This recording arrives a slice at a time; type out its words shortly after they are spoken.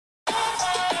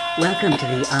Welcome to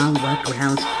the On What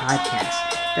Grounds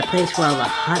podcast, the place where all the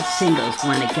hot singles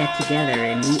want to get together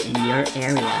and meet in your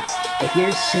area. If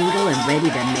you're single and ready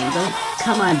to mingle,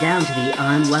 come on down to the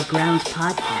On What Grounds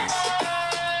podcast.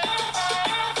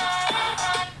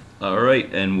 All right,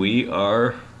 and we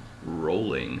are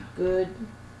rolling. Good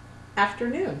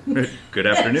afternoon. Good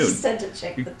afternoon. Just had to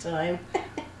check the time. A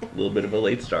little bit of a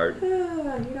late start.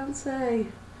 You don't say.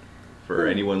 For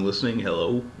anyone listening,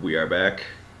 hello, we are back.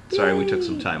 Sorry, Yay. we took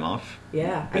some time off.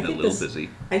 Yeah. Been a little busy.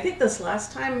 I think this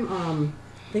last time,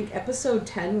 I think episode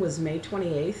 10 was May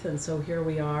 28th, and so here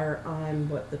we are on,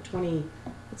 what's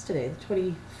today?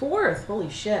 The 24th. Holy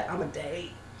shit, I'm a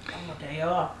day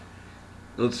off.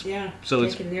 It's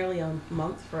taken nearly a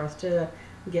month for us to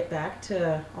get back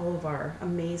to all of our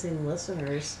amazing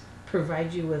listeners,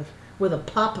 provide you with a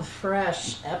pop of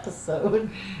fresh episode.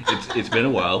 It's been a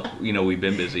while. You know, we've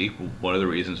been busy. One of the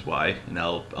reasons why, and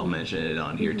I'll mention it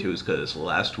on here too, is because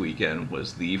last weekend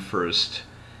was the first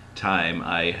time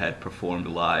I had performed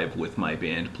live with my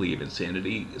band Plea of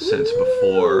Insanity since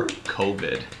before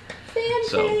COVID. Fanfare!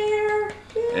 So,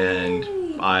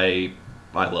 and I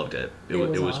loved it. It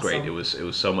was awesome. Great. It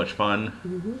was so much fun.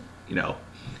 Mm-hmm. You know,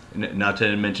 not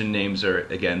to mention names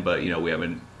again, but you know, we have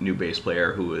a new bass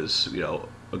player who is, you know,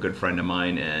 a good friend of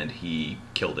mine, and he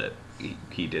killed it.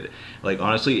 He did it. Like,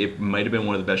 honestly, it might have been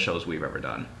one of the best shows we've ever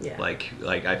done. Yeah. Like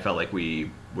I felt like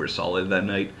we were solid that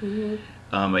night. Mm-hmm.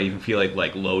 I even feel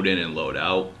like load in and load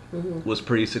out was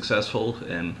pretty successful,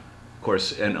 and of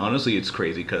course, and honestly, it's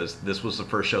crazy because this was the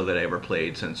first show that I ever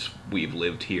played since we've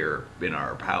lived here in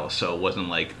our house, so it wasn't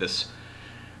like this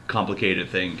complicated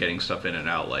thing getting stuff in and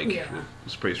out. It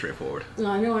was pretty straightforward. Well,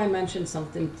 I know I mentioned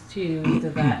something to you either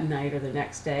that night or the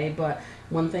next day, but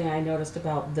one thing I noticed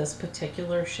about this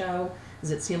particular show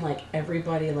is it seemed like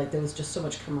everybody, like there was just so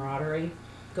much camaraderie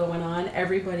going on.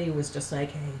 Everybody was just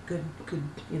like, hey, good,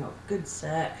 good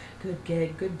set, good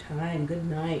gig, good time, good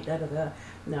night, da-da-da.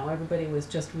 No, everybody was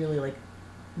just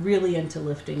really into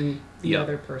lifting the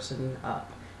other person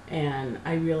up. And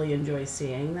I really enjoy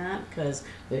seeing that because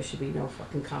there should be no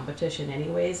fucking competition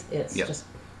anyways. It's just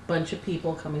a bunch of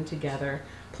people coming together,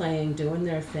 playing, doing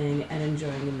their thing, and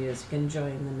enjoying the music,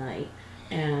 enjoying the night.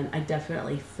 And I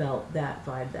definitely felt that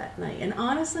vibe that night. And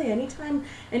honestly, anytime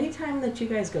that you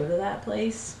guys go to that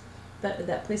place,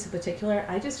 that place in particular,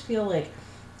 I just feel like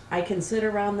I can sit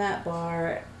around that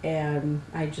bar and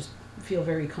I just feel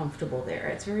very comfortable there.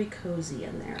 It's very cozy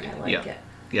in there, and I like it.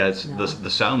 Yeah, the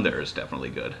sound there is definitely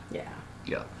good. Yeah.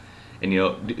 Yeah. And, you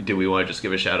know, do we want to just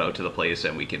give a shout-out to the place,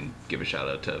 and we can give a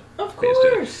shout-out to Of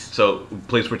course! So, the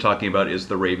place we're talking about is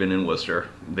the Raven in Worcester.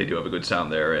 They do have a good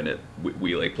sound there, and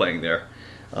we like playing there.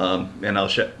 And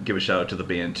I'll give a shout-out to the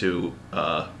band, too,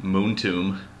 Moon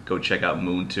Tomb. Go check out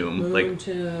Moon Tomb. Moon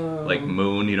Tomb. Like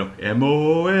Moon, you know,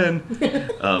 M-O-N.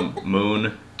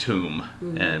 Moon Tomb.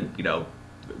 Mm-hmm. And, you know,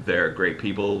 they're great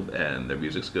people, and their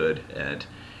music's good, and...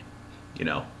 You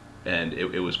know, and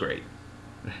it was great,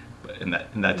 and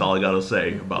that's all I gotta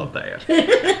say about that.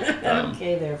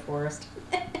 Okay, there, Forrest.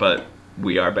 But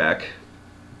we are back.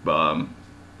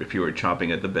 If you were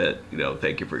chomping at the bit, you know,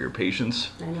 thank you for your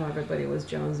patience. I know everybody was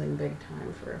jonesing big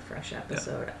time for a fresh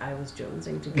episode. Yeah. I was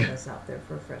jonesing to get us out there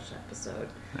for a fresh episode.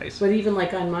 Nice. But even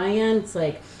like on my end, it's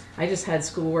like I just had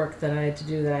schoolwork that I had to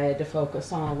do that I had to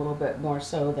focus on a little bit more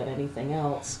so than anything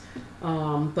else.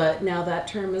 But now that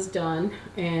term is done,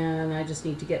 and I just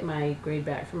need to get my grade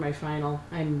back for my final.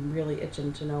 I'm really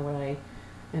itching to know what I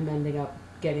am ending up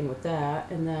getting with that.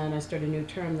 And then I start a new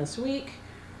term this week,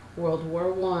 World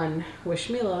War I. Wish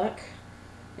me luck.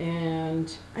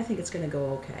 And I think it's going to go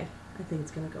okay. I think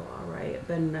it's going to go all right. I've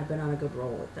been on a good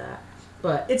roll with that.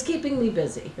 But it's keeping me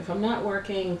busy. If I'm not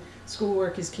working,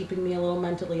 schoolwork is keeping me a little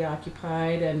mentally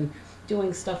occupied and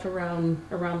doing stuff around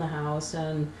the house,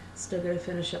 and still got to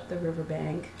finish up the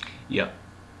riverbank. Yep.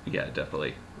 Yeah,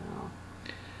 definitely.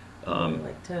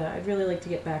 I'd really like to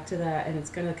get back to that, and it's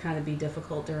going to kind of be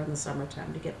difficult during the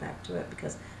summertime to get back to it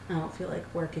because I don't feel like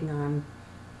working on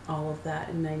all of that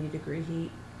in 90-degree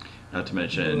heat. Not to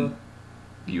mention,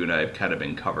 you and I have kind of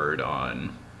been covered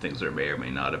on things that may or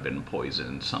may not have been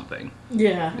poison something.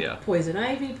 Yeah. Poison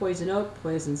ivy, poison oak,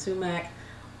 poison sumac,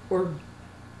 or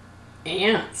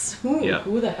ants. Who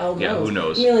the hell knows? Yeah, who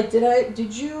knows? I mean, like,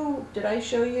 did I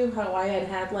show you how I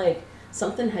had like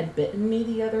something had bitten me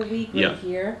the other week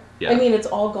here? Yeah. I mean, it's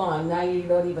all gone. Now you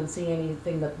don't even see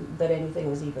anything that anything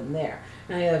was even there.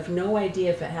 And I have no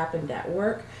idea if it happened at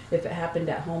work, if it happened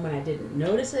at home and I didn't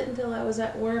notice it until I was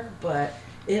at work, but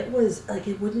it was like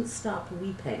it wouldn't stop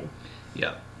weeping.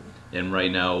 Yeah. And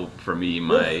right now, for me,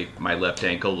 my left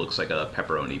ankle looks like a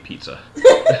pepperoni pizza.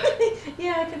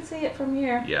 Yeah, I can see it from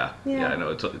here. Yeah. I know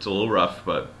it's a little rough,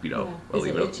 but I'll Is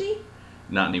leave it it. itchy?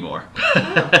 Not anymore.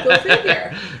 Oh, go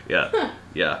figure. Yeah. Huh.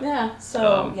 Yeah. Yeah.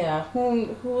 So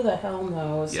who the hell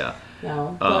knows? Yeah.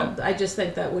 No, but I just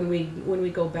think that when we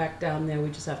go back down there, we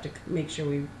just have to make sure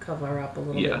we cover up a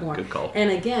little bit more. Good call.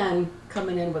 And again,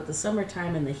 coming in with the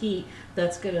summertime and the heat,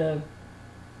 that's gonna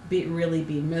really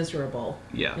be miserable.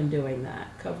 Yeah. In doing that,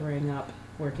 covering up,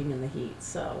 working in the heat.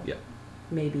 So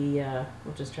maybe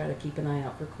we'll just try to keep an eye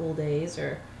out for cool days,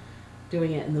 or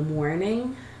doing it in the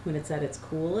morning when it's at its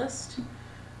coolest,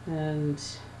 and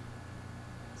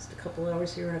just a couple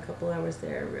hours here and a couple hours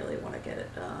there. I really want to get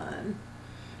it done.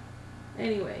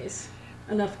 Anyways,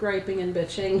 enough griping and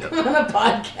bitching on a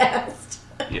podcast.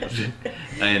 Yes.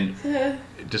 And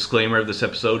disclaimer of this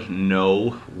episode,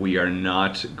 no, we are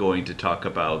not going to talk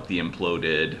about the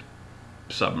imploded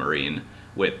submarine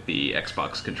with the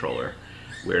Xbox controller.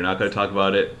 We're not going to talk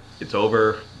about it. It's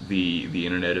over. The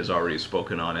internet has already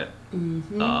spoken on it.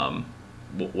 Mm-hmm.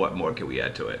 What more can we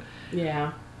add to it?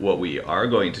 Yeah. What we are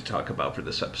going to talk about for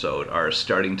this episode, our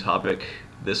starting topic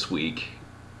this week,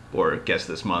 or I guess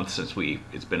this month, since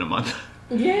it's been a month.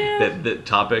 Yeah. The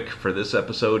topic for this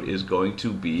episode is going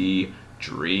to be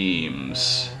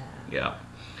dreams. Yeah.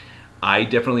 I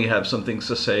definitely have some things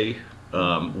to say.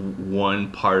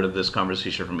 One part of this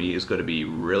conversation for me is going to be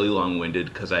really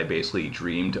long-winded because I basically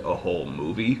dreamed a whole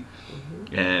movie.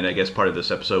 Mm-hmm. And I guess part of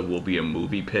this episode will be a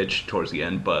movie pitch towards the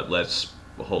end, but let's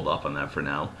hold off on that for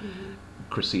now. Mm-hmm.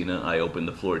 Kristina, I open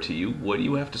the floor to you. What do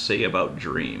you have to say about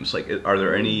dreams? Like, are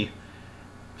there any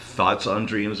thoughts on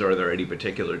dreams, or are there any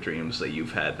particular dreams that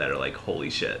you've had that are like, holy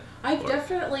shit? I've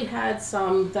definitely had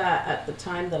some that at the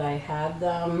time that I had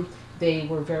them, they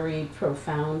were very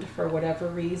profound for whatever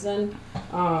reason.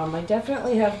 I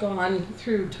definitely have gone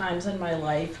through times in my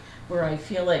life where I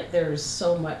feel like there's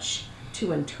so much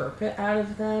to interpret out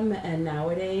of them, and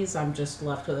nowadays I'm just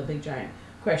left with a big giant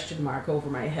question mark over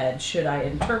my head. Should I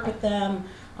interpret them?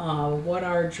 What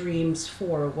are dreams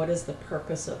for? What is the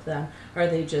purpose of them? Are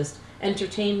they just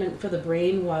entertainment for the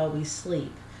brain while we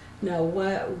sleep? No,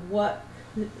 what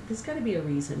there's got to be a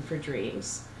reason for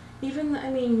dreams. You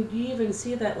even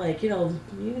see that, like, you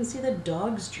even see the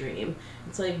dog's dream.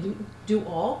 It's like, do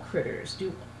all critters,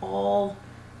 do all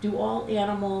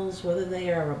animals, whether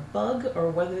they are a bug or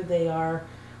whether they are,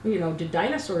 do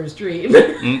dinosaurs dream?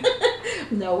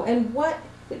 No, and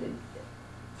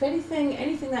if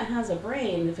anything that has a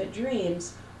brain, if it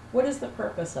dreams, what is the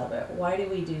purpose of it? Why do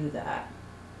we do that?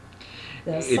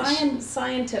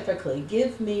 Scientifically,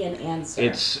 give me an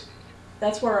answer.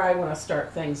 That's where I want to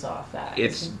start things off at.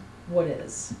 What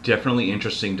is? Definitely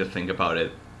interesting to think about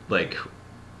it, like,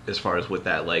 as far as with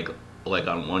that, like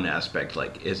on one aspect,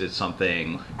 like, is there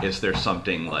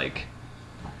something like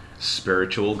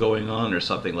spiritual going on, or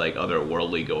something like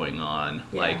otherworldly going on?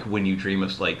 Yeah. Like, when you dream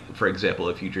of, like, for example,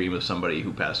 if you dream of somebody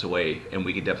who passed away, and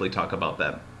we could definitely talk about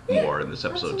that more in this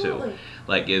episode too.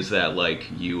 Like, is that like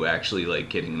you actually like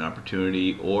getting an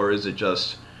opportunity, or is it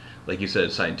just, like you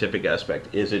said, scientific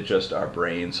aspect, is it just our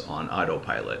brains on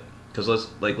autopilot? Because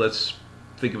let's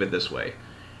think of it this way.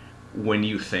 When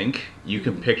you think, you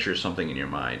can picture something in your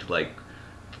mind. Like,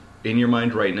 in your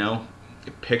mind right now,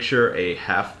 picture a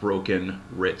half-broken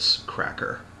Ritz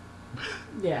cracker.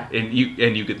 Yeah. and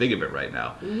you could think of it right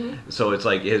now. Mm-hmm. So it's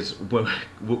like,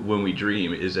 when we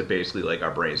dream, is it basically like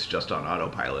our brain's just on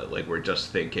autopilot? Like, we're just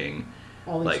thinking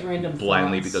all these like random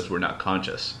blindly thoughts, because we're not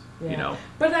conscious. Yeah.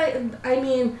 But I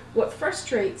mean, what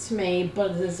frustrates me,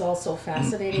 but is also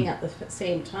fascinating at the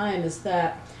same time, is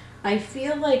that I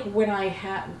feel like when I've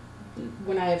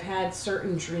had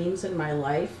certain dreams in my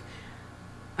life,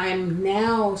 I'm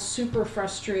now super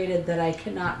frustrated that I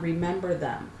cannot remember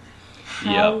them.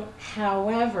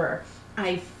 However,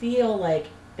 I feel like,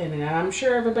 and I'm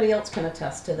sure everybody else can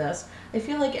attest to this, I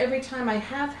feel like every time I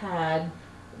have had,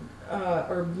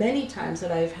 or many times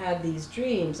that I've had these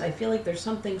dreams, I feel like there's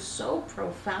something so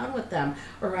profound with them,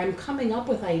 or I'm coming up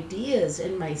with ideas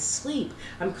in my sleep.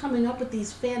 I'm coming up with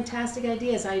these fantastic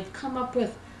ideas.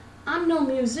 I'm no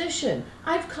musician.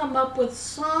 I've come up with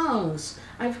songs.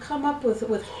 I've come up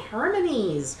with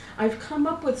harmonies. I've come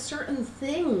up with certain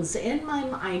things in my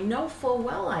mind. I know full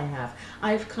well I have.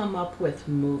 I've come up with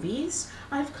movies.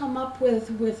 I've come up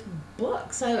with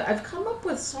books. I've come up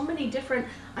with so many different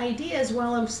ideas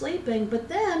while I'm sleeping, but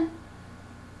then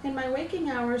in my waking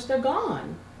hours, they're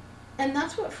gone. And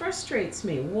that's what frustrates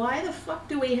me. Why the fuck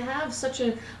do we have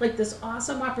this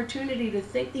awesome opportunity to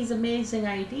think these amazing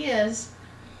ideas,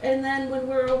 and then when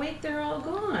we're awake, they're all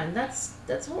gone?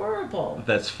 That's horrible.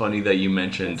 That's funny that you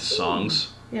mentioned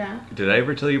songs. Yeah. Did I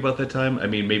ever tell you about that time? I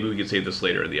mean, maybe we could save this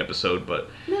later in the episode, but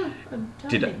No.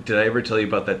 did I ever tell you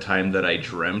about that time that I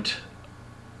dreamt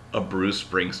a Bruce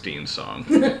Springsteen song?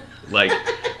 Like,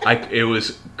 it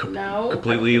was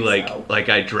completely like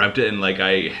I dreamt it and like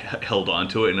I held on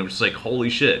to it and I'm just like, holy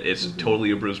shit, it's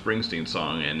totally a Bruce Springsteen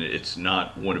song and it's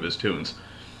not one of his tunes.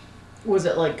 Was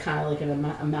it like kind of like an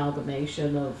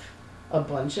amalgamation of a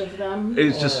bunch of them?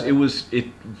 It's just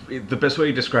the best way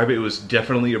to describe it was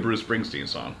definitely a Bruce Springsteen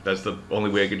song. That's the only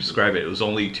way I could describe it. It was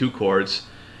only 2 chords,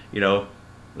 you know,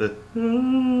 and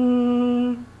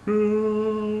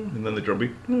then the drum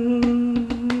beat.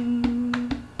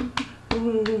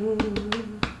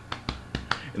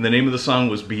 And the name of the song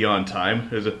was Be On Time.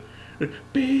 There's a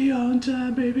be on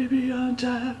time, baby, be on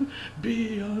time.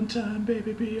 Be on time,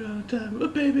 baby, be on time. Oh,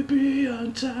 baby, be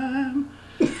on time.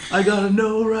 I gotta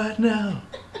know right now.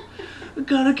 I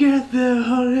gotta get there,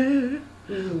 honey.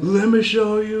 Let me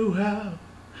show you how.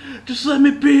 Just let me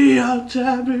be on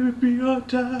time, baby, be on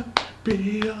time.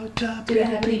 Be on time. Did it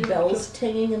have any bells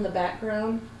tinging in the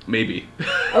background? Maybe.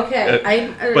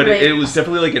 Okay, but it was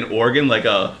definitely like an organ, like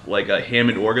a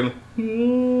Hammond organ.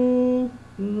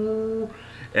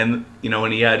 And you know,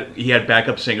 and he had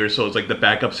backup singers, so it's like the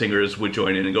backup singers would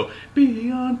join in and go,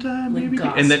 "Be on time, like baby."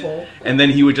 Gospel. And then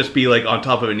he would just be like on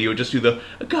top of it, and he would just do the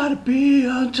 "I gotta be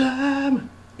on time,"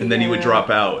 and then he would drop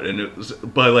out. And it was,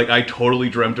 but like I totally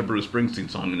dreamt a Bruce Springsteen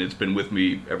song, and it's been with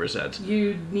me ever since.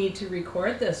 You need to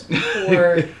record this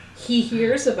before he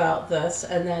hears about this,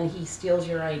 and then he steals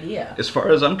your idea. As far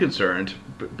as I'm concerned,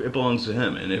 it belongs to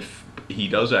him, and if he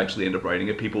does actually end up writing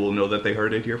it, people will know that they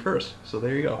heard it here first. So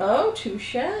there you go. Oh,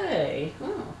 touche.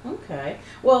 Oh, okay.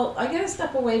 Well, I gotta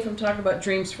step away from talking about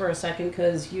dreams for a second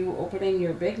because you opening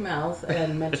your big mouth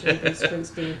and mentioning Bruce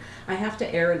Springsteen. I have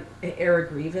to air a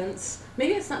grievance.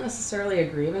 Maybe it's not necessarily a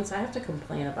grievance. I have to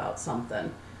complain about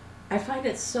something. I find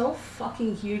it so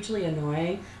fucking hugely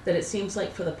annoying that it seems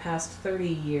like for the past 30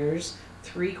 years,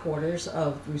 3/4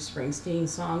 of Bruce Springsteen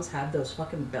songs have those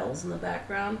fucking bells in the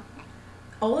background.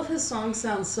 All of his songs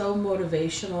sound so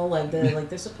motivational, like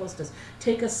they're supposed to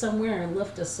take us somewhere and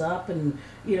lift us up, and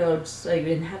you know, just like,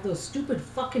 and have those stupid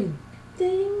fucking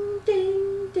ding,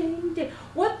 ding, ding, ding.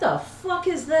 What the fuck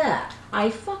is that? I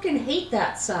fucking hate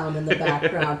that sound in the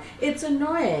background. It's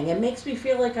annoying. It makes me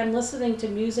feel like I'm listening to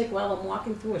music while I'm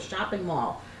walking through a shopping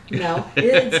mall. You know,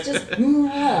 it's just.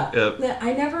 Yep.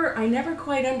 I never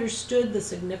quite understood the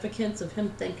significance of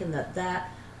him thinking that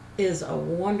is a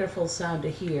wonderful sound to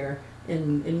hear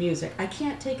in music. I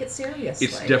can't take it seriously.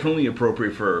 It's definitely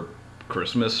appropriate for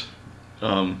Christmas.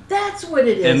 That's what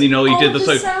it is. And you know, he did the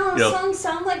like, songs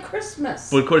sound like Christmas.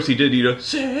 But of course he did,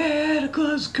 Santa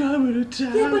Claus is coming to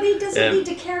town. Yeah, but he doesn't need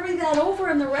to carry that over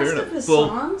in the rest of his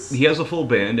songs. He has a full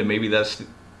band, and maybe that's,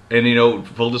 and you know,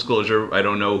 full disclosure, I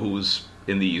don't know who's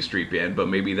in the E Street Band, but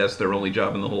maybe that's their only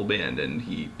job in the whole band, and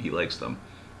he likes them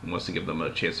and wants to give them a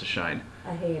chance to shine.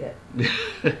 I hate it.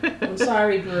 I'm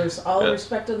sorry, Bruce. All the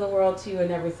respect in the world to you and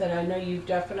everything. I know you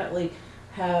definitely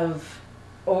have,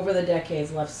 over the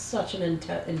decades, left such an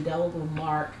indelible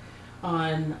mark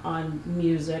on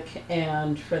music,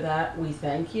 and for that we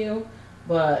thank you.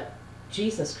 But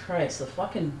Jesus Christ, the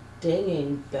fucking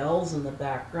dinging bells in the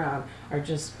background are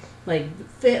just like,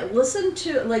 listen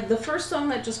to, like, the first song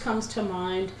that just comes to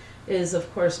mind is,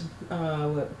 of course,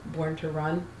 Born to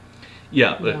Run.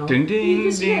 Yeah, but ding, ding,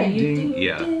 ding, ding,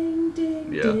 yeah. Ding,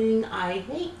 ding, ding. I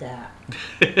hate that.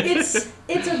 It's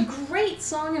a great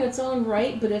song in its own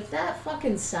right, but if that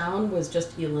fucking sound was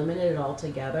just eliminated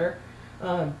altogether,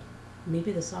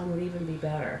 maybe the song would even be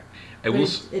better.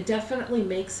 It definitely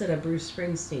makes it a Bruce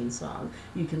Springsteen song.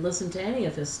 You can listen to any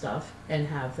of his stuff and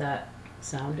have that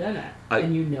sound in it,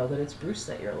 and you know that it's Bruce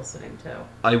that you're listening to.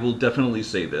 I will definitely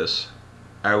say this.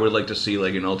 I would like to see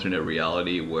like an alternate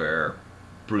reality where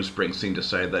Bruce Springsteen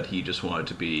decided that he just wanted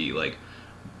to be like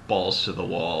balls to the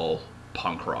wall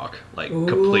punk rock, like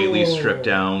completely stripped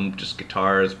down, just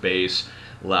guitars, bass,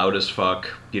 loud as fuck,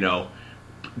 you know,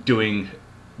 doing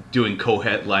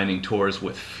co-headlining tours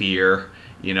with Fear,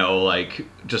 you know, like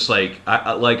just like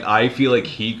I feel like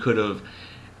he could have,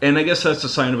 and I guess that's a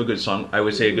sign of a good song. I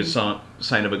would say a good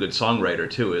sign of a good songwriter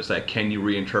too is that can you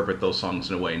reinterpret those songs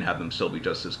in a way and have them still be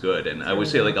just as good? And I would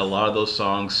say like a lot of those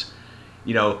songs,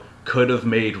 you know, could have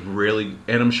made really,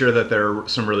 and I'm sure that there are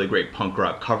some really great punk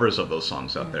rock covers of those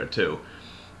songs out there too.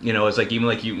 You know, it's like even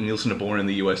like you listen to Born in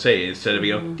the USA instead of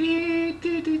could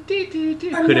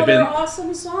have been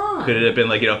awesome song. Could it have been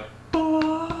like, you know,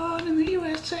 Born in the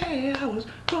USA, I was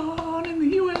born in the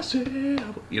USA,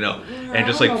 you know, and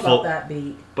just like full that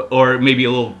beat, but or maybe a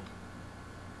little,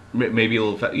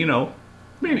 you know,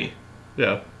 maybe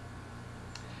yeah.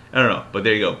 I don't know, but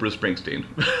there you go, Bruce Springsteen.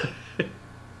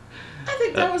 I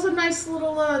think that was a nice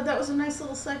little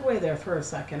segue there for a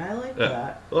second. I like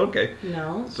that. Okay. You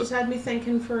know, just had me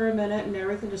thinking for a minute, and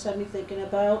everything just had me thinking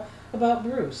about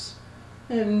Bruce.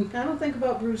 And I don't think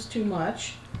about Bruce too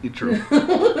much. True.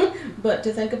 But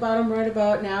to think about him right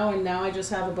about now, and now I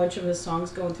just have a bunch of his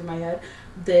songs going through my head.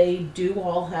 They do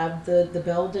all have the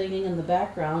bell dinging in the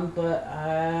background, but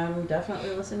I'm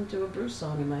definitely listening to a Bruce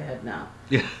song in my head now.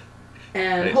 Yeah.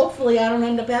 And nice. hopefully I don't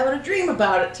end up having a dream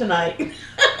about it tonight.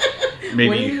 Maybe.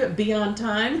 What do you be on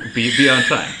time? Be on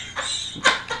time.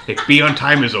 Hey, be on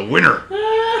time is a winner.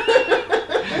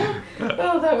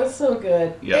 Oh, that was so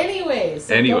good. Yeah. Anyways,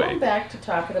 so going back to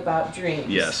talking about dreams.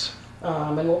 Yes.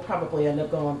 And we'll probably end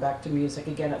up going back to music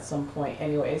again at some point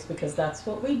anyways, because that's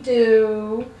what we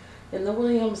do in the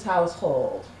Williams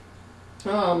household.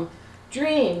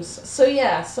 Dreams.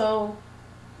 So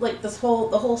like the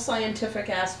whole scientific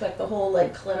aspect, the whole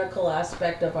like clinical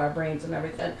aspect of our brains and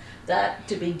everything, that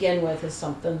to begin with is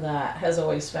something that has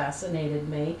always fascinated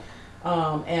me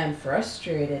and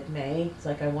frustrated me. It's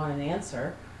like I want an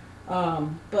answer.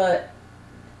 But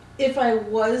if I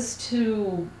was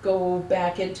to go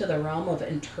back into the realm of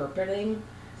interpreting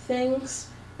things,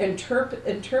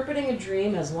 interpreting a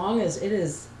dream, as long as it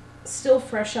is still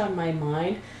fresh on my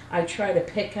mind, I try to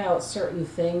pick out certain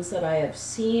things that I have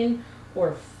seen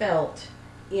or felt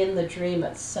in the dream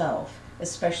itself,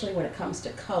 especially when it comes to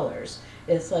colors.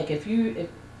 It's like if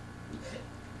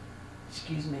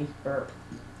excuse me, burp.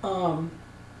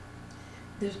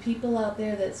 There's people out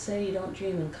there that say you don't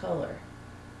dream in color.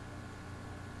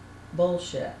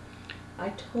 Bullshit. I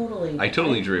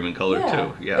totally dream in color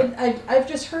too. Yeah. I've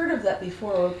just heard of that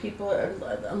before, where people,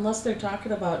 unless they're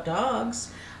talking about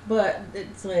dogs, but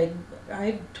it's like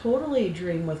I totally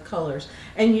dream with colors.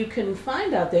 And you can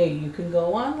find out there. You can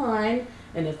go online,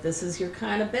 and if this is your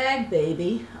kind of bag,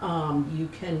 baby, you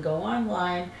can go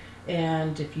online.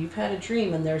 And if you've had a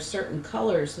dream and there's certain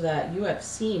colors that you have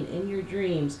seen in your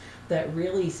dreams that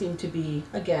really seem to be,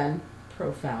 again,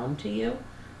 profound to you,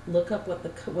 look up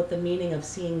what the meaning of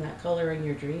seeing that color in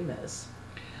your dream is.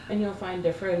 And you'll find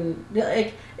different,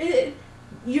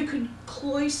 you could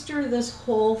cloister this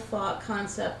whole thought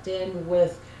concept in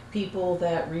with people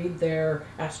that read their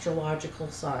astrological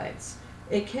signs.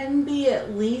 It can be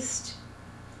at least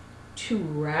to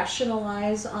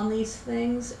rationalize on these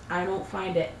things. I don't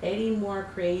find it any more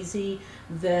crazy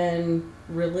than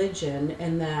religion,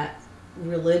 and that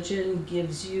religion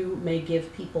may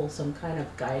give people some kind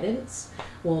of guidance.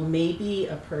 Well, maybe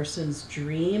a person's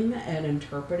dream and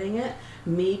interpreting it,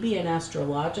 maybe an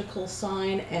astrological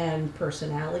sign and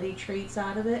personality traits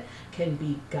out of it can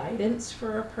be guidance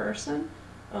for a person.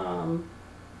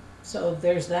 So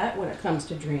there's that when it comes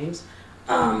to dreams.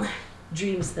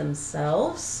 Dreams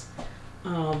themselves.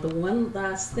 The one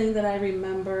last thing that I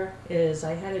remember is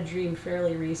I had a dream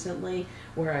fairly recently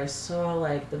where I saw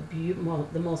like the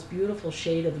most beautiful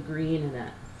shade of green in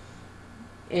it.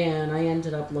 And I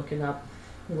ended up looking up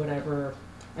whatever.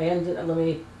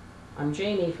 I'm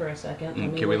Jamie for a second.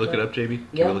 Can we look it up,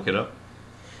 JB? Can we look it up?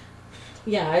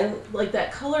 Yeah, I like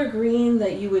that color green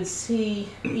that you would see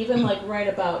even like right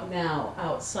about now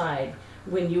outside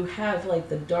when you have like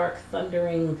the dark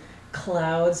thundering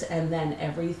clouds, and then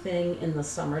everything in the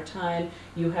summertime,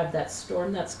 you have that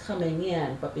storm that's coming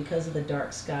in, but because of the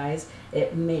dark skies,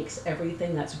 it makes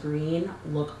everything that's green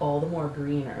look all the more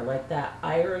greener, like that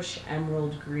Irish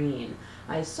emerald green.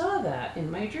 I saw that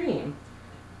in my dream.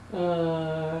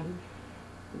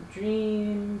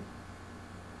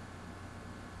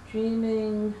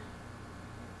 Dreaming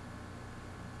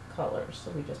colors.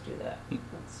 Let me just do that.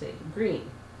 Let's see.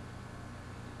 Green.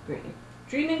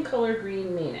 Dreaming color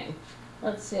green meaning.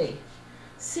 Let's see.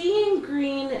 Seeing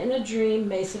green in a dream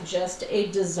may suggest a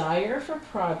desire for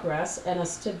progress and a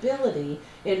stability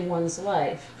in one's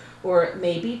life, or it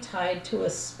may be tied to a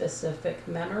specific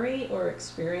memory or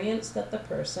experience that the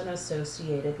person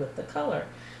associated with the color.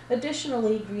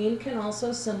 Additionally, green can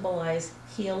also symbolize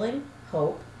healing,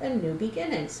 hope, and new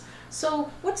beginnings.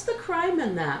 So, what's the crime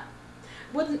in that?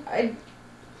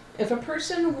 If a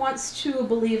person wants to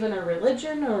believe in a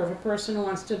religion, or if a person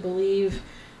wants to believe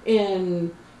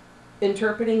in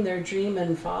interpreting their dream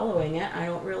and following it, I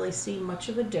don't really see much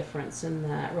of a difference in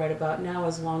that right about now,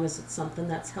 as long as it's something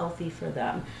that's healthy for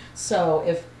them.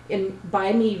 So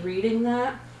by me reading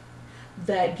that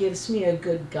gives me a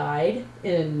good guide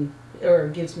or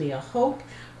gives me a hope,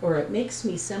 or it makes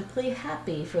me simply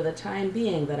happy for the time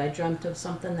being that I dreamt of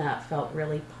something that felt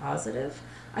really positive,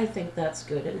 I think that's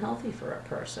good and healthy for a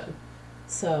person.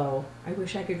 So I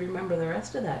wish I could remember the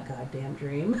rest of that goddamn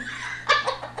dream.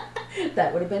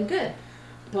 That would have been good.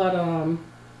 But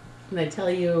Can I tell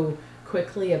you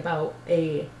quickly about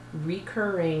a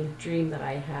recurring dream that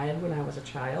I had when I was a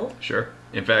child? Sure.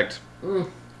 In fact,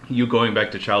 you going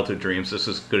back to childhood dreams, this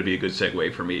is going to be a good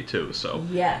segue for me too. So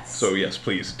yes. So yes,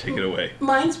 please take it away.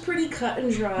 Mine's pretty cut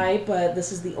and dry, but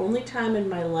this is the only time in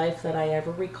my life that I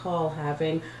ever recall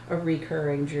having a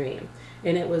recurring dream.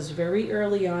 And it was very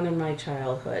early on in my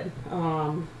childhood.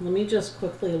 Let me just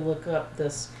quickly look up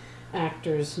this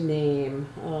actor's name.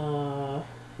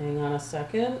 Hang on a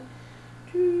second.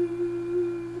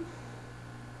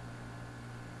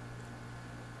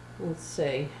 Let's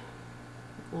see.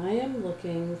 I am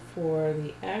looking for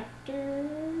the actor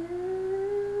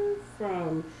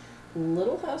from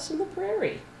Little House on the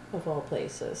Prairie, of all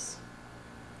places.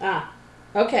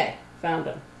 Okay, found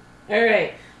him. All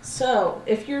right, so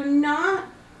if you're not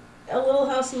a Little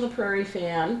House on the Prairie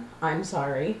fan, I'm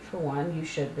sorry, for one, you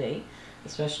should be,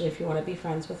 especially if you want to be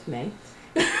friends with me.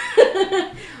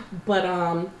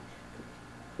 But,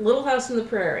 Little House on the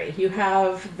Prairie, you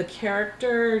have the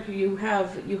character, you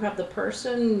have the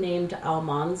person named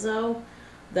Almanzo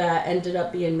that ended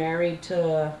up being married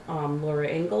to Laura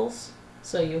Ingalls.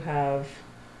 So you have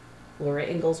Laura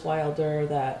Ingalls Wilder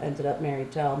that ended up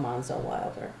married to Almanzo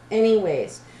Wilder.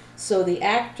 Anyways, so the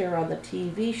actor on the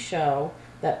TV show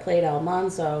that played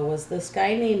Almanzo was this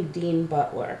guy named Dean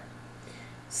Butler.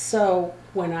 So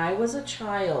when I was a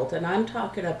child, and I'm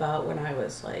talking about when I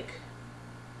was like,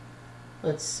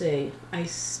 let's see, I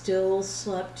still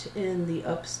slept in the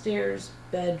upstairs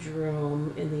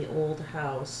bedroom in the old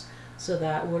house. So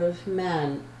that would have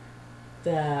meant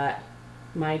that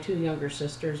my two younger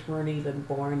sisters weren't even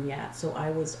born yet. So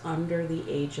I was under the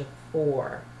age of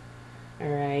 4. All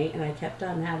right. And I kept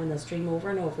on having this dream over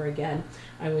and over again.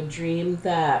 I would dream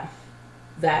that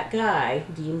that guy,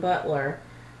 Dean Butler,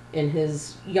 in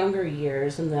his younger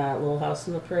years, in that Little House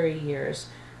on the Prairie years,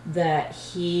 that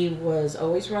he was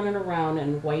always running around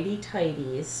in whitey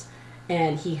tighties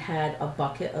and he had a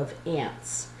bucket of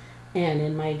ants. And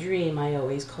in my dream, I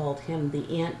always called him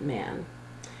the Ant-Man.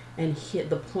 And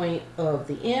the point of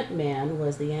the Ant-Man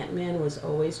was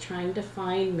always trying to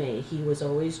find me. He was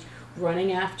always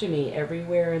running after me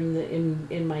everywhere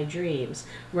in my dreams,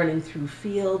 running through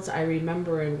fields. I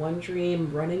remember in one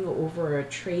dream running over a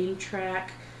train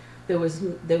track. There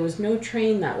was no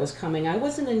train that was coming. I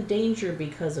wasn't in danger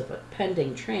because of a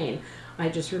pending train. I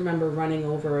just remember running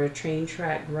over a train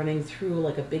track, running through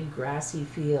like a big grassy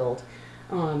field.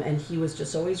 And he was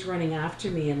just always running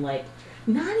after me and like,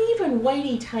 not even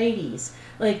whitey tighties.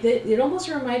 Like it almost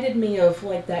reminded me of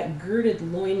like that girded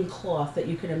loincloth that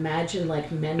you could imagine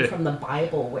like men from the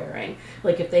Bible wearing.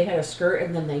 Like if they had a skirt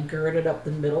and then they girded up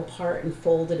the middle part and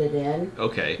folded it in.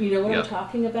 Okay. You know what I'm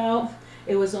talking about?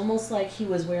 It was almost like he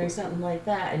was wearing something like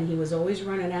that, and he was always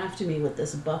running after me with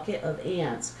this bucket of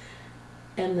ants.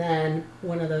 And then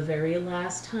one of the very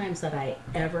last times that I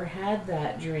ever had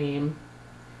that dream,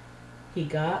 he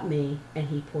got me and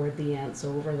he poured the ants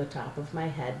over the top of my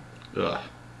head. Ugh.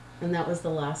 And that was the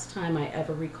last time I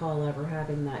ever recall ever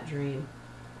having that dream.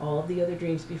 All of the other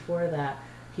dreams before that,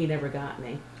 he never got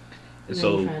me. And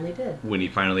so then he finally did. When he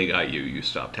finally got you, you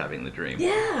stopped having the dream.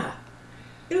 Yeah.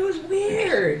 It was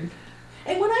weird.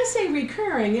 And when I say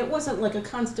recurring, it wasn't like a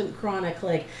constant chronic,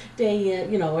 like, day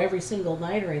in, every single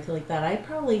night or anything like that. I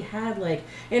probably had, like,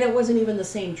 and it wasn't even the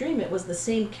same dream. It was the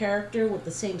same character with the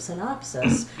same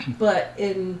synopsis, but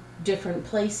in different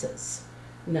places.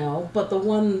 No, but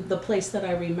the place that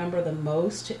I remember the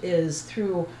most is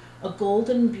through a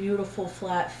golden, beautiful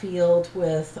flat field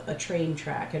with a train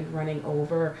track and running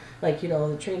over, like,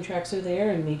 the train tracks are there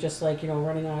and me just like,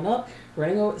 running on up,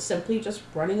 simply just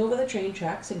running over the train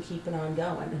tracks and keeping on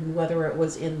going. And whether it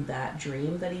was in that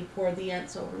dream that he poured the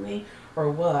ants over me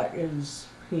or what,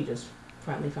 he just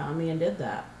finally found me and did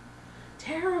that.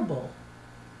 Terrible.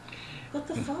 What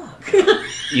the fuck?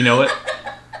 You know what?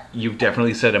 You've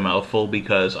definitely said a mouthful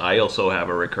because I also have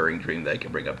a recurring dream that I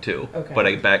can bring up too. Okay. But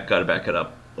I gotta back it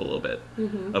up a little bit.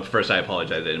 Mm-hmm. First, I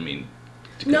apologize. I didn't mean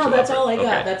to cut No, you that's off. all I got.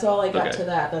 Okay. That's all I got Okay. to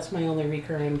that. That's my only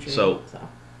recurring dream. So.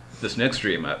 This next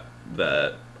dream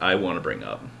that I want to bring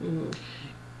up,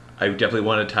 I definitely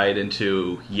want to tie it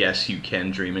into, yes, you can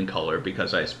dream in color,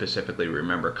 because I specifically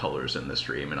remember colors in this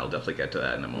dream, and I'll definitely get to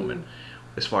that in a moment.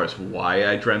 As far as why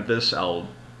I dreamt this, I'll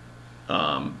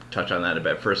touch on that a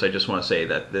bit. First, I just want to say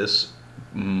that this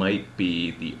might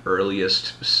be the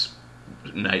earliest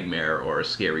nightmare or a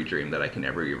scary dream that I can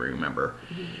ever even remember.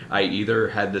 I either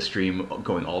had this dream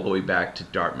going all the way back to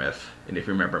Dartmouth, and if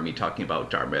you remember me talking about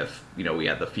Dartmouth, we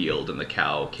had the field and the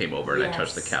cow came over and I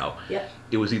touched the cow. Yep.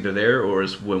 It was either there or it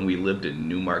was when we lived in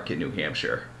Newmarket, New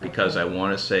Hampshire, because I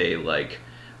want to say like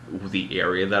the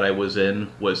area that I was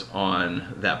in was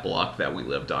on that block that we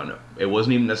lived on. It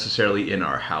wasn't even necessarily in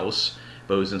our house,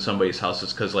 but it was in somebody's house.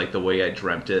 It's because like the way I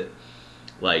dreamt it,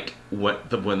 like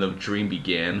when the dream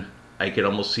began, I could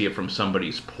almost see it from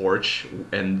somebody's porch,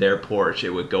 and their porch, it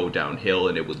would go downhill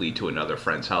and it would lead to another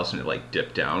friend's house and it like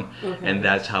dipped down. Okay. And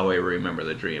that's how I remember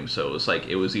the dream. So it was like,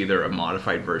 it was either a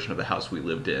modified version of the house we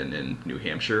lived in New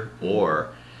Hampshire, or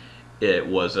it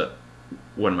was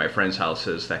one of my friend's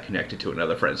houses that connected to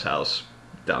another friend's house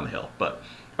down the hill. But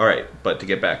all right, but to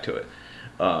get back to it,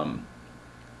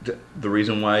 the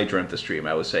reason why I dreamt this dream,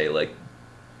 I would say, like,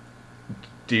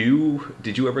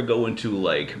 did you ever go into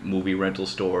like movie rental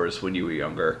stores when you were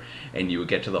younger, and you would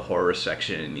get to the horror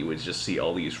section and you would just see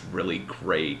all these really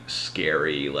great,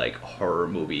 scary, like horror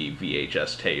movie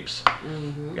VHS tapes,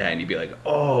 and you'd be like,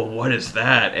 oh, what is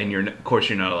that? And of course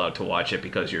you're not allowed to watch it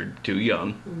because you're too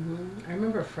young. I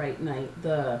remember Fright Night,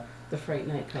 the Fright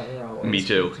Night cover always. Me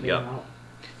too.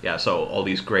 Yeah. So all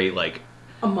these great, like,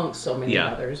 amongst so many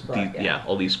others, but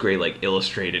all these great like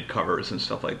illustrated covers and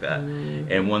stuff like that.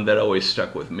 And one that always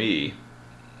stuck with me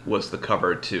was the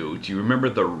cover to, do you remember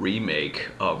the remake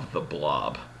of The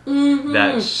Blob?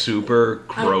 That super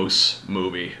gross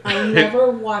movie. I never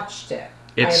watched it.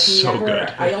 It's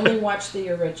good. I only watched the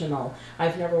original.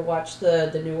 I've never watched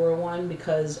the newer one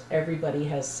because everybody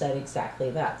has said exactly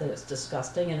that it's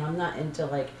disgusting, and I'm not into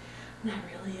not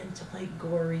really into like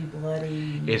gory,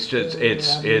 bloody. It's just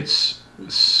it's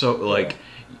so like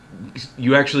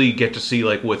you actually get to see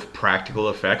like with practical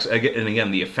effects, and again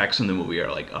the effects in the movie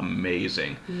are like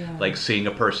amazing. Like seeing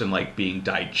a person like being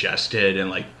digested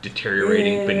and like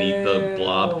deteriorating beneath the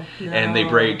blob. And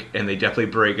they definitely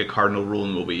break a cardinal rule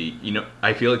in the movie. You know,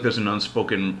 I feel like there's an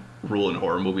unspoken rule in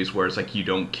horror movies where it's like you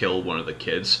don't kill one of the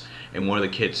kids, and one of the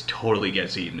kids totally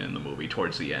gets eaten in the movie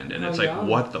towards the end, and it's like,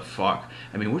 what the fuck?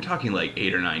 I mean, we're talking like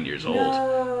 8 or 9 years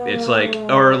old. It's like,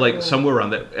 or like somewhere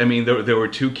around that. I mean, there were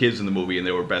 2 kids in the movie, and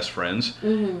they were best friends,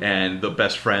 and the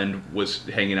best friend was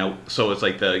hanging out. So it's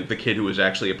like the kid who was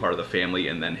actually a part of the family,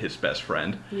 and then his best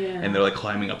friend, and they're like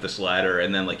climbing up this ladder,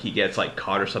 and then like he gets like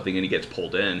caught or something, and he gets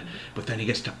pulled in, but then he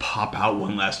gets to pop out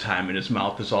one last time, and his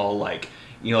mouth is all like.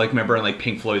 You know, like, remember in, like,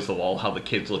 Pink Floyd's The Wall, how the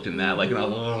kids looked in that, like,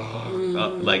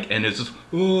 and it's just,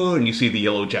 and you see the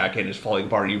yellow jacket is falling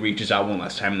apart, and he reaches out one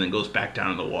last time and then goes back down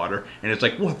in the water, and it's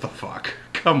like, what the fuck?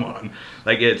 Come on.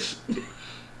 Like, it's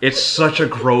such a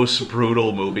gross,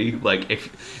 brutal movie. Like,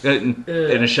 and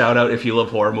a shout out, if you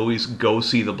love horror movies, go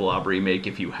see the Blob remake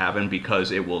if you haven't, because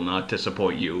it will not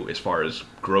disappoint you as far as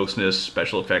grossness,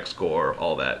 special effects, gore,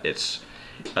 all that. It's...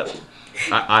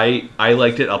 I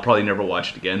liked it. I'll probably never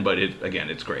watch it again, but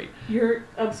it's great.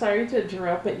 I'm sorry to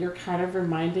interrupt, but you're kind of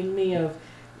reminding me of,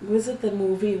 was it the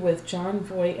movie with John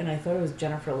Voight and I thought it was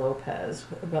Jennifer Lopez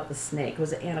about the snake?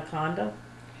 Was it Anaconda?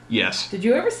 Yes. Did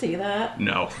you ever see that?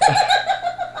 No. All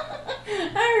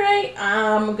right,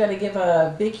 I'm gonna give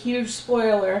a big, huge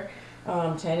spoiler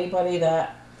to anybody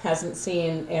that hasn't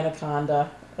seen Anaconda.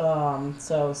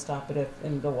 So stop it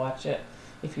and go watch it.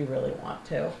 If you really want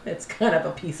to. It's kind of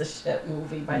a piece of shit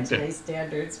movie by today's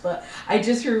standards. But I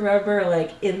just remember,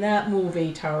 like, in that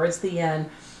movie, towards the end,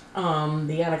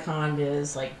 the anaconda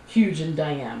is, like, huge in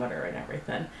diameter and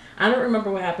everything. I don't remember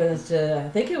what happens to... I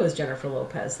think it was Jennifer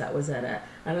Lopez that was in it.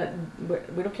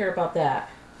 We don't care about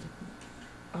that.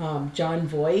 John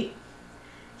Voight,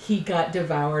 he got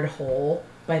devoured whole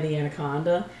by the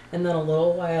anaconda. And then a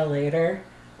little while later...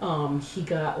 he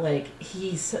got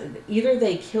either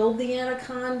they killed the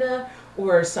anaconda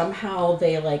or somehow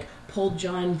they like pulled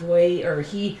John Voight, or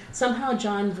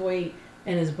John Voight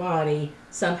and his body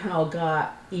somehow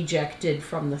got ejected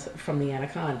from the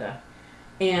anaconda,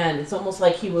 and it's almost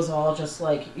like he was all just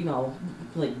like, you know,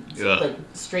 like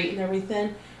straight and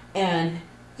everything, and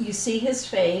you see his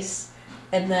face,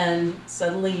 and then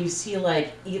suddenly you see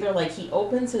like either like he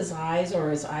opens his eyes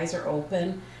or his eyes are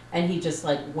open. And he just,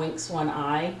 like, winks one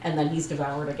eye, and then he's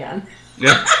devoured again.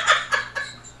 Yeah.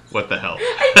 What the hell?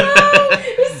 I know!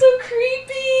 It was so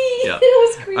creepy! Yeah.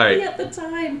 It was creepy at the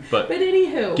time. But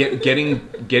anywho.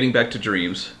 Getting back to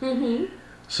dreams.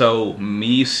 So,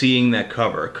 me seeing that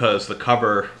cover, because the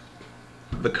cover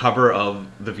of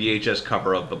the VHS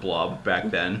cover of The Blob back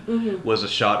then was a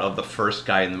shot of the first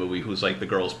guy in the movie who's like the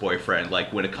girl's boyfriend,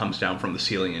 like when it comes down from the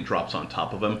ceiling and drops on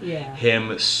top of him,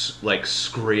 him like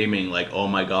screaming like, oh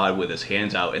my god, with his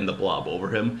hands out and the blob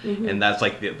over him, and that's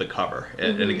like the cover,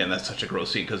 and again, that's such a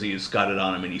gross scene because he's got it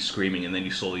on him and he's screaming, and then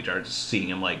you slowly start seeing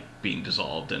him like being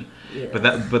dissolved, and but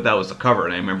that was the cover,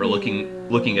 and I remember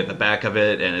looking at the back of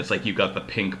it, and it's like you got the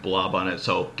pink blob on it,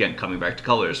 so again, coming back to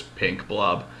colors, pink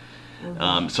blob.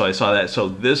 So I saw that. So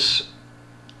this,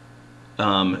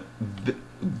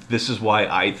 this is why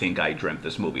I think I dreamt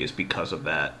this movie, is because of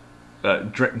that.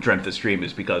 Dreamt this dream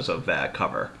is because of that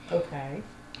cover. Okay.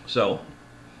 So,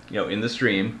 in this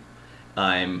dream,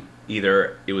 I'm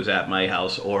either, it was at my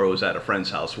house or it was at a friend's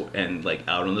house, and like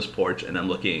out on this porch, and I'm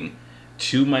looking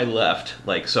to my left,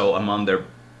 like, so I'm on their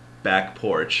back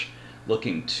porch,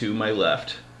 looking to my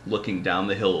left, looking down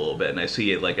the hill a little bit, and I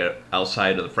see it like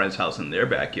outside of the friend's house in their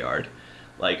backyard,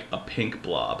 like a pink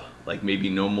blob, like maybe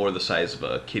no more the size of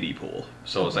a kiddie pool.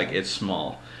 So it's like, it's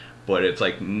small, but it's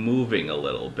like moving a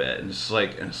little bit, and it's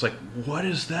like, what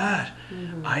is that?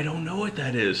 I don't know what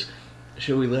that is.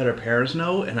 Should we let our parents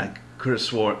know? And I could have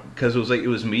sworn, because it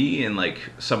was me and like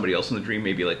somebody else in the dream,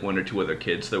 maybe like one or two other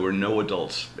kids. There were no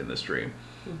adults in this dream.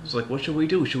 It's like, what should we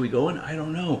do? Should we go in? I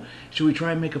don't know. Should we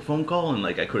try and make a phone call? And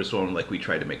like, I could have sworn like we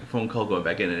tried to make a phone call, going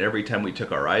back in, and every time we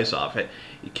took our eyes off it,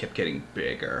 it kept getting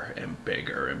bigger and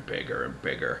bigger and bigger and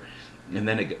bigger. And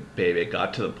then it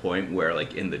got to the point where,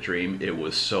 like, in the dream, it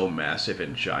was so massive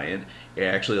and giant, it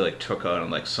actually like took on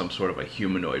like some sort of a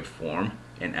humanoid form,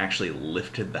 and actually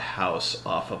lifted the house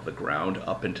off of the ground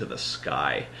up into the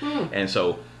sky. And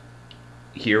so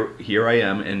here I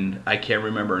am, and I can't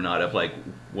remember or not if like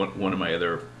one of my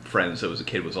other friends that was a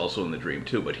kid was also in the dream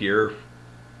too, but here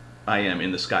I am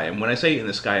in the sky. And when I say in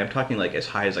the sky, I'm talking like as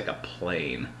high as like a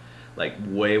plane, like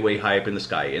way, way high up in the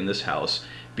sky, in this house,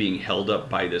 being held up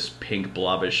by this pink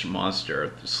blobbish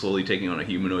monster, slowly taking on a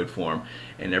humanoid form.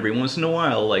 And every once in a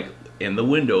while, like in the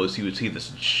windows, you would see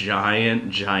this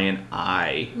giant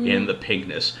eye in the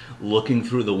pinkness looking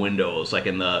through the windows, like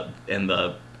in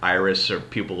the iris or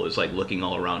pupil is like looking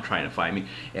all around trying to find me.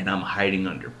 And I'm hiding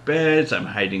under beds, I'm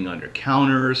hiding under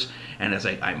counters, and it's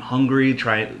like I'm hungry,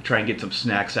 try and get some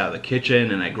snacks out of the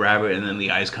kitchen, and I grab it, and then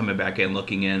the eye's coming back in,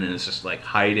 looking in, and it's just like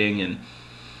hiding,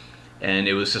 and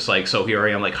it was just like, so here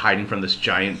I am like hiding from this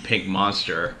giant pink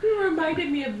monster. It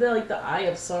reminded me of the Eye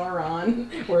of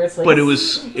Sauron, where it's like. But it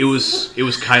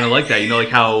was kind of like that, like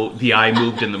how the eye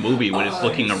moved in the movie when it's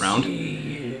looking around,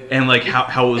 and like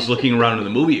how it was looking around in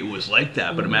the movie, it was like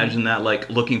that. But imagine that,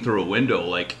 like looking through a window,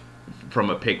 like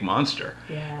from a pink monster.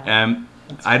 Yeah. And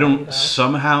I don't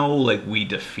somehow like we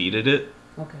defeated it.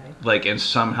 Okay. Like, and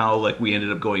somehow like we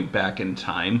ended up going back in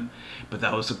time. But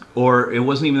that was, or it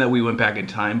wasn't even that we went back in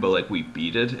time, but like we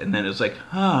beat it, and then it's like,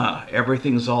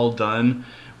 everything's all done,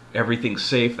 everything's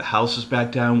safe, the house is back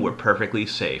down, we're perfectly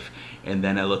safe. And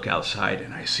then I look outside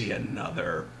and I see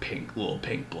another little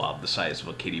pink blob the size of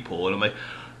a kiddie pool, and I'm like,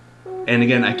 and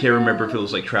again, I can't remember if it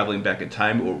was like traveling back in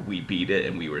time or we beat it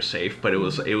and we were safe, but it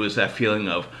was that feeling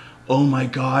of, oh my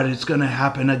God, it's gonna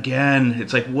happen again.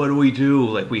 It's like, what do we do?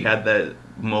 Like, we had that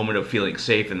moment of feeling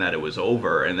safe and that it was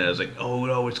over, and then I was like, oh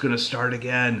no, it's gonna start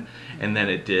again. And then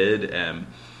it did,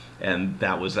 and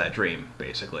that was that dream,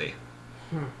 basically.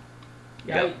 Yikes.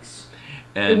 Yep.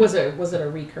 And was it a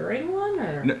recurring one,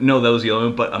 or? No, that was the only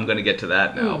one, but I'm gonna get to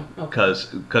that now, okay.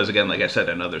 because again, like I said,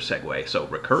 another segue. So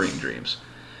recurring dreams.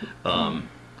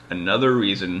 Another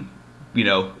reason,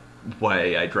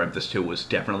 why I dreamt this too was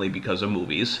definitely because of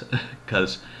movies,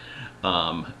 because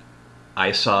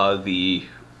I saw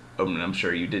I'm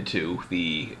sure you did too,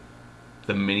 the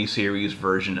miniseries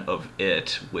version of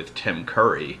It with Tim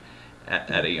Curry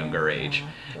at a younger age.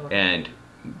 And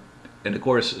of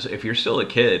course, if you're still a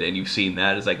kid and you've seen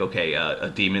that, it's like, okay,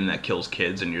 a demon that kills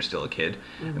kids and you're still a kid.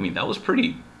 I mean, that was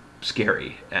pretty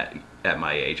scary at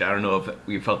my age. I don't know if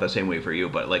you felt that same way for you,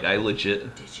 but like I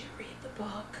legit... Did you read the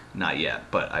book? Not yet,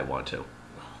 but I want to.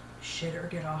 Well, shit or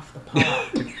get off the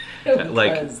pot.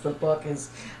 Because the book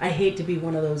is... I hate to be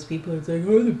one of those people who's like,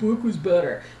 oh, the book was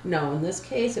better. No, in this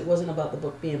case, it wasn't about the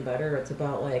book being better. It's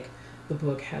about, like, the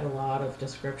book had a lot of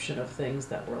description of things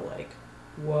that were like,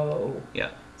 whoa. Yeah.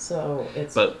 So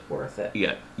it's worth it.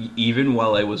 Yeah. Even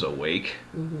while I was awake,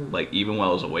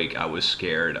 I was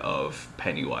scared of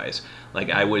Pennywise. Like,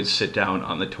 I would sit down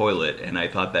on the toilet and I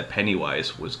thought that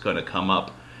Pennywise was going to come up,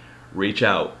 reach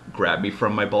out, grab me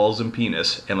from my balls and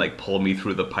penis, and like pull me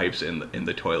through the pipes in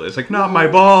the toilet. It's like, not my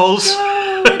balls.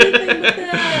 No, anything with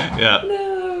that. Yeah.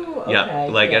 No. Okay, yeah.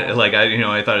 Like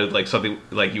I thought it was like something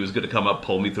like he was going to come up,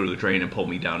 pull me through the drain, and pull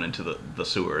me down into the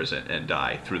sewers and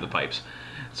die through the pipes.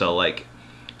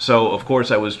 So of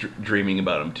course I was dreaming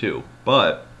about him too.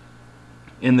 But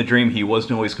in the dream, he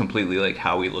wasn't always completely like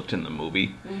how he looked in the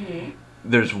movie. Mm-hmm.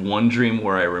 There's one dream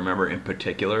where I remember in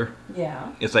particular.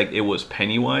 Yeah. It's like it was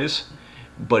Pennywise,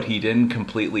 but he didn't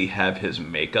completely have his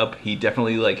makeup. He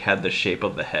definitely like had the shape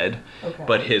of the head,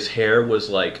 but his hair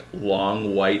was like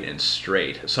long, white, and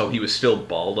straight. So he was still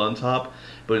bald on top,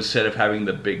 but instead of having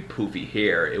the big poofy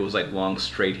hair, it was like long,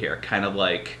 straight hair, kind of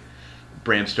like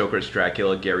Bram Stoker's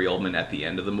Dracula, Gary Oldman at the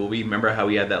end of the movie. Remember how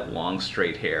he had that long,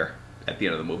 straight hair? at the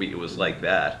end of the movie, it was like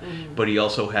that. But he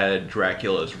also had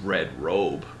Dracula's red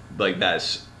robe, like that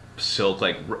silk,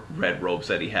 like red robes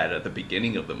that he had at the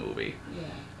beginning of the movie. Yeah.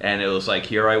 And it was like,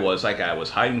 here I was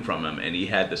hiding from him, and he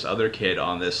had this other kid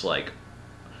on this like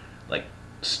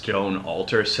stone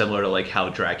altar, similar to like how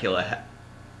Dracula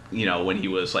when he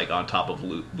was like on top of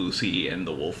Lucy in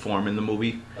the wolf form in the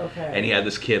movie. Okay. And he had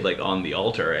this kid like on the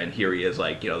altar, and here he is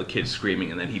like, the kid's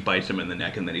screaming, and then he bites him in the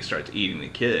neck, and then he starts eating the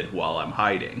kid while I'm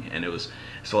hiding. And it was,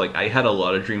 so like I had a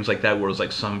lot of dreams like that where it was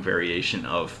like some variation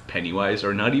of Pennywise,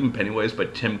 or not even Pennywise,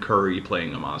 but Tim Curry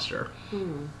playing a monster.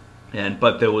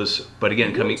 But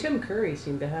again, coming... Tim Curry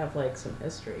seemed to have like some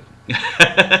history.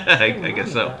 I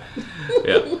guess so.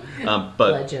 Yeah.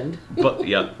 Legend.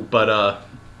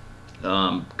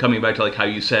 Coming back to like how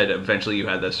you said eventually you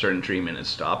had that certain dream and it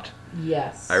stopped.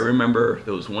 Yes. I remember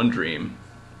there was one dream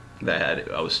that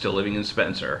I was still living in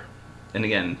Spencer, and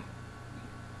again,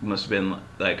 must have been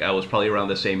like I was probably around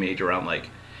the same age, around like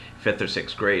 5th or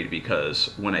 6th grade,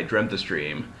 because when I dreamt this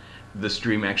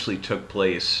dream actually took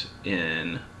place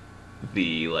in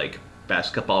the like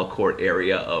basketball court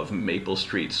area of Maple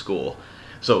Street School.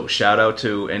 So shout out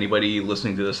to anybody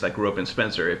listening to this that grew up in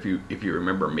Spencer, if you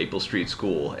remember Maple Street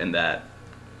School and that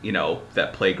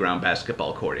that playground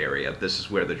basketball court area. This is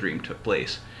where the dream took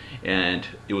place. And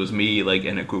it was me like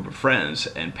and a group of friends,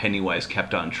 and Pennywise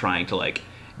kept on trying to like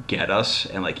get us,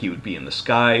 and like he would be in the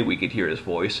sky, we could hear his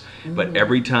voice, but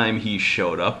every time he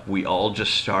showed up we all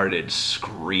just started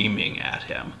screaming at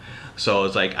him. So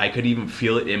it's like I could even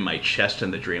feel it in my chest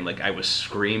in the dream, like I was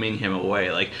screaming him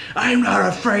away, like, I'm not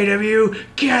afraid of you,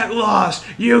 get lost,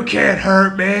 you can't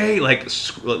hurt me, like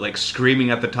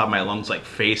screaming at the top of my lungs, like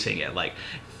facing it, like,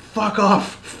 fuck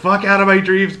off, fuck out of my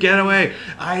dreams, get away,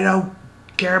 I don't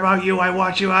care about you, I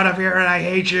want you out of here and I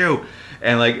hate you.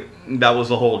 And like that was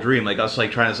the whole dream. Like I was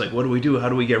like trying to like, what do we do? How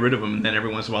do we get rid of him? And then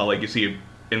every once in a while, like you see him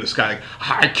in the sky, like,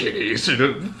 hi kitties,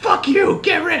 fuck you,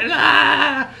 get rid of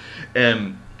ah!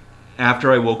 And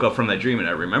after I woke up from that dream, and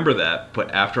I remember that,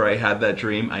 but after I had that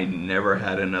dream, I never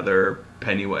had another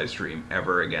Pennywise dream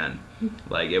ever again.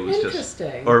 Like it was just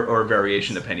or a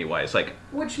variation of Pennywise. Like,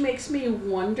 which makes me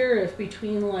wonder if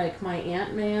between like my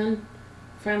Ant-Man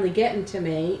finally getting to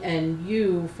me and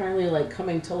you finally like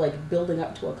coming to like building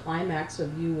up to a climax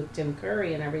of you with Tim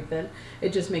Curry and everything,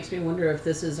 it just makes me wonder if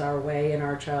this is our way in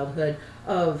our childhood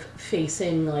of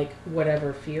facing like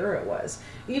whatever fear it was,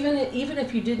 even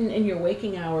if you didn't in your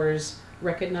waking hours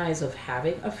recognize of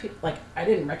having a fear. Like I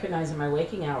didn't recognize in my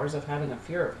waking hours of having a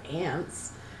fear of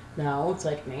ants. No, it's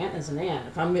like an ant is an ant.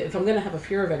 If I'm gonna have a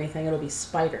fear of anything, it'll be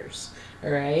spiders. All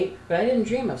right, but I didn't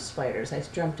dream of spiders. I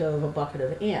dreamt of a bucket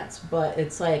of ants. But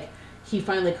it's like he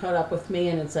finally caught up with me,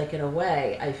 and it's like in a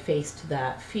way I faced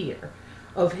that fear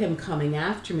of him coming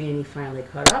after me, and he finally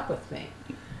caught up with me.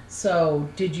 So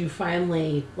did you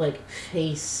finally like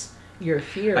face your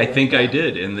fear? I think I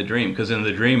did in the dream, because in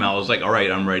the dream I was like, all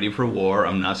right, I'm ready for war.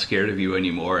 I'm not scared of you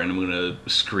anymore, and I'm gonna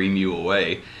scream you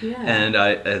away. Yeah. And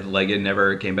I like it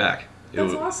never came back.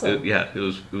 That's awesome. It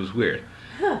was weird.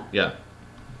 Huh. Yeah.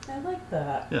 I like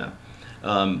that. Yeah.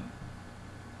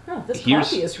 This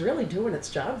coffee is really doing its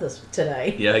job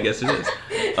today. Yeah, I guess it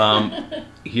is.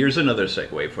 Here's another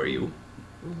segue for you,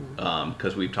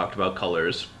 because we've talked about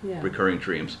colors, recurring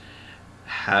dreams.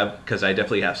 Because I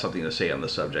definitely have something to say on the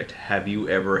subject. Have you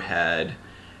ever had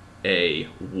a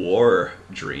war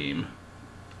dream,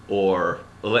 or,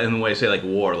 and when I say like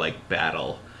war, like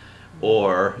battle,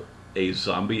 or a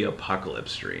zombie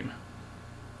apocalypse dream?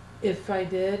 If I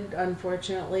did,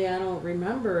 unfortunately, I don't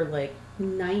remember like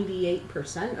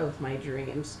 98% of my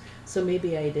dreams. So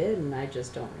maybe I did and I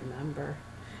just don't remember.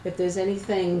 If there's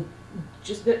anything,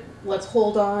 just let's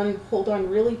hold on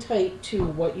really tight to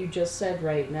what you just said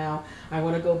right now. I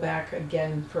want to go back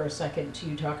again for a second to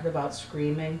you talking about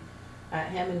screaming at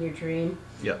him in your dream.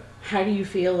 Yeah. How do you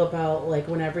feel about like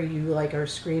whenever you like are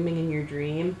screaming in your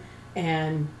dream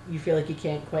and you feel like you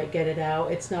can't quite get it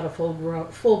out? It's not a full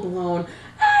blown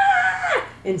ah!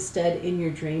 Instead, in your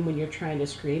dream, when you're trying to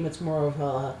scream, it's more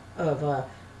of a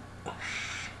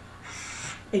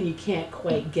and you can't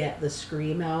quite get the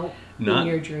scream out in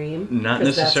your dream. Not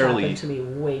necessarily. That's happened to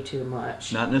me way too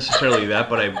much. Not necessarily that,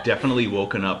 but I've definitely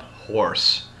woken up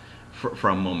hoarse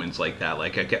from moments like that.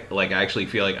 Like I actually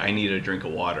feel like I need a drink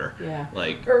of water. Yeah.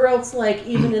 Like, or else like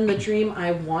even in the dream,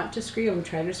 I want to scream. I'm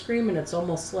trying to scream, and it's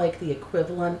almost like the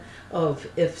equivalent of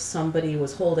if somebody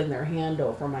was holding their hand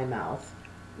over my mouth.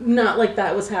 Not like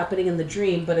that was happening in the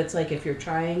dream, but it's like if you're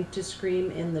trying to scream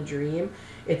in the dream,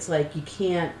 it's like you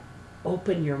can't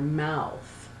open your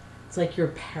mouth. It's like you're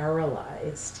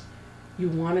paralyzed. You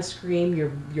want to scream,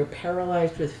 you're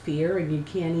paralyzed with fear, and you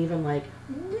can't even like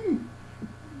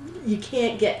you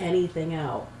can't get anything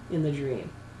out in the dream.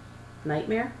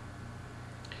 Nightmare?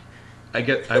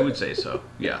 I would say so.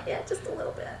 Yeah. Yeah, just a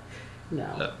little bit.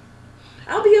 No.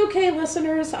 I'll be okay,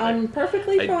 listeners. I'm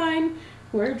perfectly fine.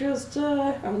 We're just,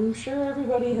 I'm sure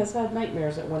everybody has had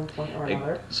nightmares at one point or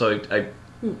another.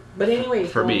 But anyway,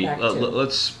 for me,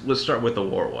 let's start with the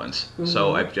war ones. Mm-hmm.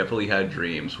 So I've definitely had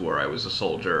dreams where I was a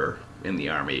soldier in the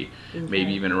army,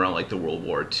 maybe even around like the World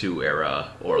War II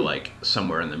era, or like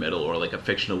somewhere in the middle, or like a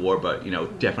fictional war, but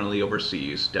definitely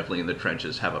overseas, definitely in the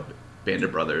trenches. Have a band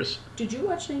of brothers. Did you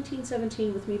watch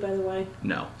 1917 with me, by the way?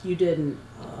 No. You didn't?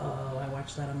 Oh, I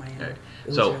watched that on my own. Okay. It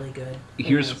was really good.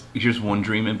 Here's one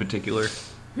dream in particular.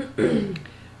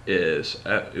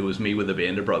 It was me with a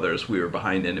band of brothers. We were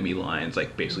behind enemy lines,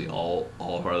 like basically all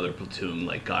of our other platoon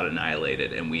like got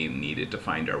annihilated, and we needed to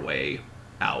find our way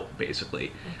out,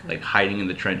 basically. Like hiding in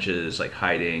the trenches, like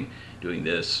doing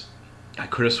this. I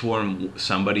could have sworn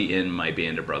somebody in my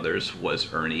band of brothers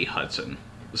was Ernie Hudson.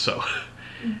 So,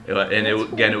 and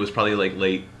it was probably like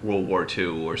late World War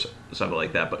II or something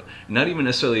like that, but not even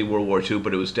necessarily World War II,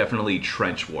 but it was definitely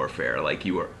trench warfare. Like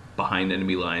you were behind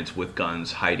enemy lines with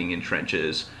guns, hiding in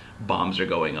trenches, bombs are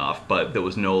going off, but there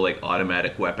was no like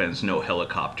automatic weapons, no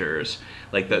helicopters.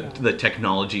 Like the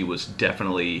technology was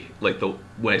definitely like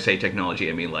when I say technology,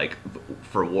 I mean like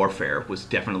for warfare was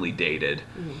definitely dated.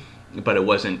 But it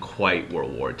wasn't quite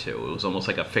World War II. It was almost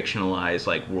like a fictionalized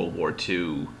like World War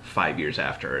II 5 years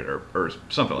after it or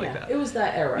something like that. It was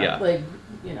that era. Yeah. Like,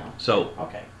 So,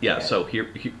 okay. Yeah, okay. So here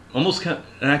almost kind of,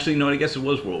 and actually, no, I guess it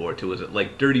was World War II. Was it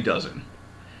like Dirty Dozen?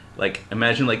 Like,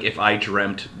 imagine like if I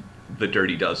dreamt the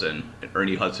Dirty Dozen and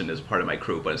Ernie Hudson is part of my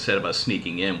crew, but instead of us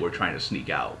sneaking in, we're trying to sneak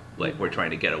out. Like, we're trying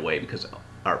to get away because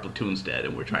our platoon's dead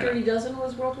and we're trying Dirty Dozen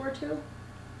was World War II?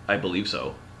 I believe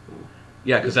so.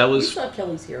 Yeah, because that was... You saw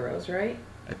Kelly's Heroes, right?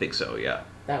 I think so, yeah.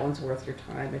 That one's worth your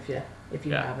time if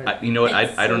you haven't. You know what,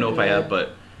 I don't know if I have,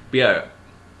 but yeah.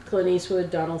 Clint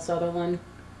Eastwood, Donald Sutherland.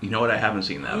 You know what, I haven't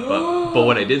seen that, but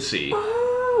what I did see...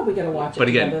 Oh, we gotta watch it. But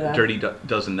again, Dirty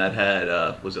Dozen, that had,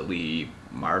 was it Lee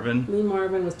Marvin? Lee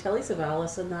Marvin, was Telly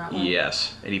Savalas in that one?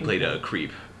 Yes, and he played a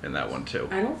creep in that one too.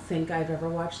 I don't think I've ever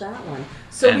watched that one.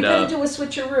 So we gotta do a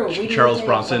switcheroo. Charles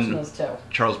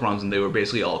Bronson, they were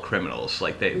basically all criminals.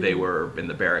 Like they were in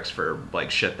the barracks for like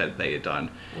shit that they had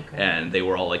done. Okay. And they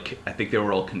were all like, I think they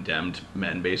were all condemned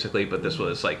men basically, but this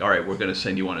was like, all right, we're gonna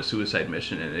send you on a suicide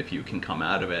mission, and if you can come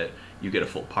out of it, you get a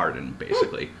full pardon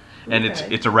basically. And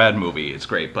it's a rad movie. It's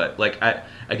great, but like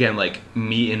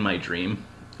me in my dream,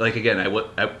 like again,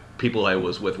 people I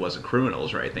was with wasn't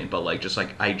criminals or anything, but like just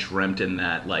like I dreamt in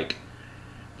that like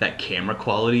that camera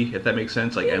quality, if that makes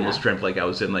sense. Like I almost dreamt like I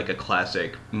was in like a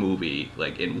classic movie,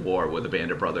 like in war with a band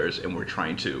of brothers, and we're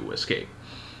trying to escape.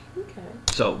 Okay.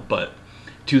 So, but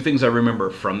two things I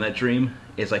remember from that dream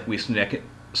is like we snuck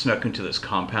into this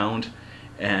compound,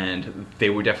 and they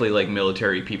were definitely like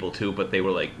military people too, but they were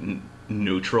like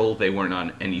neutral. They weren't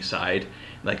on any side.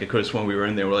 Like, of course, when we were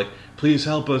in there, we're like, please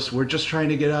help us. We're just trying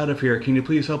to get out of here. Can you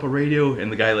please help a radio?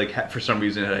 And the guy, like, for some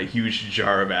reason, had a huge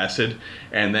jar of acid.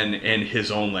 And then in his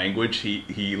own language,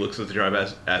 he looks at the jar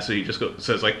of acid. He just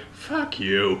says, like, fuck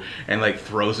you. And, like,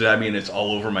 throws it at me. And it's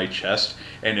all over my chest.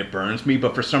 And it burns me.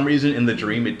 But for some reason, in the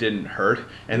dream, it didn't hurt.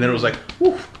 And then it was like,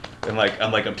 woof. And, like,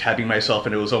 I'm tapping myself.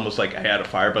 And it was almost like I had a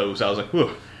fire. But I was like,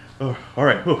 whew. Oh, all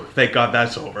right. Whew, thank God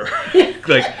that's over.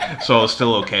 Like, so I was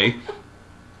still okay.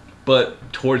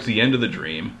 But towards the end of the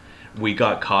dream, we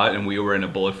got caught and we were in a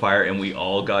bullet fire and we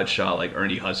all got shot. Like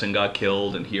Ernie Hudson got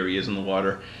killed and here he is in the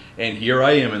water. And here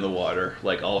I am in the water,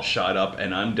 like all shot up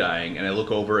and I'm dying. And I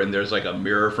look over and there's like a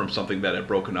mirror from something that had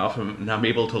broken off. And I'm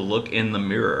able to look in the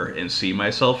mirror and see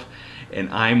myself.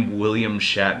 And I'm William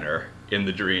Shatner in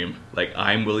the dream. Like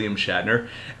I'm William Shatner.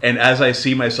 And as I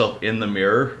see myself in the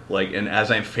mirror, like, and as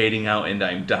I'm fading out and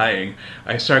I'm dying,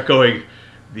 I start going...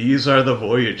 These are the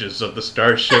voyages of the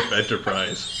Starship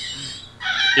Enterprise.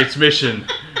 Its mission,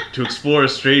 to explore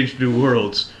strange new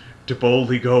worlds, to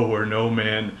boldly go where no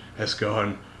man has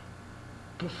gone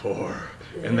before.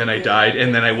 And then I died,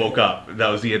 and then I woke up. That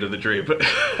was the end of the dream.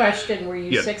 Question, were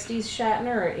you 60s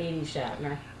Shatner or 80s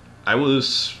Shatner?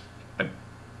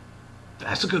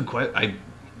 That's a good question.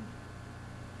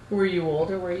 Were you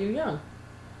old or were you young?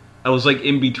 I was like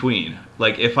in between.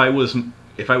 Like if I was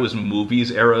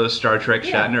movies era Star Trek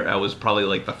Shatner, I was probably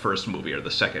like the first movie or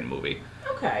the second movie.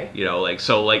 Okay. You know, like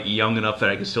so like young enough that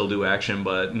I could still do action,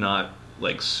 but not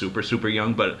like super super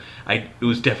young. But it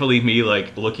was definitely me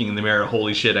like looking in the mirror.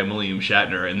 Holy shit, I'm William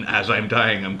Shatner, and as I'm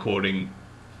dying, I'm quoting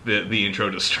the intro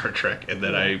to Star Trek, and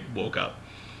then I woke up.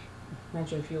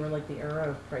 Imagine if you were like the era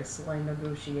of Priceline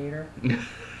Negotiator.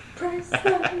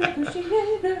 Priceline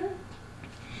Negotiator.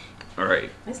 All right.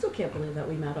 I still can't believe that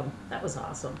we met him. That was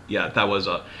awesome. Yeah, that was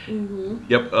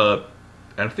Yep. I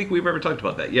don't think we've ever talked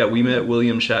about that. Yeah, we met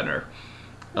William Shatner.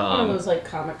 One of those like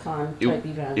Comic-Con type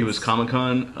events. It was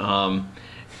Comic-Con,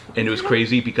 and it was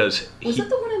crazy because was it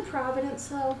the one in Providence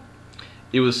though?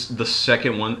 It was the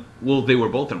second one. Well, they were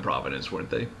both in Providence, weren't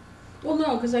they? Well,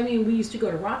 no, because I mean we used to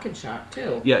go to Rock and Shock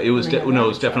too. Yeah, it was. It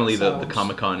was definitely the the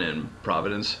Comic-Con in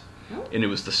Providence, oh. And it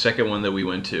was the second one that we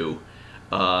went to.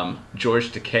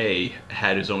 George Takei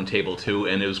had his own table too,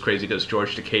 and it was crazy because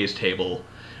George Takei's table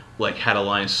like had a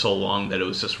line so long that it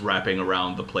was just wrapping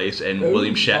around the place, and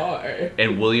William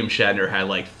Shatner had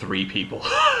like 3 people.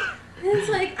 It's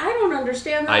like I don't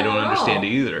understand that. I don't understand it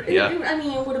either. Yeah, I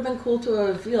mean, it would have been cool to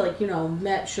have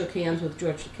met, shook hands with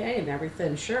George Takei and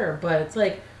everything, sure, but it's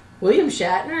like William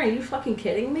Shatner. Are you fucking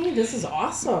kidding me? This is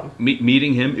awesome.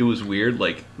 Meeting him, it was weird.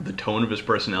 Like the tone of his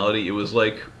personality, it was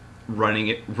like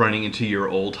running into your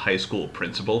old high school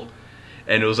principal.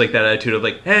 And it was like that attitude of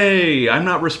like, hey, I'm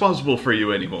not responsible for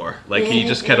you anymore. Like he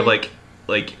just kind of like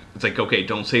it's like, okay,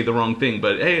 don't say the wrong thing,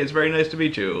 but hey, it's very nice to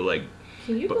meet you. Like,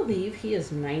 can you believe he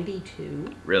is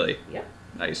 92? Really? Yep.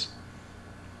 Nice.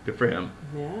 Good for him.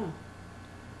 Yeah.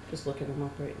 Just looking him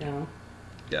up right now.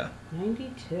 Yeah.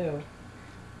 92.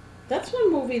 That's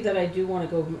one movie that I do want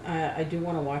to go. I do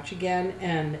want to watch again,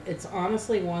 and it's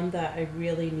honestly one that I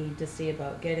really need to see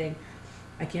about getting.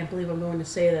 I can't believe I'm going to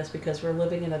say this because we're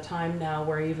living in a time now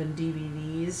where even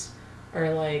DVDs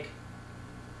are like,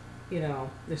 they're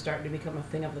starting to become a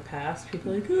thing of the past.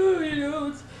 People are like,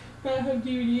 it's not have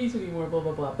DVDs anymore, blah,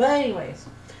 blah, blah. But anyways,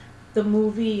 the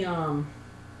movie, why am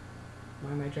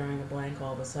I drawing a blank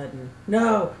all of a sudden?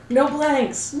 No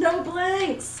blanks! The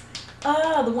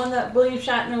one that William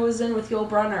Shatner was in with Yul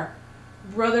Brynner.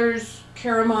 Brothers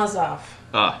Karamazov.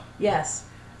 Ah. Yes.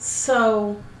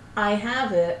 So, I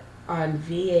have it on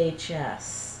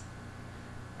VHS.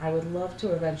 I would love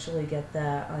to eventually get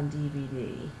that on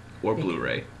DVD. Or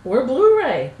Blu-ray.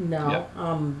 No. Yep.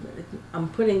 I'm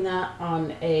putting that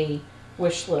on a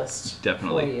wish list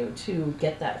Definitely. For you to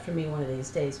get that for me one of these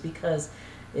days, because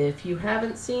if you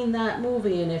haven't seen that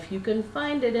movie and if you can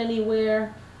find it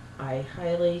anywhere, I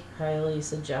highly, highly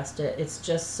suggest it. It's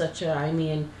just such a,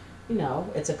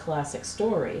 it's a classic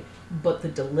story, but the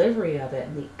delivery of it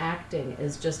and the acting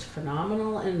is just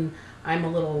phenomenal, and I'm a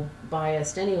little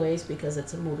biased anyways because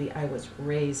it's a movie I was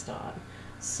raised on.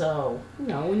 So,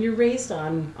 when you're raised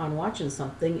on watching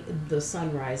something, the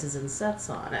sun rises and sets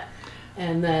on it.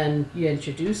 And then you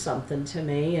introduce something to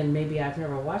me, and maybe I've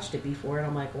never watched it before, and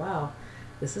I'm like, wow,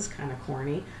 this is kind of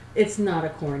corny. It's not a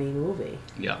corny movie.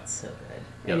 Yeah. It's so good.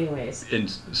 Yep. Anyways. And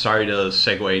sorry to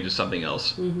segue into something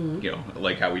else,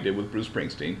 like how we did with Bruce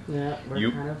Springsteen. Yeah,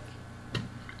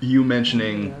 you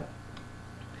mentioning,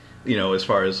 as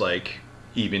far as like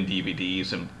even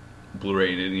DVDs and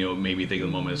Blu-ray, and made me think of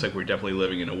the moment. It's like we're definitely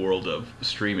living in a world of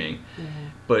streaming,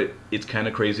 but it's kind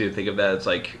of crazy to think of that. It's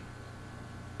like,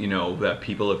 that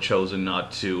people have chosen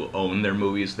not to own their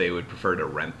movies; they would prefer to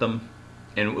rent them.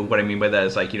 And what I mean by that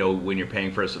is like, when you're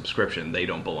paying for a subscription, they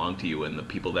don't belong to you, and the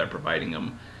people that are providing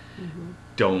them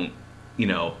don't,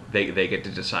 they get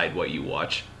to decide what you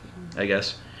watch, I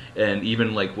guess. And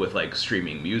even like with like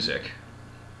streaming music,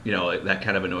 that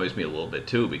kind of annoys me a little bit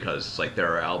too, because it's like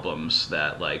there are albums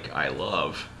that like I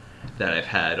love that I've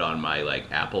had on my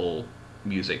like Apple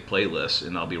Music playlist,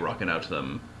 and I'll be rocking out to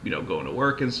them, going to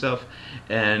work and stuff.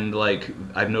 And like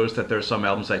I've noticed that there's some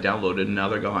albums I downloaded and now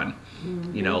they're gone.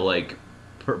 Like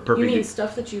perfect. You mean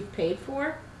stuff that you've paid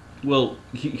for? Well,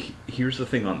 here's the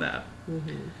thing on that.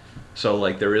 So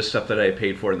like there is stuff that I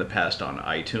paid for in the past on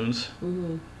iTunes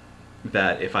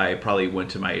that if I probably went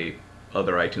to my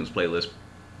other iTunes playlist,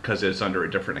 because it's under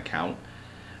a different account,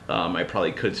 I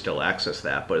probably could still access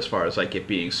that. But as far as like it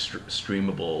being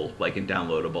streamable, like and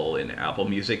downloadable in Apple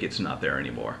Music, it's not there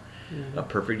anymore. A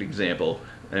perfect example.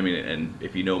 I mean, and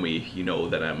if you know me, you know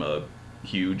that I'm a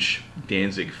huge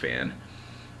Danzig fan.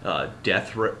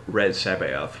 Death Red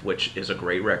Sabbath, which is a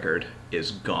great record, is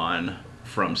gone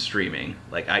from streaming.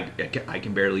 Like I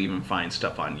can barely even find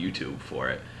stuff on YouTube for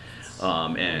it.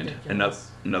 And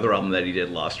another album that he did,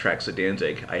 Lost Tracks of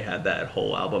Danzig, I had that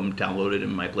whole album downloaded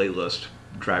in my playlist,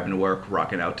 driving to work,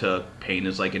 rocking out to Pain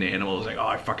is Like an Animal. I was like, oh,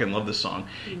 I fucking love this song.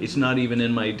 It's not even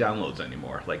in my downloads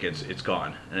anymore. Like it's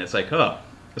gone. And it's like, oh,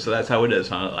 so that's how it is,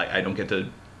 huh? I don't get to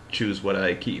choose what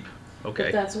I keep. Okay.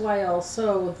 But that's why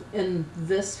also in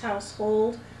this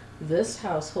household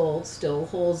still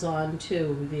holds on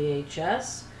to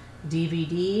VHS,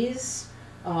 DVDs.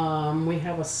 We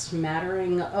have a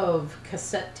smattering of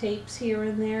cassette tapes here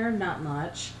and there. Not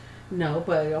much. No,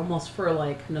 but almost for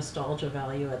like nostalgia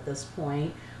value at this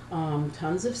point.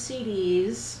 Tons of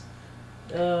CDs.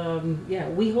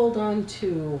 we hold on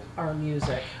to our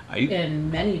music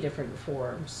in many different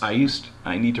forms.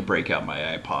 I need to break out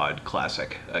my iPod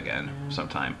Classic again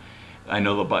sometime. I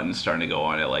know the button's starting to go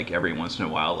on it like every once in a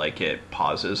while, like it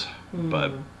pauses,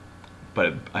 but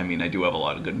I mean, I do have a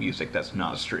lot of good music that's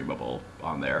not streamable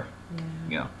on there,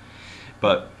 you know.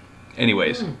 But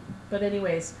anyways.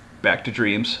 Back to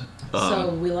dreams.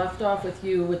 So we left off with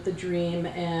you with the dream,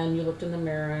 and you looked in the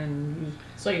mirror and you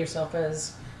saw yourself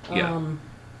as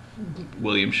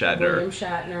William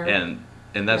Shatner.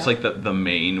 And that's like the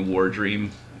main war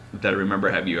dream that I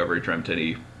remember. Have you ever dreamt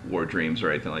any war dreams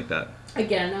or anything like that?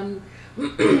 Again,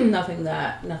 nothing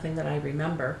that I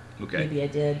remember. Okay. Maybe I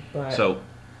did, but so.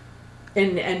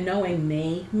 And knowing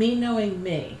me,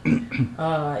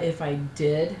 if I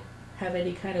did have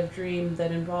any kind of dream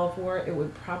that involved war, it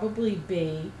would probably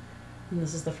be, and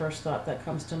this is the first thought that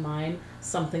comes to mind,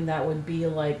 something that would be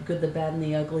like Good, the Bad, and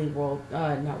the Ugly Good,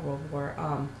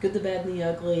 the Bad, and the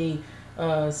Ugly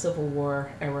Civil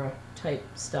War era type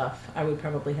stuff. I would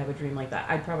probably have a dream like that.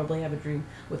 I'd probably have a dream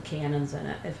with cannons in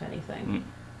it, if anything.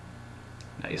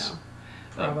 Nice.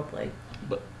 Probably.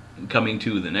 But coming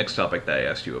to the next topic that I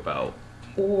asked you about.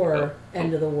 Or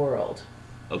end of the world.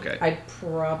 Okay. I'd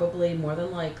probably, more than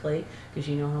likely, because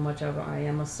you know how much I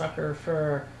am a sucker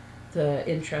for the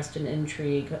interest and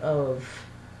intrigue of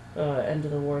end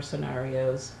of the war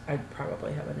scenarios, I'd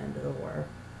probably have an end of the war.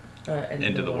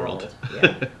 End of the world. Yeah,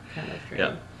 kind of dream.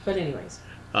 Yeah. But anyways.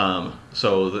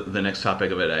 So the next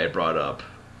topic of it, I had brought up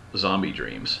zombie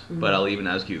dreams. But I'll even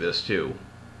ask you this too.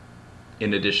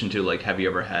 In addition to, like, have you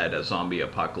ever had a zombie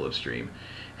apocalypse dream?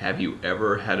 Have you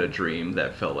ever had a dream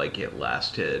that felt like it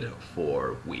lasted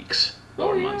for weeks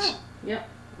or months? Yep.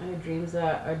 I had dreams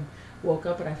that I woke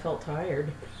up and I felt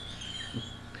tired.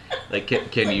 Like,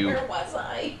 can you... Where was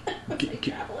I? Was I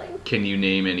traveling? Can you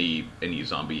name any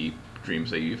zombie dreams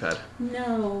that you've had?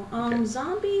 No.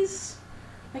 Zombies,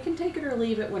 I can take it or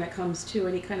leave it when it comes to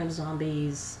any kind of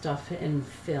zombies stuff in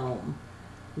film.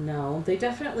 No, they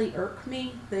definitely irk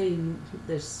me.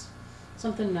 There's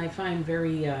something I find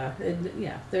very,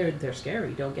 they're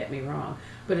scary, don't get me wrong.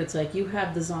 But it's like you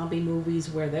have the zombie movies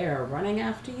where they're running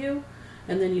after you,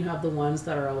 and then you have the ones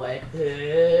that are like,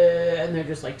 and they're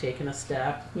just like taking a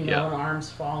step, and arms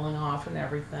falling off and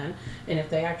everything. And if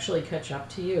they actually catch up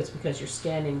to you, it's because you're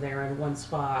standing there in one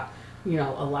spot,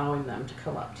 allowing them to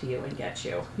come up to you and get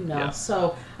you, Yeah.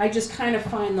 So I just kind of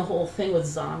find the whole thing with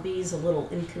zombies a little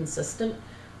inconsistent.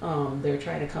 They're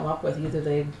trying to come up with either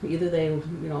they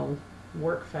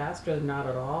work fast or not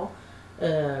at all.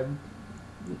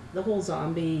 The whole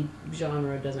zombie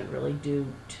genre doesn't really do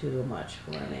too much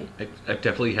for me. I've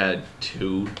definitely had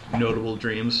two notable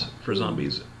dreams for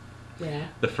zombies. Yeah.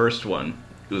 The first one,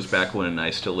 it was back when I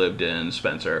still lived in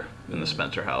Spencer, in the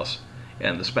Spencer house.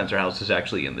 And the Spencer house is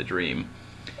actually in the dream.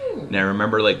 And I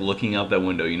remember like looking out that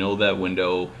window, that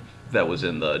window that was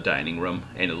in the dining room,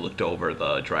 and it looked over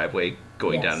the driveway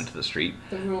going down into the street.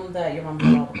 The room that your mom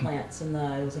had all the plants in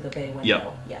it was like a bay window.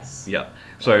 Yep. Yes. Yep.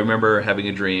 So I remember having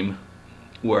a dream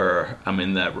where I'm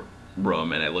in that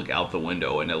room and I look out the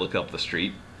window and I look up the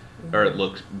street, or it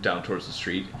looks down towards the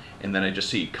street, and then I just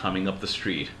see coming up the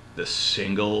street this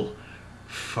single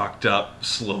fucked up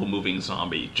slow moving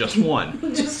zombie. Just one.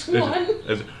 Just one.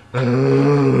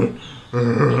 And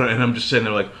I'm just sitting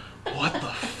there like, what the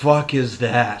fuck is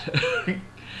that?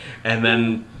 And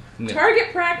then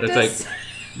target practice. It's like,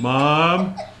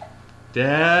 Mom,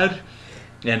 Dad,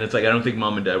 and it's like I don't think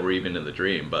Mom and Dad were even in the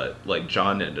dream, but like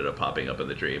John ended up popping up in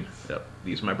the dream. Yep,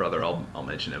 he's my brother. I'll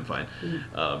mention him fine.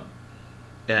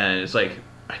 And it's like,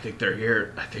 I think they're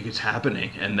here. I think it's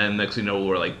happening. And then next thing you know,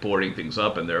 we're like boarding things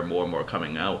up, and there are more and more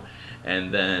coming out.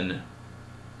 And then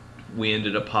we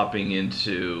ended up popping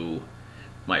into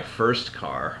my first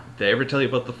car. Did I ever tell you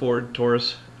about the Ford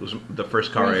Taurus? It was the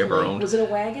first car I ever owned. Was it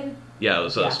a wagon? Yeah, it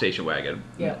was a station wagon.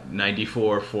 Yeah.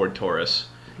 94 Ford Taurus.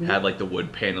 Had like the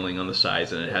wood paneling on the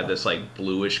sides, and it had this like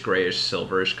bluish, grayish,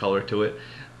 silverish color to it.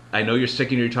 I know you're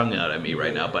sticking your tongue out at me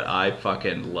right now, but I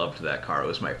fucking loved that car. It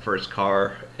was my first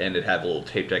car, and it had the little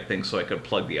tape deck thing, so I could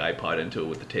plug the iPod into it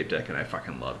with the tape deck, and I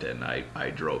fucking loved it, and I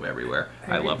drove everywhere.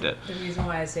 I loved it. The reason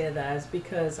why I say that is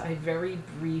because I very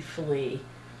briefly,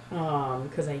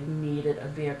 because I needed a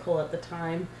vehicle at the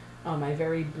time, I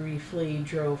very briefly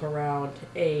drove around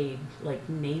a like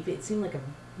navy, it seemed like a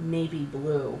navy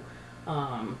blue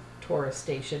Taurus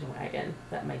station wagon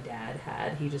that my dad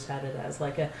had. He just had it as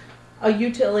like a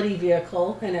utility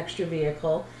vehicle, an extra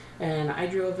vehicle, and I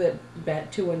drove it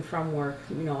back to and from work,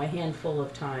 a handful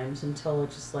of times until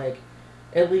it just like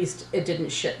at least it didn't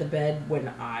shit the bed when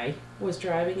I was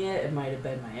driving it. It might have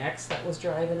been my ex that was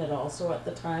driving it also at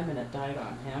the time, and it died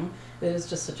on him. It was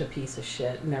just such a piece of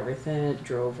shit and everything. It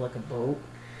drove like a boat.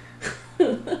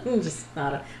 They're just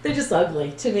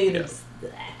ugly to me. They're just,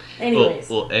 anyways.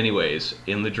 Anyways,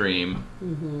 in the dream,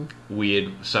 we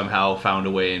had somehow found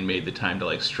a way and made the time to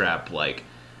like strap like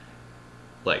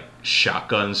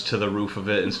shotguns to the roof of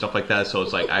it and stuff like that. So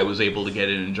it's like I was able to get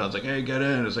in, and John's like, "Hey, get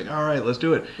in." It's like, "All right, let's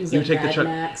do it." He's You like take Mad the truck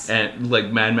Max. and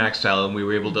like Mad Max style, and we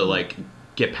were able to like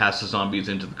get past the zombies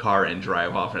into the car and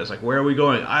drive off. And it's like, "Where are we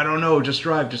going?" "I don't know. Just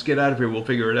drive. Just get out of here. We'll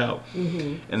figure it out."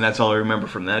 And that's all I remember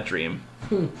from that dream.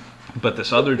 But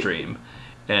this other dream,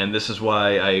 and this is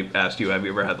why I asked you, have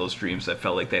you ever had those dreams that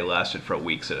felt like they lasted for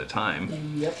weeks at a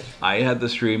time? Yep. I had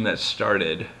this dream that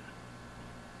started,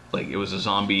 like it was a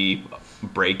zombie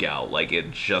breakout, like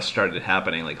it just started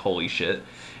happening, like holy shit.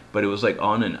 But it was like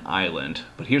on an island.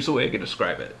 But here's the way I could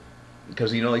describe it.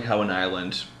 Because you know like how an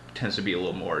island tends to be a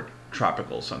little more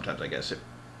tropical sometimes, I guess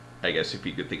if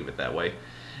you could think of it that way.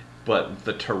 But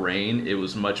the terrain, it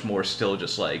was much more still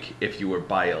just like if you were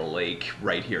by a lake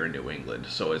right here in New England.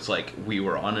 So it's like we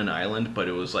were on an island, but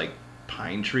it was like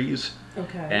pine trees.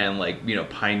 Okay. And like, you know,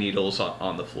 pine needles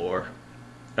on the floor.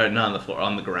 Not on the floor,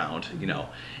 on the ground, you know.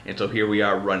 And so here we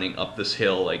are running up this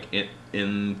hill, like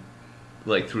in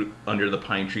like through under the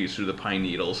pine trees, through the pine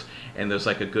needles. And there's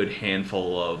like a good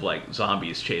handful of like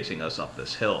zombies chasing us up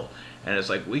this hill. And it's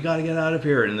like, we gotta get out of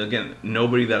here. And again,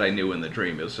 nobody that I knew in the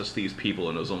dream. It was just these people,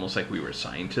 and it was almost like we were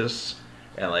scientists.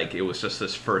 And like, it was just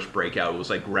this first breakout. It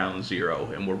was like ground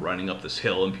zero, and we're running up this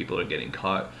hill, and people are getting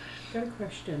caught. Got a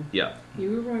question. Yeah.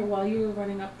 While you were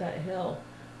running up that hill,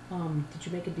 did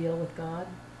you make a deal with God?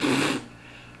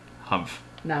 Humph.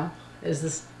 No. Is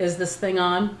this thing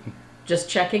on? Just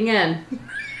checking in.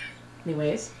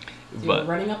 Anyways. So you were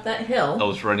running up that hill. I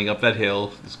was running up that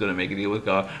hill. I was going to make a deal with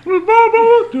God. 2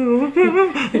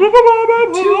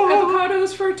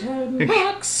 avocados for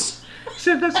 $10.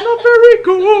 Said that's not very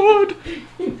good.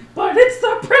 But it's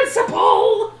the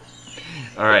principle.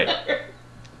 All right.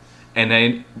 And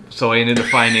I ended up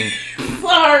finding.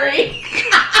 Sorry.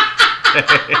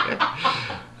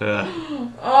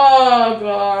 Oh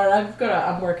God,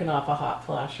 I'm working off a hot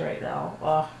flash right now.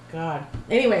 Oh God.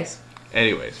 Anyways,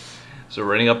 so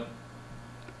running up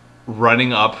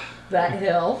that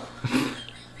hill,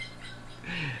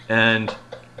 and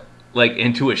like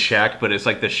into a shack, but it's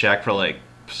like the shack for like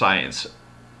science.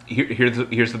 Here's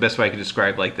the best way I could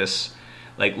describe like this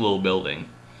like little building.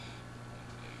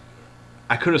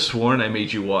 I could have sworn I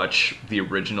made you watch the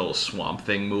original Swamp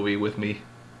Thing movie with me.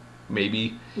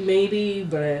 Maybe,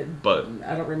 but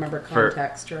I don't remember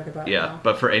context right about. Yeah, now.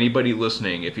 But for anybody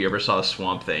listening, if you ever saw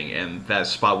Swamp Thing and that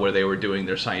spot where they were doing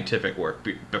their scientific work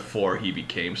before he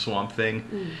became Swamp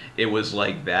Thing, it was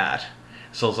like that.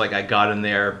 So it's like I got in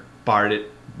there, barred it.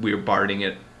 We were barring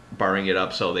it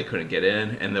up so they couldn't get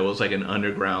in, and there was like an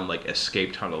underground like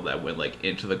escape tunnel that went like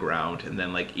into the ground and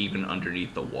then like even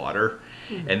underneath the water,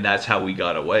 and that's how we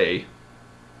got away.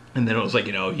 And then it was like,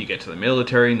 you know, you get to the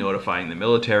military, notifying the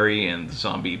military, and the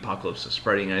zombie apocalypse is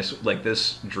spreading. Like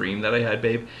this dream that I had,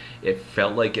 babe, it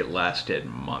felt like it lasted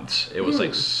months. It was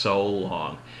like so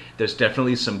long. There's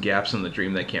definitely some gaps in the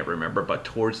dream that I can't remember, but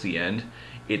towards the end,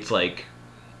 it's like,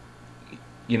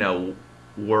 you know,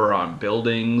 we're on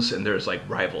buildings and there's like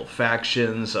rival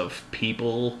factions of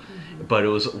people, but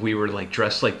we were like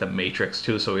dressed like the Matrix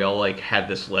too, so we all like had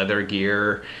this leather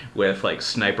gear with like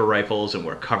sniper rifles, and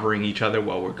we're covering each other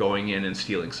while we're going in and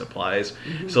stealing supplies.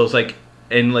 So it's like,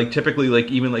 and like typically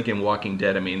like even like in Walking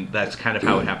Dead, I mean that's kind of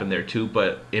how it happened there too,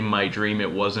 but in my dream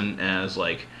it wasn't as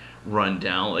like run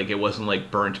down, like it wasn't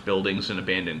like burnt buildings and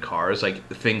abandoned cars. Like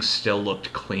things still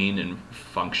looked clean and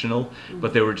functional,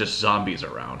 but there were just zombies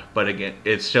around. But again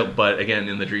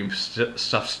in the dream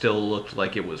stuff still looked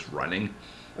like it was running.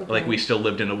 Okay. Like we still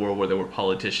lived in a world where there were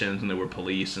politicians and there were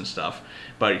police and stuff,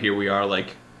 but here we are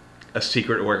like a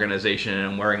secret organization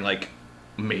and wearing like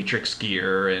Matrix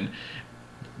gear, and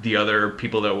the other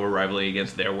people that we're rivaling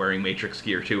against, they're wearing Matrix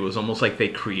gear too. It was almost like they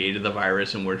created the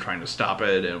virus and we're trying to stop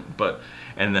it.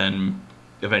 And then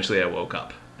eventually I woke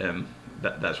up, and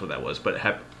that's what that was.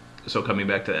 But so coming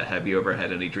back to that, have you ever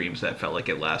had any dreams that felt like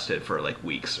it lasted for like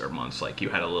weeks or months? Like you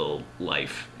had a little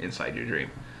life inside your dream?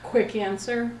 Quick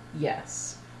answer,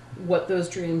 yes. What those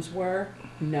dreams were,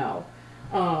 no.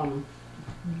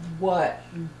 What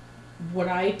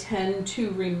I tend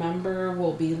to remember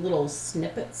will be little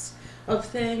snippets of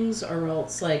things, or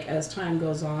else like as time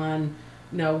goes on,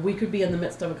 we could be in the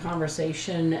midst of a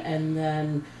conversation and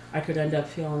then I could end up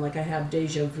feeling like I have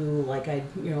deja vu, like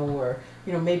or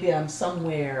maybe I'm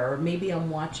somewhere, or maybe I'm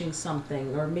watching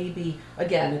something, or maybe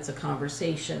again it's a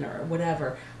conversation or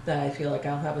whatever that I feel like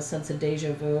I'll have a sense of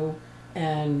deja vu,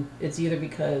 and it's either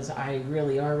because I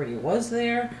really already was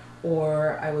there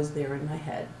or I was there in my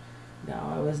head. No,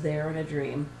 I was there in a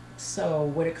dream. So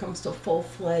when it comes to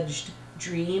full-fledged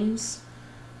dreams,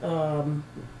 I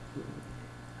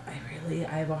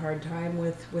have a hard time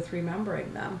with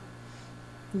remembering them.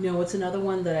 It's another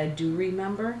one that I do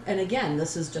remember, and again,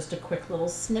 this is just a quick little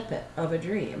snippet of a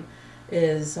dream.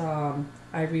 Is I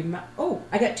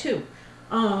got two.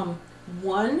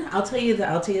 One, I'll tell you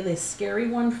the scary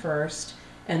one first,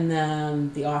 and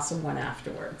then the awesome one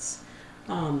afterwards.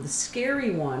 The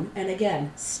scary one, and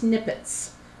again,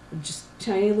 snippets, just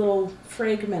tiny little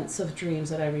fragments of dreams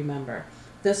that I remember.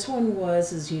 This one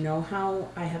is how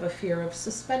I have a fear of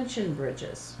suspension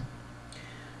bridges.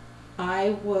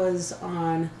 I was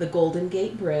on the Golden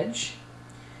Gate Bridge.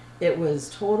 It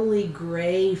was totally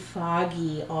gray,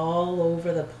 foggy all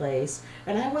over the place.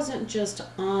 And I wasn't just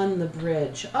on the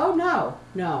bridge. Oh,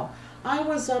 no. I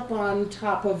was up on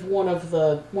top of one of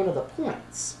the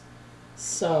points.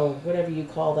 So, whatever you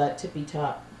call that tippy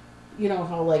top. You know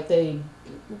how what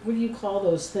do you call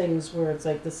those things where it's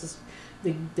like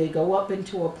they go up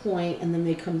into a point and then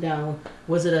they come down.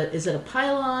 Is it a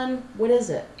pylon? What is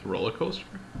it? Roller coaster?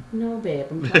 No, babe.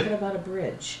 I'm talking about a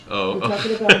bridge. Oh. I'm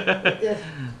talking about... I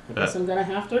guess I'm going to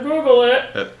have to Google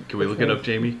it. Can we look it up,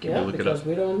 Jamie? Can we look it up? Because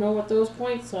we don't know what those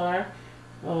points are.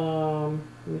 I'm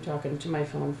talking to my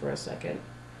phone for a second.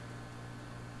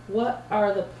 What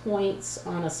are the points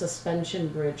on a suspension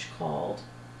bridge called?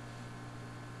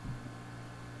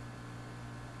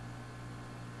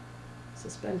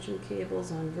 Suspension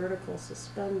cables on vertical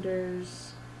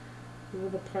suspenders. What are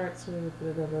the parts of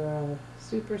the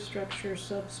superstructure,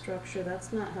 substructure?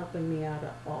 That's not helping me out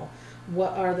at all.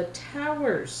 What are the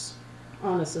towers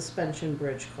on a suspension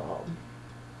bridge called?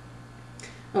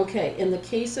 Okay, in the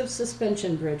case of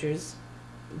suspension bridges,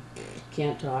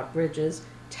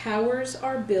 towers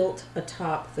are built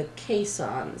atop the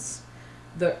caissons.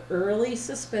 The early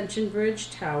suspension bridge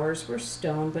towers were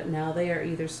stone, but now they are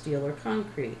either steel or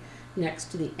concrete.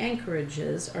 Next to the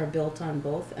anchorages are built on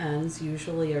both ends,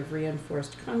 usually of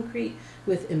reinforced concrete,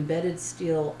 with embedded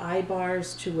steel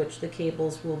eye-bars to which the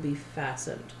cables will be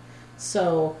fastened.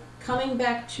 So, coming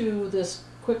back to this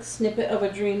quick snippet of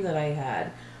a dream that I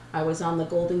had, I was on the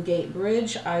Golden Gate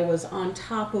Bridge. I was on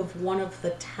top of one of the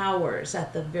towers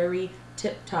at the very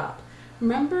tip top.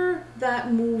 Remember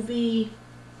that movie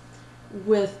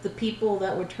with the people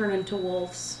that would turn into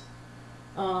wolves?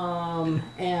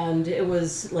 And it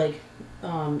was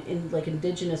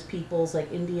indigenous peoples,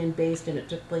 like Indian based, and it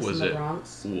took place in the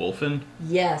Bronx. Wolfen?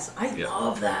 Yes, I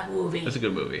love that movie. That's a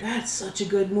good movie. That's such a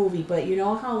good movie. But you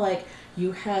know how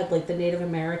you had the Native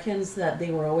Americans that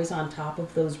they were always on top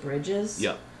of those bridges?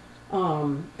 Yeah.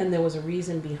 And there was a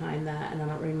reason behind that, and I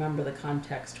don't remember the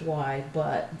context why,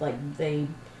 but they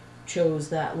chose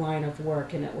that line of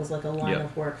work, and it was a line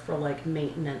of work for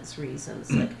maintenance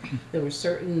reasons. There's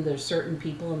certain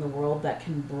people in the world that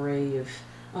can brave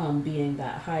being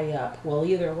that high up. Well,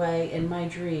 either way, in my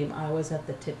dream, I was at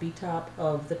the tippy top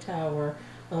of the tower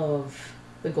of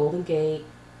the Golden Gate,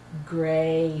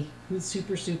 gray,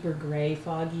 super, super gray,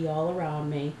 foggy all around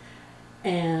me,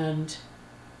 and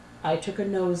I took a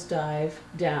nosedive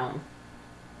down.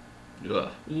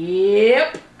 Ugh.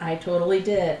 Yep, I totally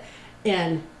did.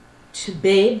 And to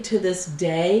this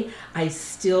day, I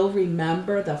still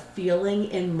remember the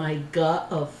feeling in my gut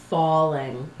of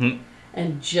falling.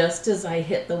 And just as I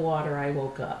hit the water, I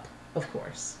woke up, of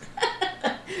course.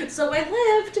 So I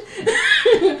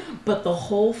lived. But the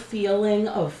whole feeling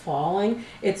of falling,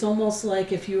 it's almost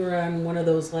like if you were on one of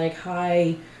those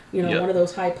high, one of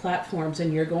those high platforms,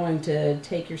 and you're going to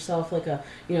take yourself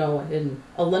an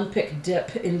Olympic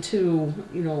dip into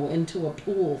a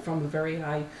pool from a very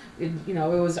high,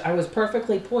 I was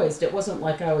perfectly poised. It wasn't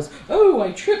like I was,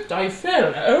 I tripped, I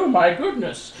fell, oh my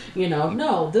goodness,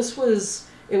 no,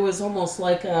 it was almost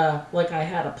like I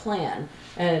had a plan,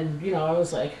 and I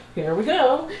was like, here we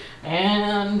go,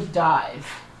 and dive,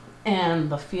 and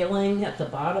the feeling at the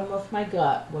bottom of my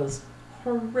gut was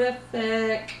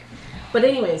horrific. But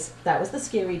anyways, that was the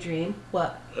scary dream.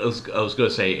 What? I was going to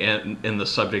say, in the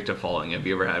subject of falling, have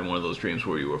you ever had one of those dreams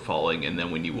where you were falling and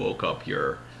then when you woke up,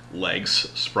 your legs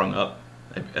sprung up?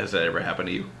 Has that ever happened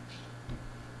to you?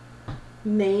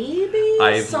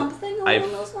 Maybe something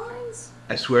along those lines.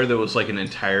 I swear there was an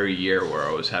entire year where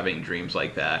I was having dreams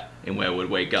like that, and when I would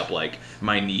wake up,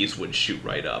 my knees would shoot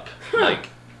right up.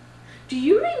 Do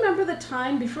you remember the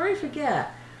time, before I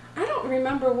forget, I don't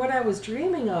remember what I was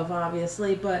dreaming of,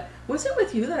 obviously, but was it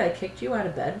with you that I kicked you out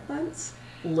of bed once?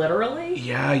 Literally?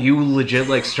 Yeah, you legit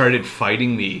like started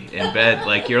fighting me in bed.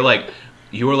 Like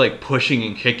you were like pushing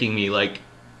and kicking me like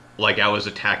I was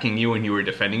attacking you and you were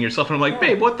defending yourself. And I'm like,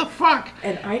 babe, what the fuck?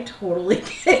 And I totally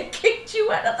kicked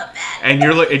you out of the bed. And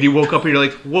you're like, and you woke up and you're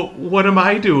like, what am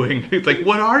I doing? It's like,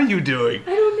 what are you doing?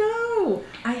 I don't know.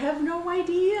 I have no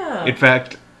idea. In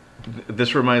fact,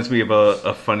 this reminds me of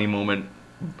a funny moment.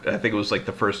 I think it was like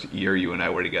the first year you and I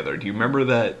were together. Do you remember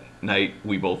that night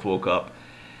we both woke up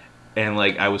and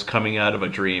like I was coming out of a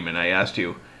dream and I asked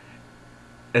you,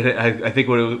 and I think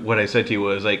what I said to you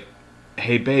was like,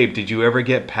 hey babe, did you ever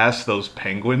get past those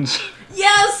penguins?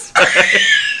 Yes!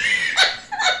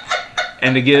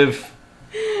 And to give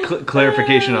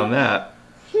clarification on that,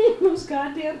 those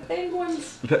goddamn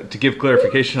penguins. to give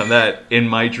clarification on that, in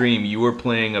my dream you were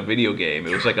playing a video game.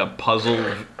 It was like a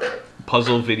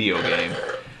puzzle video game,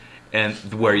 and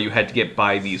where you had to get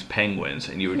by these penguins,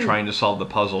 and you were trying to solve the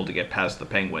puzzle to get past the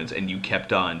penguins, and you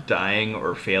kept on dying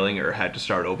or failing or had to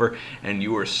start over, and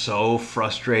you were so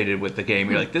frustrated with the game.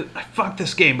 You're like, fuck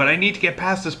this game, but I need to get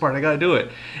past this part. I gotta do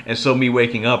it. And so me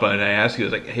waking up and I asked you, I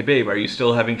was like, hey babe, are you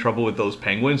still having trouble with those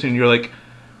penguins? And you're like,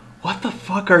 what the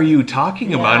fuck are you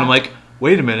talking about? And I'm like,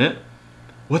 wait a minute.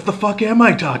 What the fuck am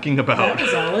I talking about? That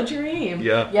was all a dream.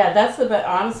 Yeah. Yeah, that's the best.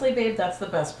 Honestly, babe, that's the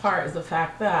best part, is the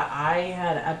fact that I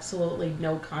had absolutely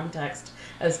no context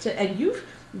as to, and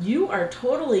you are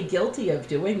totally guilty of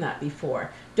doing that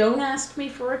before. Don't ask me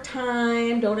for a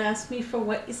time. Don't ask me for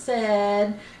what you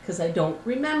said, because I don't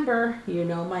remember. You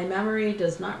know, my memory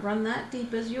does not run that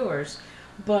deep as yours.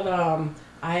 But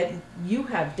you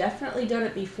have definitely done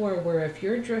it before, where if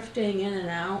you're drifting in and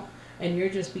out, and you're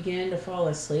just beginning to fall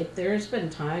asleep, there's been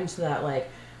times that, like,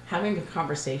 having a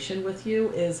conversation with you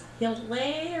is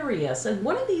hilarious. And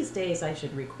one of these days I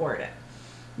should record it.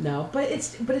 No, but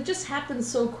it just happens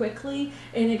so quickly,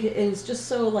 and it's just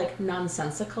so, like,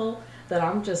 nonsensical that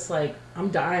I'm just like,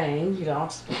 I'm dying, you know,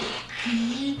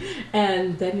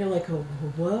 and then you're like, oh,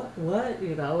 what,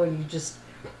 you know, and you just,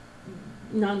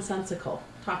 nonsensical,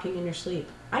 talking in your sleep.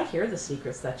 I hear the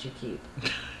secrets that you keep.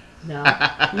 No,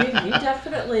 you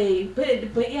definitely,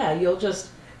 but yeah, you'll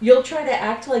try to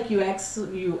act like you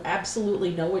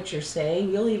absolutely know what you're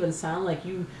saying. You'll even sound like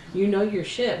you know your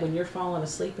shit when you're falling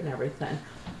asleep and everything.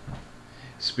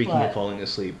 Speaking of falling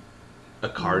asleep, a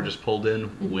car just pulled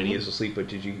in. Winnie is asleep, but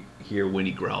did you hear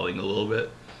Winnie growling a little bit?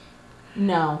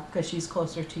 No, because she's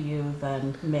closer to you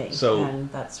than me,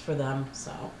 and that's for them,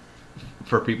 so.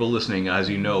 For people listening, as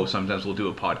you know, sometimes we'll do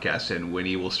a podcast and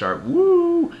Winnie will start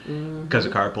woo because a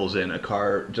car pulls in. A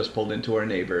car just pulled into our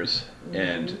neighbors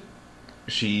and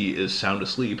she is sound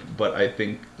asleep, but I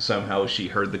think somehow she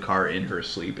heard the car in her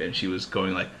sleep and she was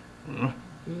going like,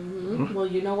 Well,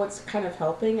 you know what's kind of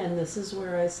helping, and this is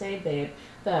where I say, babe,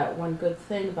 that one good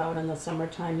thing about in the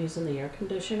summertime using the air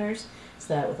conditioners is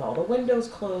that with all the windows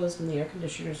closed and the air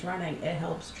conditioners running, it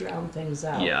helps drown things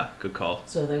out. Yeah, good call.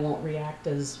 So they won't react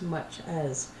as much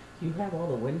as you have all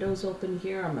the windows open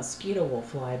here. A mosquito will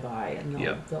fly by and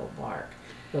they'll bark.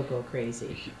 They'll go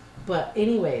crazy. But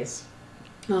anyways,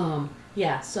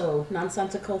 yeah, so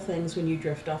nonsensical things when you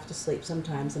drift off to sleep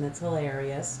sometimes, and it's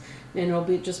hilarious. And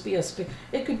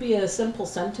it could be a simple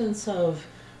sentence of,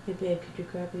 hey babe, could you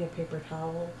grab me a paper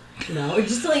towel? You know, it could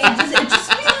just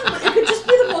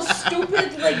be the most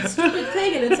stupid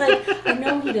thing, and it's like, I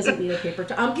know he doesn't need a paper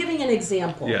towel. I'm giving an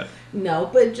example. Yeah. No,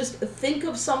 but just think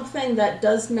of something that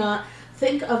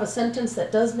think of a sentence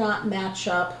that does not match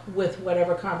up with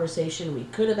whatever conversation we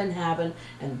could have been having,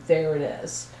 and there it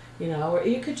is. You know, or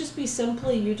it could just be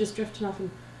simply you just drifting off and,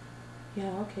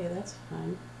 yeah, okay, that's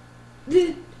fine.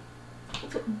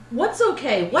 What's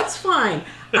okay? What's fine?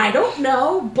 I don't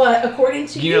know, but according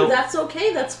to you, that's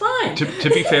okay, that's fine. To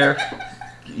be fair,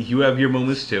 you have your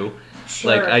moments too.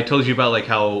 Sure. Like I told you about, like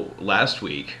how last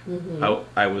week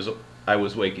I was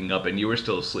waking up and you were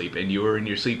still asleep and you were in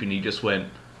your sleep and you just went,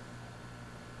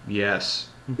 yes.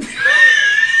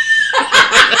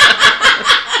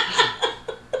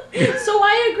 So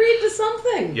I agreed to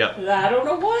something. Yep. I don't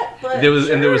know what, but there was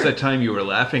sure. And there was that time you were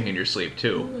laughing in your sleep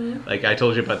too. Mm-hmm. Like I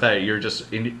told you about that. You're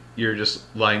just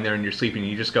lying there in your sleep and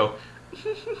you just go. I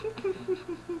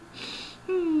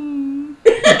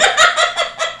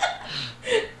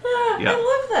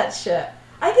love that shit.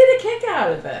 I get a kick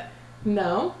out of it.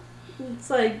 No, it's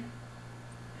like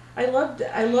I love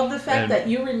the fact that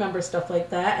you remember stuff like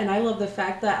that, and I love the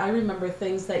fact that I remember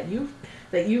things that you've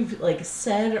like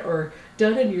said or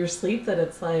done in your sleep, that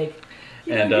it's like,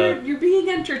 you're being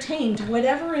entertained.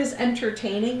 Whatever is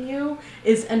entertaining you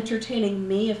is entertaining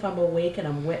me if I'm awake and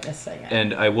I'm witnessing it.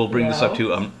 And I will bring this up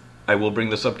too. I will bring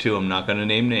this up too. I'm not going to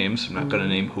name names. I'm not going to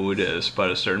name who it is,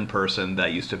 but a certain person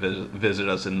that used to visit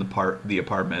us in the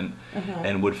apartment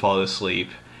and would fall asleep,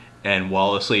 and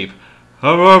while asleep,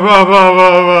 again,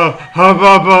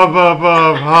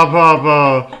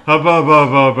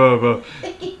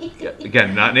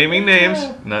 not naming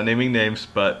names,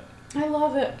 but I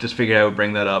love it. just figured I would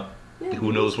bring that up. Yeah,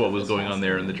 Who knows what was going on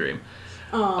there in the dream?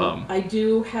 I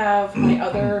do have my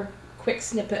other quick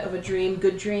snippet of a dream,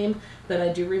 good dream, that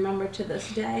I do remember to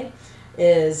this day,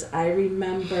 is I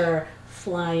remember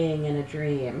flying in a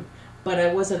dream, but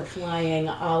I wasn't flying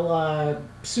a la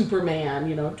Superman,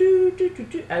 you know,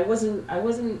 I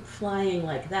wasn't flying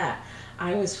like that.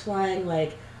 I was flying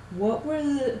like,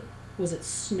 was it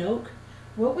Snoke?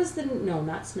 What was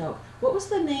not Snoke. What was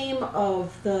the name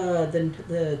of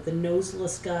the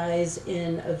noseless guys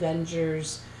in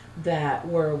Avengers that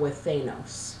were with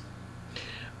Thanos?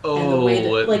 And the way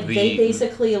that, they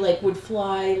basically, would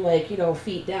fly,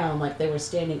 feet down, like they were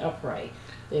standing upright.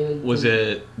 Was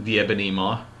it the Ebony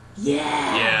Maw?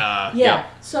 Yeah.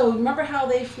 So remember how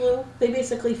they flew? They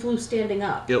basically flew standing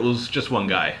up. It was just one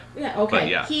guy. Yeah, okay.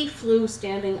 Yeah. He flew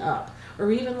standing up.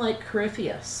 Or even like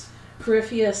Corypheus.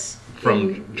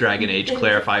 From Dragon Age,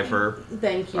 clarify for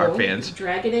thank you. Our fans.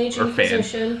 Dragon Age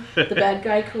Inquisition, the bad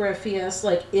guy Corypheus,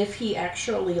 if he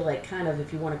actually,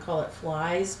 if you want to call it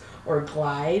flies or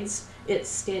glides, it's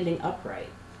standing upright.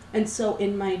 And so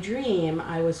in my dream,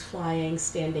 I was flying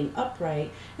standing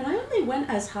upright, and I only went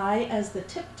as high as the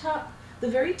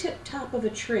very tip top of a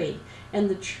tree. And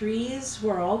the trees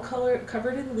were all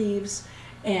covered in leaves.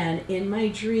 And in my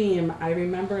dream, I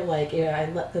remember I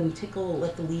let the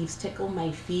leaves tickle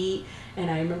my feet,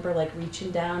 and I remember reaching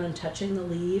down and touching the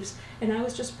leaves, and I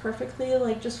was just perfectly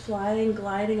just flying,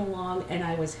 gliding along, and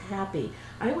I was happy.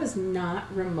 I was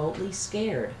not remotely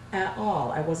scared at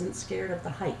all. I wasn't scared of the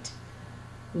height.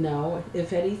 No,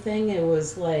 if anything, it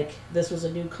was this was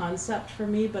a new concept for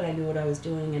me, but I knew what I was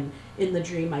doing, and in the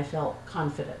dream I felt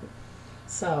confident.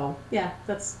 So, yeah,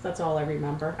 that's all I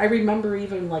remember. I remember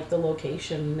even, the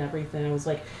location and everything.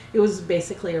 It was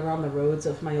basically around the roads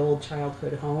of my old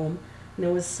childhood home. And it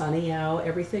was sunny out.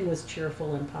 Everything was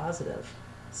cheerful and positive.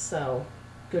 So,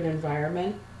 good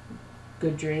environment,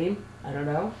 good dream. I don't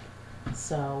know.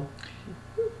 So...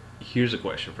 Here's a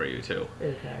question for you, too.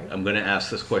 Okay. I'm going to ask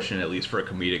this question at least for a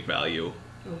comedic value.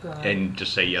 Oh, God. And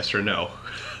just say yes or no.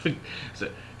 So,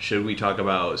 should we talk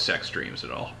about sex dreams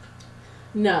at all?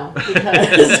 No,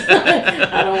 because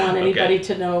I don't want anybody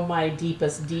to know my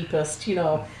deepest,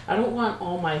 I don't want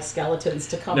all my skeletons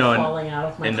to come falling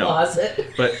out of my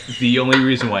closet. But the only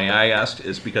reason why I asked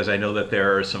is because I know that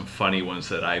there are some funny ones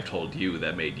that I've told you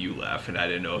that made you laugh, and I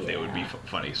didn't know if they would be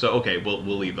funny. So, okay, we'll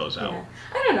leave those out. Yeah.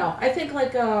 I don't know. I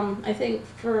think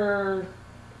for...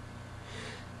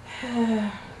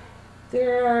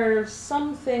 there are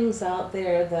some things out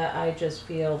there that I just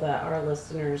feel that our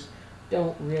listeners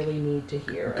don't really need to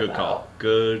hear about.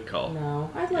 Good call.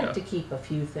 No, I'd like to keep a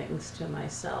few things to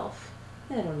myself.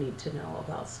 I don't need to know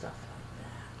about stuff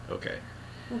like that. Okay.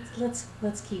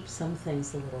 Let's keep some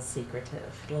things a little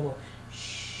secretive, a little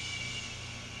shh.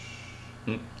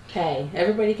 Hey,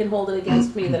 everybody can hold it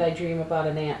against me that I dream about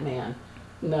an Ant-Man.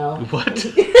 No. What?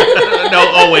 No.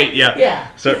 Oh wait. Yeah. Yeah.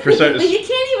 So you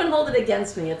can't even hold it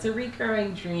against me. It's a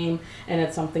recurring dream, and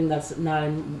it's something that's not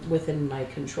within my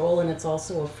control, and it's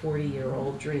also a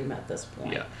 40-year-old dream at this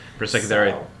point. Yeah. For a second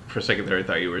there, I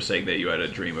thought you were saying that you had a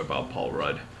dream about Paul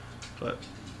Rudd, but.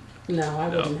 No, I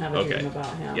wouldn't have a dream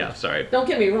about him. Yeah. Sorry. Don't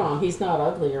get me wrong. He's not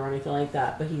ugly or anything like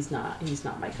that, but he's not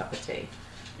my cup of tea.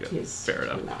 Yeah, fair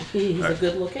enough. He's a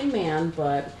good-looking man,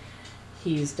 but.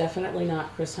 He's definitely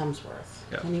not Chris Hemsworth.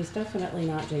 Yeah. And he's definitely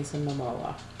not Jason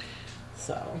Momoa.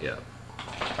 So, yeah.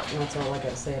 That's all I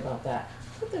got to say about that.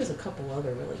 I think there's a couple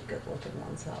other really good-looking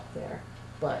ones out there.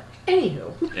 But,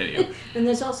 anywho. And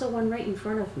there's also one right in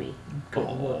front of me.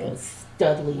 Good-looking,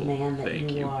 studly man that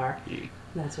you are.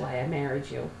 That's why I married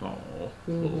you. Oh.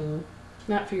 Mm-hmm.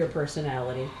 Not for your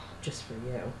personality, just for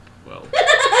you. Well.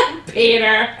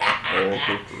 Peter!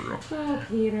 Oh,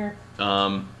 Peter.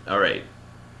 All right.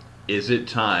 Is it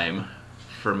time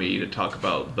for me to talk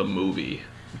about the movie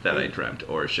that I dreamt,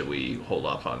 or should we hold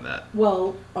off on that?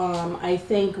 Well, I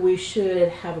think we should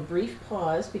have a brief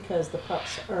pause because the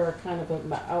pups are kind of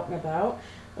out and about.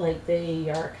 They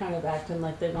are kind of acting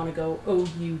like they want to go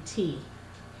OUT.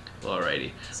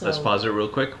 Alrighty. So, let's pause it real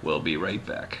quick. We'll be right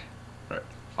back.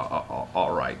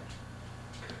 All right.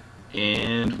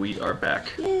 And we are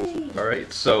back. Yay! All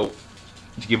right. So,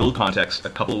 to give a little context, a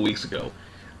couple of weeks ago,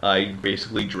 I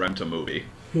basically dreamt a movie.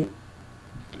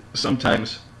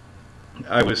 Sometimes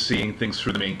I was seeing things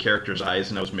through the main character's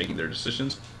eyes and I was making their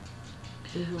decisions.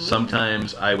 Mm-hmm.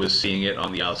 Sometimes I was seeing it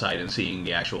on the outside and seeing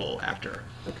the actual actor.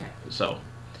 Okay. So,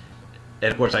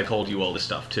 and of course I told you all this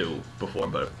stuff too before,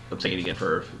 but I'm saying it again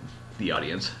for the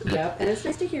audience. Yep, and it's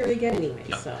nice to hear it again anyway,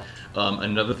 Yeah. so.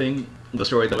 Another thing, the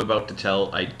story that I'm about to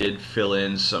tell, I did fill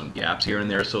in some gaps here and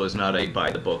there, so it's not a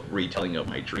by-the-book retelling of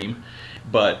my dream.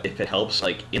 But if it helps,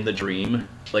 like, in the dream,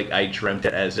 like, I dreamt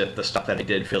it as if the stuff that I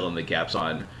did fill in the gaps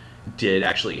on did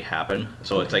actually happen.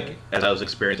 So it's like, as I was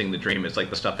experiencing the dream, it's like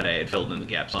the stuff that I had filled in the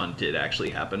gaps on did actually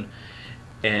happen.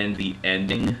 And the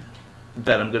ending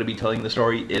that I'm going to be telling the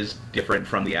story is different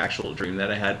from the actual dream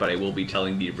that I had, but I will be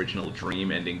telling the original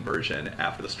dream ending version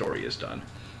after the story is done.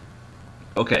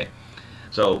 Okay,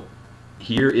 so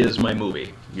here is my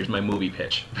movie. Here's my movie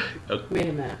pitch. Wait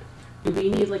a minute. Do we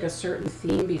need like a certain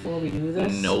theme before we do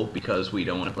this? No, because we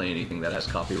don't want to play anything that has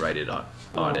copyrighted on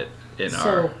it in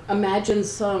So imagine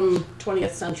some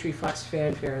 20th Century Fox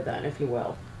fanfare then, if you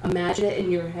will. Imagine it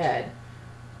in your head.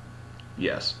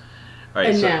 Yes. All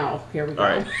right. And so, now, here we go. All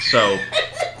right. So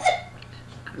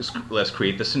let's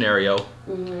create the scenario.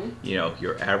 Mm-hmm. You know,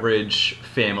 your average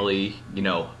family. You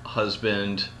know,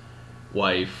 husband,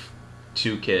 wife,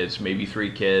 2 kids, maybe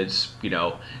 3 kids. You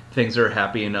know, things are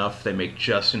happy enough. They make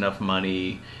just enough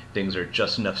money. Things are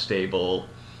just enough stable.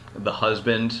 The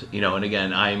husband, you know, and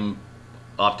again, I'm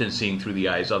often seeing through the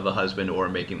eyes of the husband or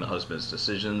making the husband's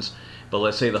decisions. But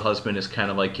let's say the husband is kind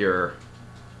of like your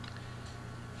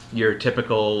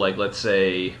typical, like, let's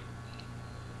say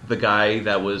the guy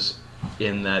that was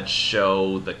in that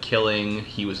show, The Killing.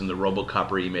 He was in the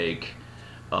RoboCop remake.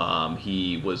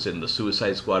 He was in the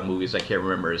Suicide Squad movies. I can't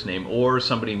remember his name. Or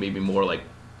somebody maybe more like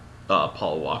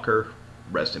Paul Walker,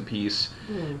 rest in peace.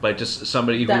 But just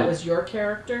somebody who... That was your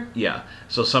character? Yeah.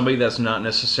 So somebody that's not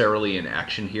necessarily an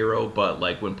action hero, but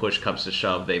like when push comes to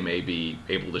shove, they may be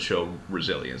able to show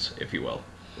resilience, if you will.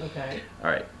 Okay.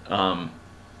 All right.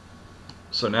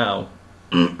 So now,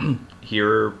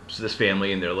 here's this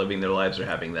family, and they're living their lives, they're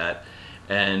having that.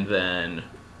 And then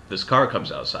this car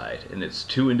comes outside, and it's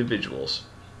 2 individuals.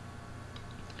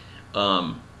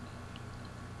 One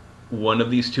of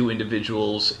these 2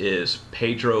 individuals is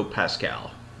Pedro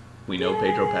Pascal. We know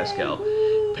Pedro Pascal.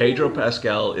 Pedro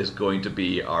Pascal is going to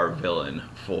be our villain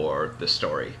for the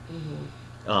story.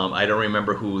 Mm-hmm. I don't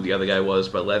remember who the other guy was,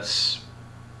 but let's...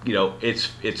 You know, it's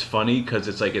funny because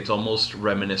it's like it's almost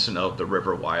reminiscent of The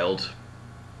River Wild.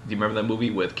 Do you remember that movie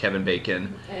with Kevin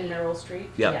Bacon? And Meryl Streep?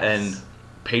 Yeah, yes. And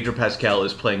Pedro Pascal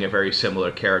is playing a very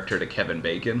similar character to Kevin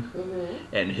Bacon.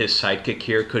 Mm-hmm. And his sidekick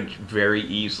here could very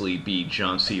easily be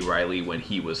John C. Reilly when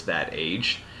he was that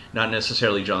age. Not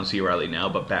necessarily John C. Reilly now,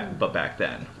 but back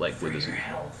then. Like For with your his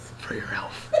health. For your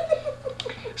health.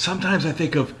 Sometimes I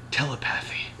think of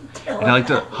telepathy. And I like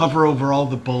to hover over all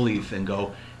the bullies and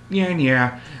go...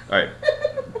 Yeah. All right.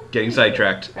 Getting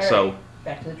sidetracked. All right. So,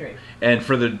 back to the dream. And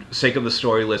for the sake of the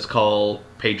story, let's call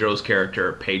Pedro's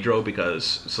character Pedro, because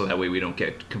so that way we don't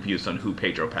get confused on who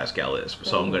Pedro Pascal is.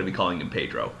 So I'm going to be calling him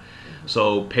Pedro.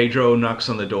 So Pedro knocks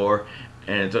on the door,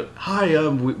 and it's like, "Hi,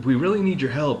 we really need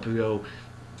your help. You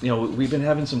know, we've been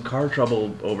having some car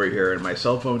trouble over here, and my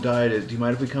cell phone died. Do you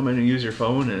mind if we come in and use your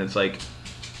phone?" And it's like,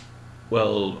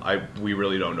 well, we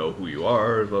really don't know who you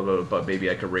are, blah, blah, blah, but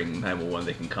maybe I could ring 911,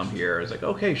 they can come here. It's like,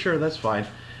 okay, sure, that's fine.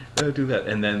 Do that.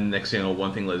 And then next thing you know,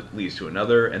 one thing leads to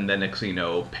another, and then next thing you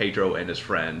know, Pedro and his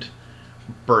friend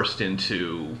burst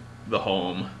into the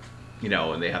home, you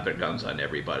know, and they have their guns on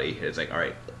everybody. It's like, all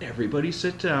right, everybody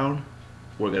sit down.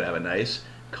 We're going to have a nice,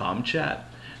 calm chat.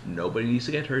 Nobody needs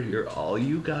to get hurt here. All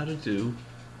you got to do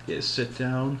is sit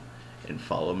down and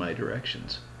follow my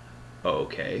directions.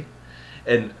 Okay.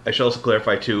 And I should also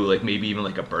clarify too, like maybe even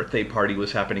like a birthday party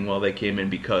was happening while they came in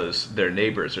because their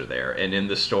neighbors are there. And in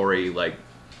the story, like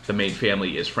the main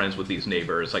family is friends with these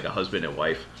neighbors, like a husband and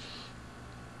wife.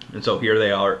 And so here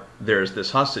they are, there's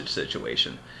this hostage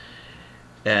situation.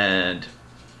 And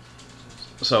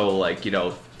so like, you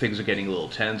know, things are getting a little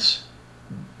tense.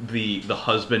 The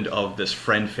husband of this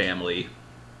friend family,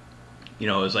 you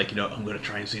know, is like, you know, I'm going to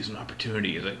try and seize an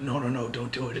opportunity. He's like, no,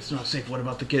 don't do it. It's not safe. What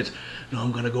about the kids? No,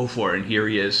 I'm going to go for it. And here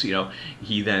he is, you know,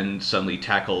 he then suddenly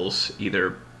tackles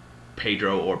either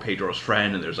Pedro or Pedro's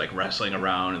friend, and there's like wrestling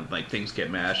around, and like things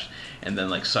get mashed. And then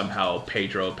like somehow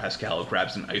Pedro Pascal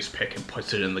grabs an ice pick and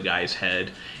puts it in the guy's head.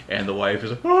 And the wife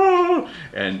is like, ah!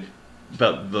 And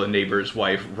the neighbor's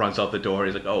wife runs out the door.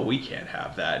 He's like, oh, we can't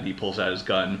have that. And he pulls out his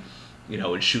gun, you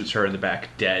know, and shoots her in the back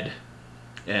dead.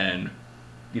 And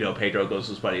you know, Pedro goes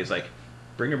to his buddy, he's like,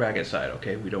 bring her back inside,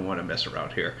 okay? We don't want to mess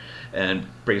around here. And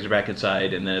brings her back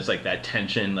inside, and then it's like that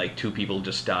tension, like 2 people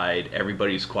just died,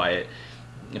 everybody's quiet.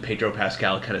 And Pedro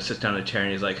Pascal kind of sits down in a chair,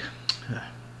 and he's like,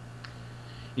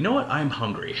 you know what? I'm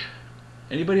hungry.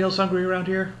 Anybody else hungry around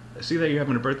here? I see that you're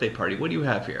having a birthday party. What do you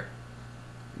have here?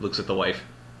 Looks at the wife.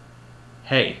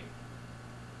 Hey,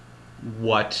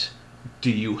 what do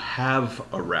you have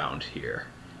around here?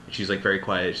 And she's like very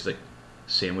quiet. She's like,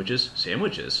 sandwiches?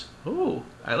 Sandwiches? Oh,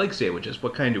 I like sandwiches.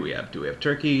 What kind do we have? Do we have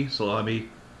turkey, salami?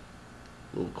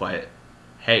 A little quiet.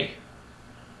 Hey,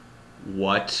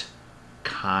 what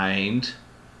kind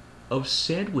of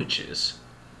sandwiches?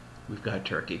 We've got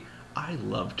turkey. I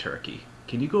love turkey.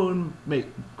 Can you go and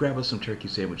grab us some turkey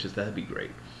sandwiches? That'd be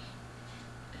great.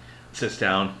 Sits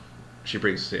down. She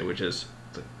brings the sandwiches.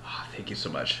 It's like, oh, thank you so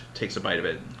much. Takes a bite of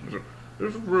it.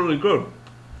 This is really good.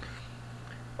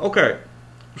 Okay.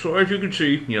 So as you can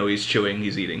see, he's chewing,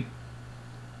 he's eating.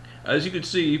 As you can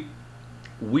see,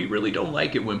 we really don't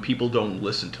like it when people don't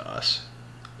listen to us.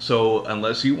 So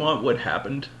unless you want what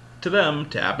happened to them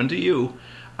to happen to you,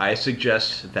 I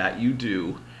suggest that you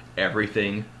do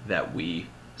everything that we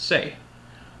say.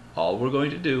 All we're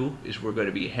going to do is we're going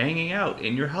to be hanging out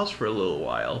in your house for a little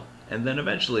while, and then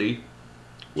eventually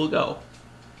we'll go.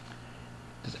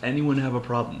 Does anyone have a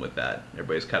problem with that?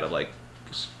 Everybody's kind of like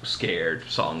scared,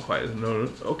 solemn, quiet. No,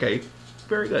 okay,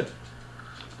 very good.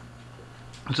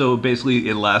 So basically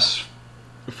it lasts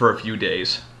for a few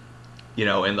days,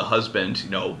 and the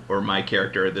husband, or my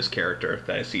character, this character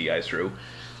that I see you guys through,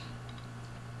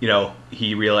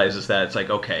 he realizes that it's like,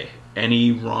 okay,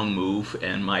 any wrong move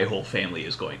and my whole family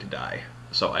is going to die.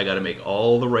 So I got to make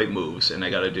all the right moves, and I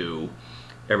got to do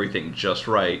everything just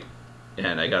right,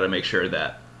 and I got to make sure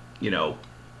that,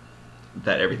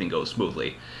 that everything goes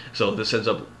smoothly. So this ends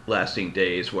up lasting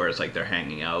days where it's like they're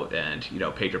hanging out, and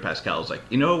Pedro Pascal's like,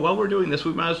 while we're doing this,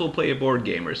 we might as well play a board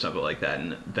game or something like that.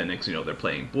 And then next they're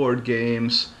playing board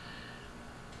games.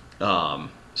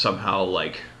 Somehow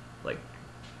like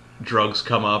drugs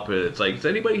come up, and it's like, does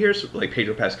anybody here, like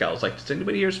Pedro Pascal's like, does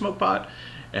anybody here smoke pot?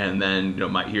 And then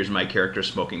here's my character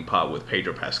smoking pot with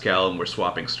Pedro Pascal, and we're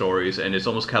swapping stories, and it's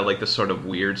almost kind of like this sort of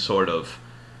weird sort of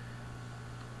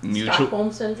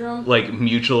Stockholm syndrome, like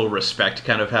mutual respect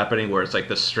kind of happening, where it's like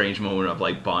this strange moment of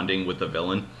like bonding with the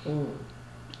villain.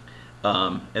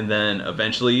 And then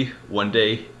eventually one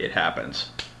day it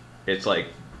happens. It's like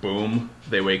boom,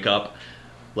 they wake up,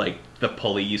 like the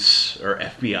police or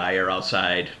FBI are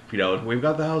outside, we've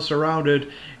got the house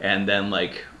surrounded, and then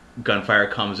like gunfire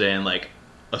comes in, like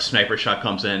a sniper shot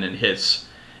comes in and hits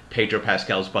Pedro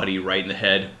Pascal's buddy right in the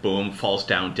head. Boom, falls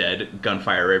down dead,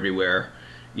 gunfire everywhere.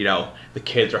 The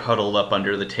kids are huddled up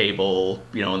under the table,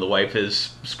 and the wife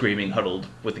is screaming, huddled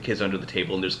with the kids under the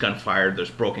table, and there's gunfire, there's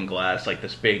broken glass, like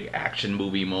this big action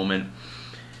movie moment.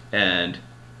 And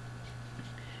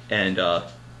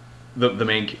the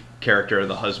main character,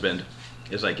 the husband,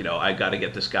 is like, I got to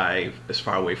get this guy as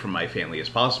far away from my family as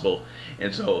possible.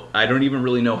 And so I don't even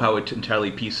really know how it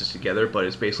entirely pieces together, but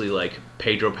it's basically like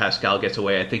Pedro Pascal gets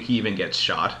away. I think he even gets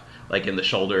shot, like in the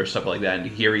shoulder or stuff like that. And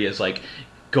here he is, like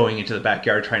going into the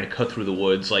backyard, trying to cut through the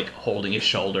woods, like holding his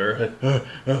shoulder.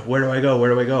 Where do I go?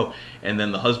 Where do I go? And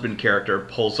then the husband character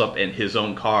pulls up in his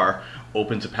own car,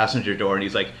 opens a passenger door, and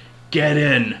he's like, get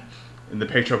in. And the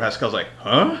Pedro Pascal's like,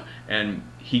 huh? And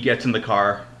he gets in the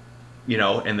car,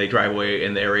 and they drive away,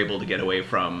 and they're able to get away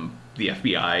from the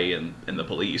FBI and the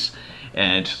police.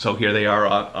 And so here they are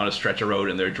on a stretch of road,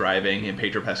 and they're driving, and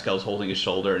Pedro Pascal's holding his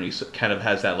shoulder, and he kind of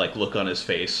has that like look on his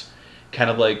face, kind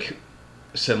of like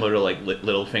similar to like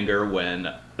Littlefinger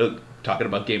when talking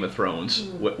about Game of Thrones,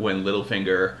 when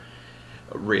Littlefinger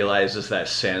realizes that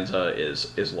Sansa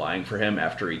is lying for him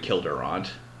after he killed her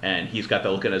aunt, and he's got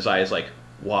that look in his eyes like,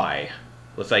 why?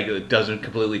 It's like it doesn't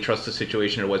completely trust the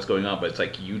situation or what's going on, but it's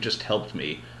like, you just helped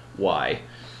me, why?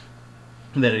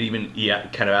 And then he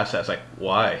kind of asks that, it's like,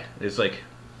 why? It's like,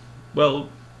 well,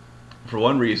 for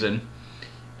one reason,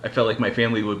 I felt like my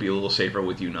family would be a little safer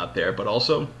with you not there, but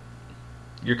also,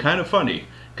 you're kind of funny.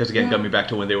 Because again, got me back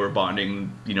to when they were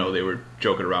bonding, they were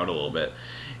joking around a little bit.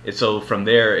 And so from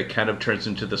there, it kind of turns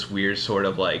into this weird sort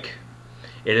of like,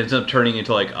 it ends up turning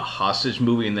into like a hostage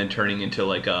movie, and then turning into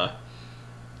like a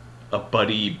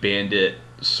buddy bandit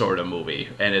sort of movie.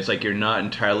 And it's like, you're not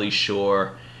entirely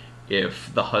sure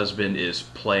if the husband is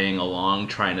playing along,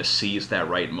 trying to seize that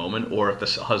right moment, or if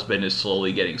the husband is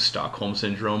slowly getting Stockholm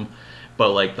syndrome. But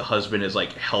like the husband is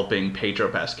like helping Pedro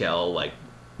Pascal like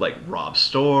rob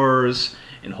stores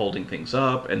and holding things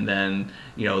up, and then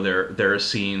there are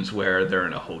scenes where they're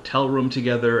in a hotel room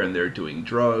together and they're doing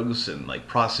drugs, and like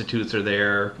prostitutes are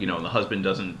there, and the husband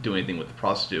doesn't do anything with the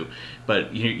prostitute,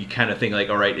 but you kind of think like,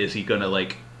 all right, is he gonna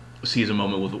like seize a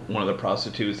moment with one of the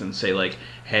prostitutes and say like,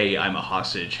 hey, I'm a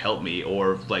hostage, help me,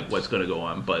 or like what's gonna go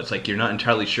on? But it's like you're not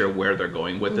entirely sure where they're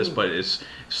going with this, but it's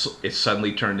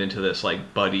suddenly turned into this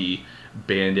like buddy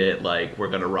bandit, like we're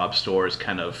gonna rob stores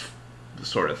kind of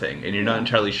sort of thing, and you're not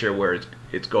entirely sure where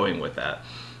it's going with that.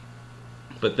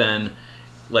 But then,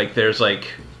 like, there's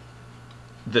like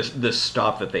this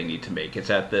stop that they need to make. It's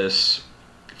at this,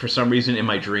 for some reason in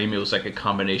my dream, it was like a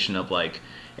combination of like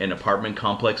an apartment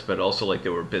complex, but also like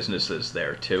there were businesses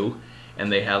there too.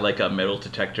 And they had like a metal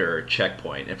detector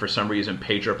checkpoint. And for some reason,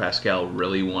 Pedro Pascal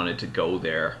really wanted to go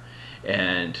there.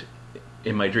 And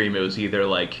in my dream, it was either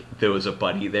like there was a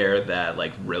buddy there that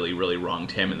like really, really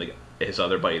wronged him, and his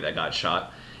other buddy that got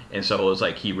shot. And so it was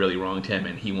like he really wronged him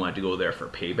and he wanted to go there for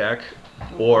payback.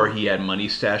 Or he had money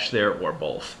stashed there, or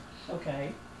both.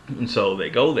 Okay. And so they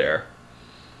go there.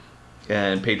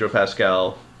 And Pedro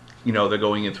Pascal, you know, they're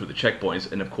going in through the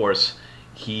checkpoints. And of course,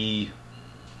 he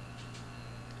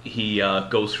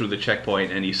goes through the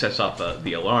checkpoint and he sets off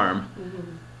the alarm.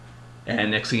 Mm-hmm.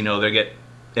 And next thing you know,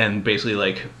 and basically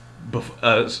like,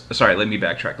 sorry, let me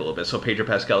backtrack a little bit. So Pedro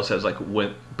Pascal says, like,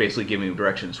 when basically giving him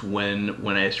directions. When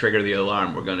I trigger the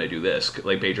alarm, we're going to do this.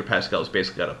 Like, Pedro Pascal's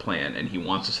basically got a plan, and he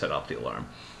wants to set off the alarm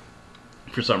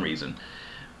for some reason.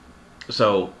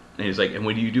 So, and he's like, and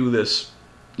when you do this,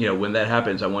 you know, when that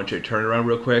happens, I want you to turn around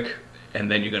real quick, and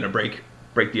then you're going to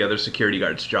break the other security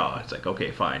guard's jaw. It's like,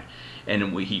 okay, fine.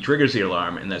 And he triggers the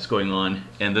alarm, and that's going on,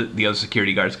 and the other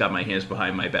security guard's got my hands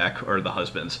behind my back, or the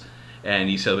husband's. And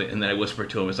he said, and then I whispered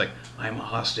to him, it's like, I'm a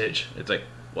hostage. It's like,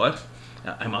 what?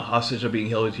 I'm a hostage of being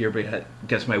held here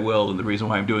against my will, and the reason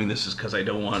why I'm doing this is because I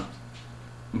don't want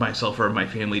myself or my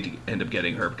family to end up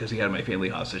getting hurt, because he had my family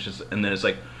hostage. And then it's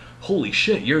like, holy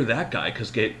shit, you're that guy,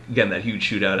 because again, that huge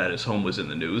shootout at his home was in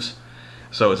the news.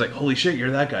 So it's like, holy shit,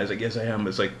 you're that guy. It's like, yes, I am.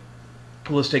 It's like,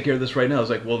 well, let's take care of this right now. It's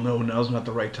like, well, no, now's not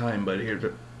the right time, but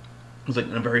here. It's like,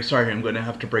 I'm very sorry, I'm going to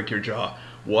have to break your jaw.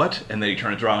 What? And then he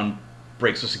turns around,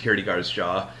 breaks the security guard's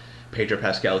jaw. Pedro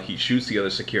Pascal, he shoots the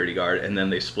other security guard, and then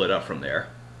they split up from there.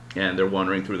 And they're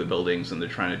wandering through the buildings, and they're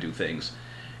trying to do things.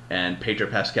 And Pedro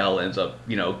Pascal ends up,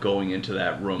 you know, going into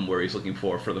that room where he's looking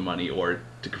for the money, or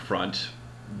to confront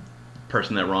the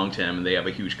person that wronged him, and they have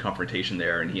a huge confrontation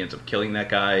there, and he ends up killing that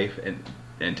guy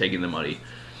and taking the money.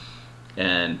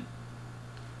 And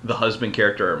the husband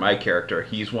character, or my character,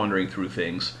 he's wandering through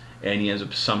things, and he ends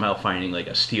up somehow finding like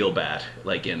a steel bat,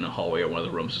 like in the hallway or one of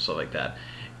the rooms and stuff like that.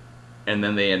 And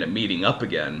then they end up meeting up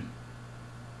again.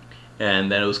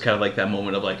 And then it was kind of like that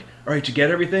moment of like, all right, you get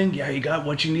everything? Yeah, you got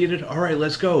what you needed? All right,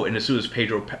 let's go. And as soon as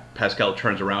Pedro Pascal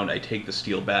turns around, I take the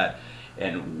steel bat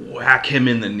and whack him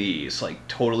in the knees, like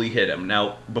totally hit him.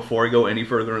 Now, before I go any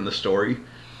further in the story,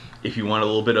 if you want a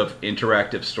little bit of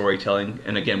interactive storytelling,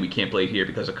 and again, we can't play it here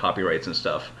because of copyrights and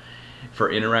stuff,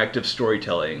 for interactive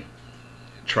storytelling,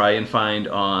 try and find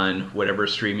on whatever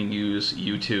streaming you use,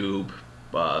 YouTube,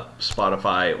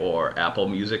 Spotify, or Apple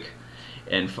Music.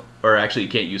 Or actually, you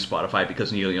can't use Spotify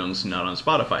because Neil Young's not on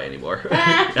Spotify anymore.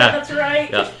 That's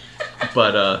right. Yeah.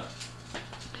 But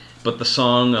the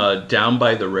song "Down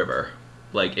by the River,"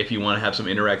 like if you want to have some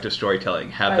interactive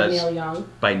storytelling, have by Neil Young.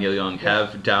 By Neil Young. Yeah.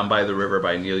 Have "Down by the River"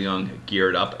 by Neil Young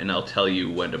geared up, and I'll tell you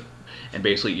when to. And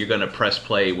basically, you're going to press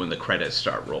play when the credits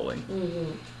start rolling.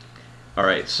 Mm-hmm. All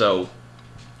right, so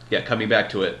yeah, coming back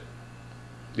to it.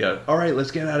 Yeah, all right,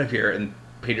 let's get out of here. And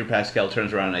Pedro Pascal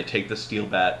turns around, and I take the steel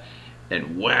bat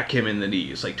and whack him in the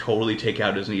knees, like totally take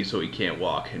out his knees so he can't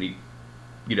walk. And he,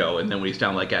 you know, and then when he's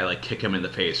down, like I like kick him in the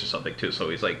face or something too, so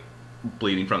he's like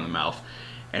bleeding from the mouth.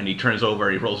 And he turns over,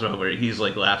 and he rolls over, and he's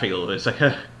like laughing a little bit. It's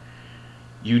like,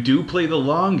 you do play the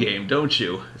long game, don't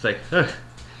you? It's like,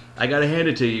 I gotta hand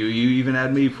it to you. You even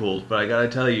had me fooled, but I gotta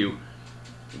tell you,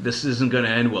 this isn't gonna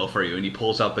end well for you. And he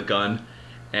pulls out the gun,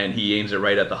 and he aims it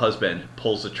right at the husband,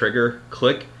 pulls the trigger,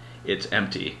 click, it's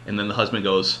empty. And then the husband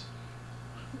goes,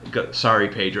 sorry,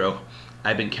 Pedro,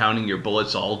 I've been counting your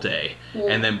bullets all day. Yeah.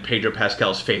 And then Pedro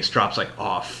Pascal's face drops like,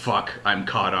 oh, fuck, I'm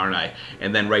caught, aren't I?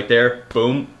 And then right there,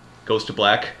 boom, goes to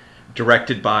black,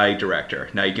 directed by director.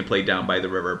 Now you can play Down by the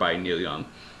River by Neil Young.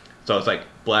 So it's like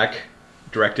black,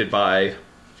 directed by,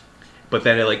 but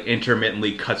then it like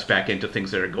intermittently cuts back into things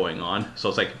that are going on. So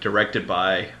it's like directed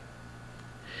by,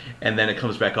 and then it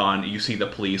comes back on. You see the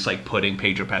police like putting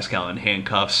Pedro Pascal in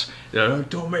handcuffs.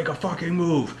 Don't make a fucking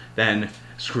move. Then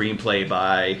screenplay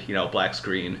by, you know, black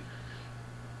screen,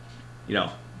 you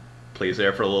know, plays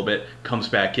there for a little bit, comes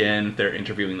back in, they're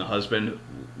interviewing the husband.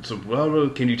 So, well,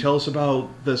 can you tell us about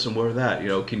this and where that? You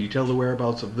know, can you tell the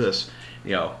whereabouts of this?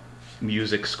 You know,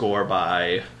 music score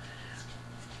by,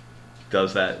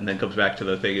 does that, and then comes back to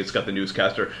the thing, it's got the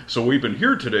newscaster. So we've been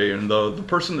here today, and the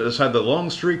person that's had the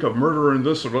long streak of murder and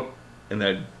this, and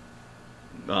then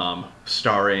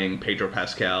starring Pedro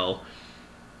Pascal,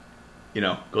 you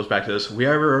know, goes back to this. We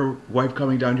have our wife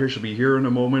coming down here. She'll be here in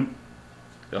a moment.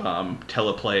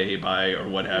 teleplay by or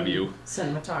what have you.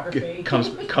 Cinematography.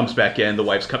 Comes back in. The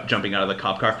wife's jumping out of the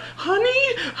cop car.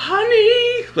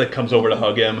 Honey, like comes over to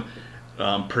hug him.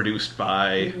 Produced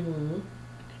by,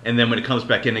 and then when it comes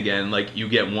back in again, like you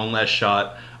get one last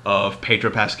shot of Pedro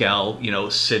Pascal,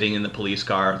 sitting in the police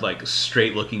car, like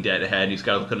straight looking dead ahead. He's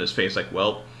got a look on his face, like,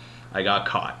 well, I got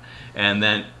caught. And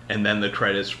then the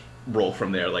credits roll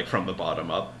from there, like from the bottom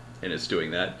up, and it's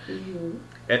doing that.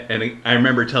 And I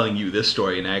remember telling you this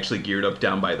story, and I actually geared up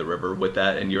down by the river with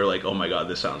that, and you're like, oh my god,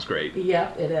 this sounds great.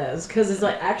 Yep, it is. Because it's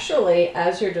like, actually,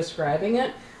 as you're describing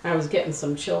it, I was getting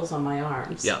some chills on my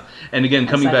arms. Yeah. And again,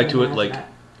 coming back to it, like,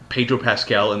 Pedro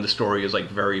Pascal in the story is like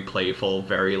very playful,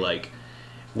 very like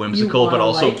whimsical, but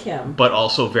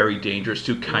also very dangerous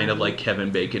too, kind of like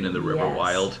Kevin Bacon in The River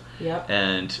Wild. Yep.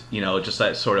 And just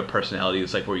that sort of personality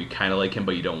is like where you kind of like him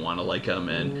but you don't want to like him,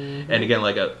 and again,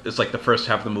 like it's like the first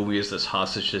half of the movie is this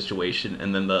hostage situation,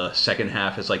 and then the second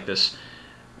half is like this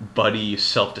buddy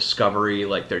self-discovery,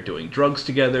 like they're doing drugs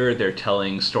together, they're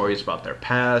telling stories about their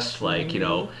past, like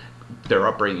their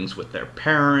upbringings with their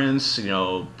parents.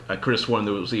 I could have sworn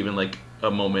there was even like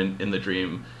a moment in the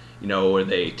dream where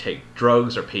they take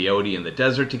drugs or peyote in the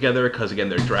desert together, because again,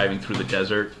 they're driving through the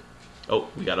desert. Oh,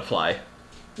 we got a fly.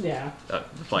 Yeah. The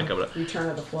fly coming up. Return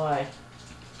of the Fly.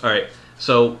 All right,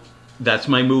 so that's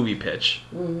my movie pitch,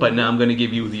 but now I'm going to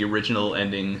give you the original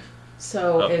ending.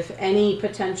 So if any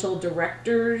potential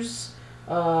directors,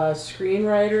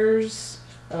 screenwriters,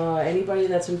 anybody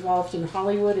that's involved in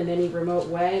Hollywood in any remote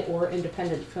way or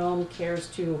independent film cares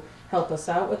to help us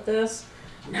out with this,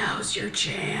 now's your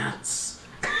chance.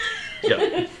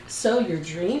 Yep. So your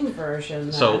dream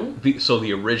version So then.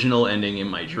 the original ending in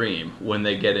my dream, when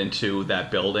they get into that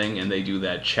building and they do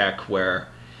that check where,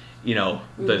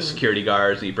 the security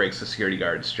guards, he breaks the security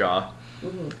guard's jaw.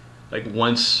 Like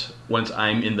once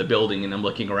I'm in the building and I'm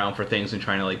looking around for things and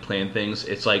trying to like plan things,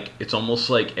 it's almost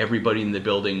like everybody in the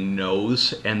building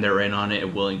knows and they're in on it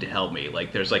and willing to help me.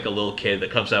 Like there's like a little kid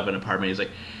that comes up in an apartment, he's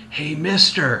like, "Hey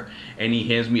mister," and he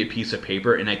hands me a piece of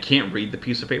paper, and I can't read the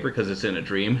piece of paper because it's in a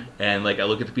dream, and like I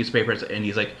look at the piece of paper and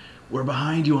he's like, "We're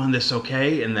behind you on this,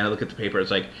 okay?" And then I look at the paper,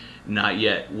 it's like, "Not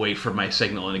yet, wait for my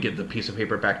signal," and I give the piece of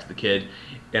paper back to the kid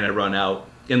and I run out.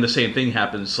 And the same thing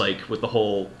happens like with the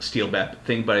whole steel bat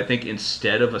thing, but I think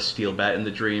instead of a steel bat in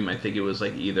the dream, I think it was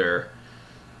like either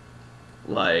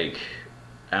like,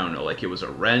 I don't know, like it was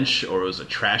a wrench or it was a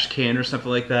trash can or something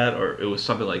like that, or it was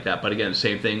something like that. But again,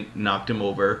 same thing, knocked him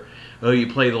over. "Oh, you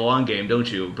play the long game,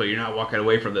 don't you? But you're not walking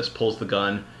away from this." Pulls the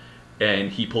gun,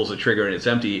 and he pulls the trigger and it's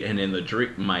empty. And in the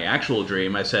dream, my actual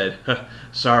dream, I said,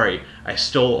 "Sorry, I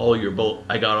stole all your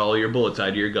I got all your bullets out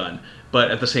of your gun." But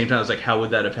at the same time, I was like, how would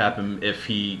that have happened if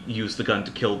he used the gun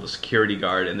to kill the security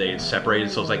guard and they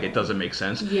separated? So it's like, it doesn't make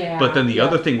sense. Yeah. But then the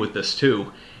other thing with this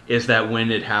too is that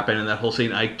when it happened in that whole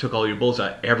scene, I took all your bullets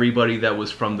out. Everybody that was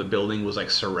from the building was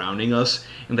like surrounding us,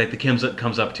 and like the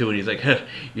comes up to, and he's like,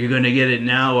 "You're gonna get it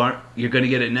now,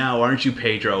 aren't you,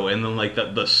 Pedro?" And then like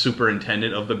the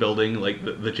superintendent of the building, like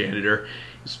the janitor,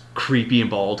 is creepy and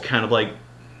bald, kind of like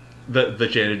the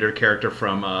janitor character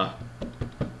from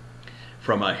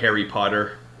Harry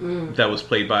Potter that was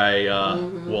played by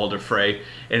Walder Frey.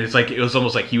 And it's like, it was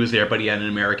almost like he was there, but he had an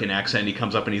American accent. He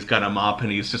comes up and he's got a mop,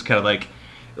 and he's just kind of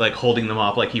like holding the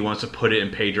mop like he wants to put it in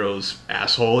Pedro's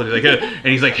asshole. And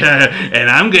he's like, and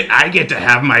I get to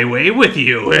have my way with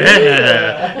you.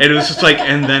 And it was just like,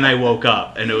 and then I woke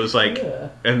up, and it was like,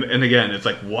 and again, it's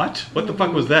like, what the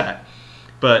fuck was that?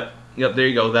 But yep, there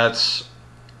you go. That's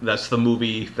the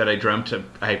movie that I dreamt.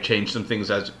 I've changed some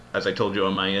things as I told you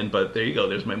on my end, but there you go.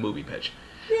 There's my movie pitch.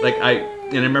 Yay. Like I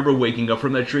remember waking up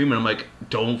from that dream, and I'm like,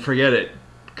 don't forget it,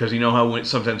 because you know how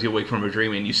sometimes you wake from a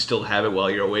dream and you still have it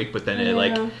while you're awake, but then it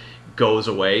like goes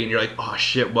away, and you're like, oh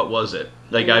shit, what was it?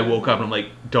 Like I woke up and I'm like,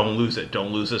 don't lose it,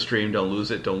 don't lose this dream, don't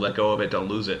lose it, don't let go of it, don't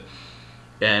lose it.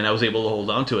 And I was able to hold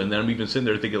on to it, and then I'm even sitting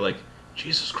there thinking like,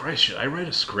 Jesus Christ, should I write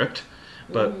a script?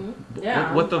 But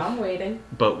I'm waiting.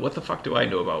 But what the fuck do I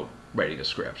know about writing a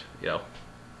script?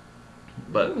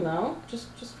 But no,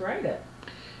 just write it.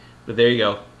 But there you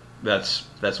go. That's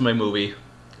my movie.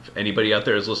 If anybody out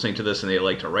there is listening to this and they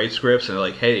like to write scripts and they're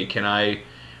like, hey, can I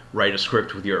write a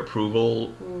script with your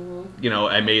approval?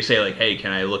 I may say like, hey,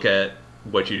 can I look at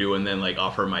what you do and then like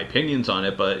offer my opinions on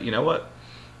it? But you know what?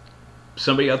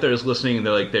 Somebody out there is listening and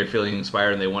they're feeling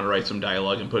inspired and they want to write some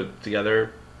dialogue and put it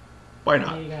together. Why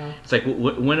not? There you go. It's like,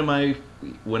 when am I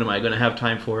going to have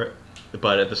time for it?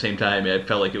 But at the same time, it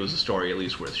felt like it was a story at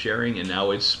least worth sharing, and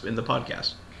now it's in the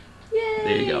podcast. Yay!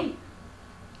 There you go.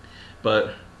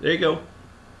 But there you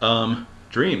go.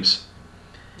 Dreams.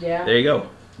 Yeah. There you go.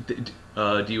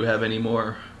 Do you have any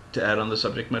more to add on the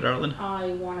subject, my darling?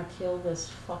 I want to kill this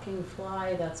fucking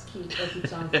fly that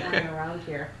keeps on flying around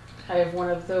here. I have one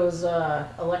of those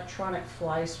electronic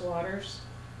fly swatters,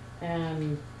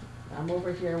 and I'm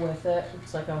over here with it.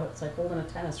 It's like holding a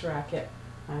tennis racket.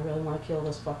 I really want to kill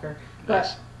this fucker. But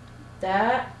Nice.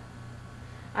 that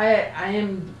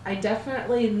I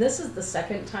definitely, and this is the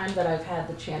second time that I've had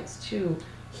the chance to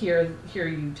hear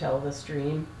you tell this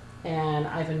dream, and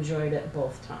I've enjoyed it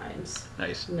both times.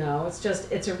 Nice. No,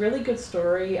 it's a really good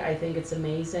story. I think it's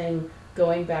amazing,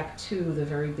 going back to the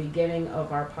very beginning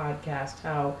of our podcast,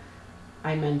 how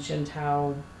I mentioned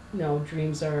how,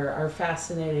 dreams are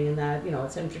fascinating, and that,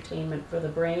 it's entertainment for the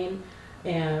brain.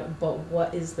 But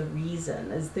what is the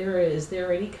reason? Is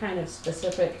there any kind of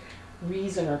specific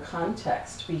reason or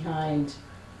context behind,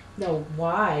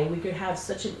 why we could have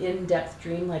such an in-depth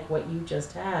dream like what you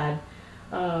just had?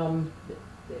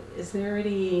 Is there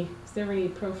any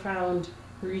profound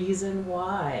reason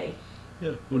why?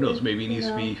 Yeah. Who knows? Maybe it needs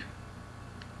to be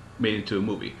made into a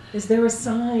movie. Is there a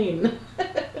sign?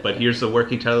 But here's the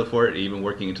working title for it, even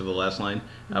working into the last line.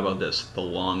 How about this? The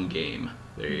Long Game.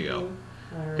 There you go.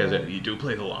 Because you do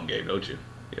play the long game, don't you?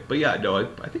 Yeah. But yeah, no,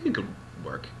 I think it could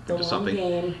work The into Long something.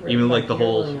 Game, Even like the Peter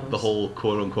whole Williams.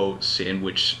 quote unquote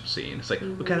sandwich scene. It's like,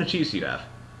 what kind of cheese do you have?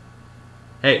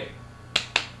 Hey,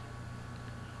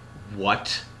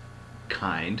 what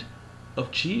kind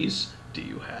of cheese do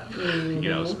you have?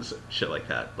 Shit like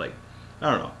that. Like,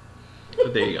 I don't know.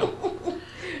 But there you go.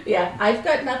 Yeah, I've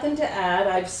got nothing to add.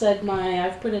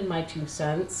 I've put in my 2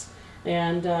 cents,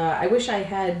 and I wish I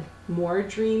had more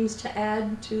dreams to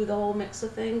add to the whole mix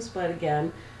of things. But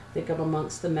again, I think I'm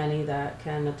amongst the many that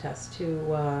can attest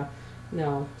to,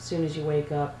 as soon as you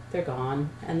wake up, they're gone,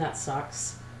 and that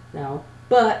sucks. No,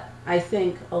 but I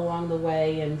think along the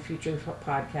way in future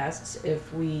podcasts,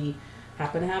 if we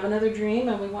happen to have another dream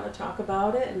and we want to talk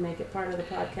about it and make it part of the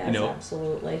podcast,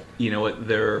 absolutely. You know what?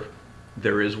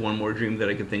 There is one more dream that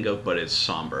I can think of, but it's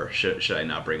somber. Should I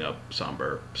not bring up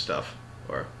somber stuff?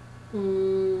 Or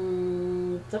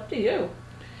it's up to you.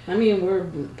 I mean,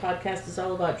 podcast is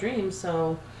all about dreams,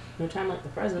 so no time like the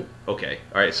present. Okay,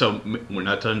 all right. So we're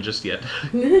not done just yet.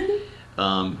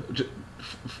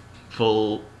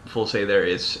 Full say there.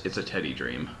 It's a Teddy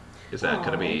dream. Is that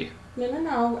gonna be?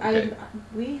 No. Okay.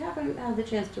 We haven't had the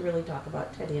chance to really talk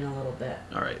about Teddy in a little bit.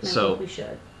 All right, and I so think we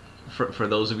should. For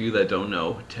those of you that don't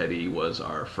know, Teddy was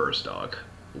our first dog.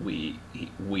 We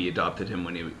adopted him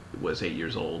when he was 8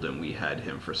 years old, and we had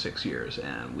him for 6 years,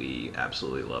 and we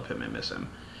absolutely love him and miss him.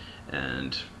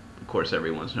 And of course,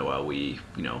 every once in a while,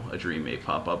 a dream may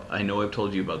pop up. I know I've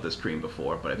told you about this dream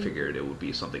before, but I figured it would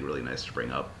be something really nice to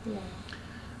bring up. Yeah.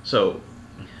 So,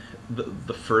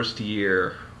 the first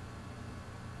year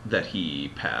that he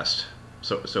passed,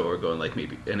 so we're going like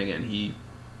maybe, and again, he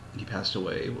passed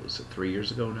away, what was it, 3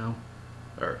 years ago now?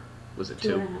 Or was it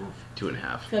 2?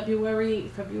 2.5.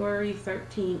 February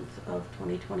 13th of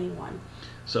 2021.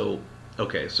 So,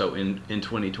 okay, so in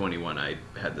 2021, I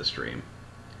had this dream.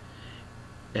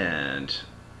 And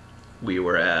we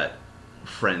were at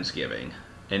Friendsgiving.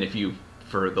 And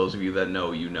for those of you that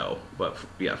know, you know. But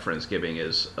yeah, Friendsgiving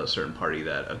is a certain party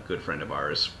that a good friend of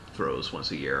ours throws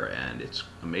once a year. And it's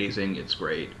amazing, it's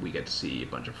great. We get to see a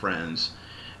bunch of friends,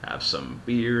 have some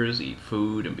beers, eat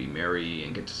food, and be merry,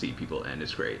 and get to see people, and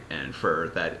it's great. And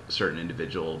for that certain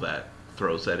individual that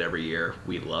throws that every year,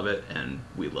 we love it, and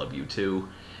we love you too.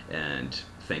 And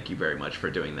thank you very much for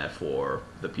doing that for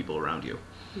the people around you.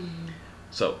 Mm-hmm.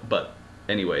 So, but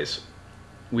anyways,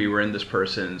 we were in this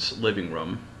person's living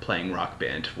room playing Rock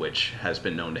Band, which has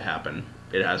been known to happen.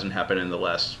 It hasn't happened in the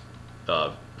last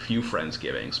few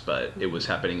Friendsgivings, but it was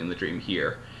happening in the dream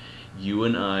here. You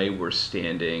and I were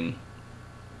standing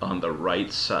on the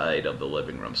right side of the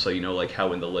living room. So like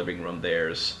how in the living room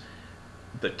there's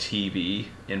the TV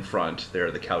in front, there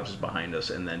are the couches behind us,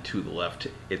 and then to the left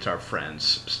it's our friend's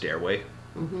stairway.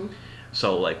 Mm-hmm.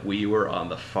 So like we were on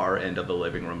the far end of the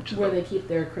living room where they keep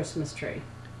their Christmas tree.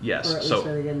 Yes. Or at least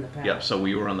where they did in the past. Yeah, so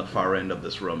we were on the far end of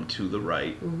this room to the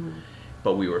right,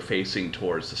 but we were facing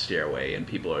towards the stairway, and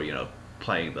people are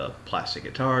playing the plastic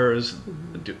guitars,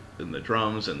 and the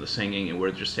drums and the singing, and we're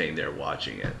just staying there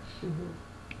watching it.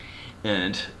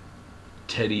 And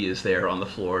Teddy is there on the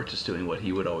floor just doing what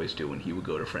he would always do when he would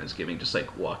go to Friendsgiving, just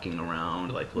like walking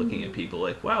around, like looking at people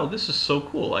like, wow, this is so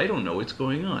cool. I don't know what's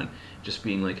going on. Just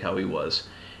being like how he was.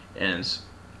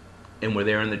 And we're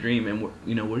there in the dream, and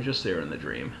we're just there in the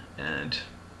dream, and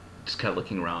just kind of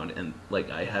looking around, and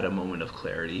like I had a moment of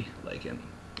clarity, like, and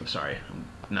I'm sorry, I'm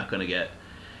not going to get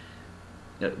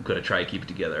gonna try to keep it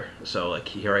together. So like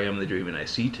here I am in the dream and I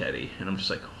see Teddy and I'm just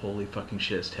like, holy fucking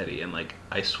shit, it's Teddy. And like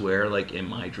I swear, like in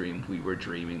my dream we were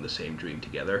dreaming the same dream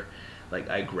together. Like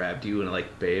I grabbed you and I'm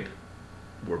like, babe,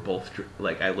 we're both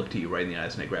like I looked at you right in the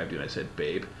eyes and I grabbed you and I said,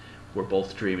 babe, we're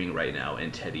both dreaming right now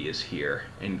and Teddy is here.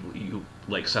 And you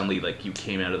like suddenly like you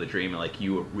came out of the dream and like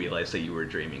you realized that you were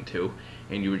dreaming too,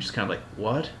 and you were just kind of like,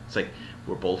 what? It's like,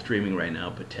 we're both dreaming right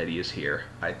now, but Teddy is here.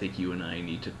 I think you and I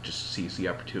need to just seize the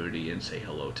opportunity and say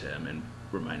hello to him and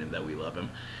remind him that we love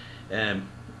him. And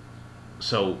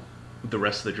so the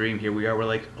rest of the dream, here we are, we're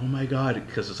like, oh my god,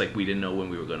 because it's like we didn't know when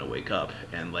we were going to wake up.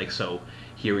 And like, so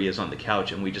here he is on the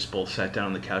couch and we just both sat down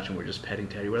on the couch and we're just petting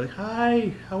Teddy. We're like,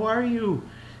 hi, how are you?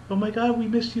 Oh my god, we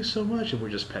missed you so much. And we're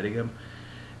just petting him.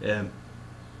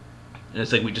 And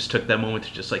it's like we just took that moment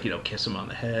to just like, kiss him on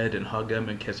the head and hug him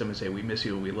and kiss him and say, we miss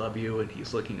you and we love you. And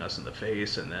he's looking us in the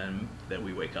face. And then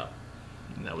we wake up.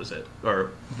 And that was it.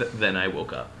 Or then I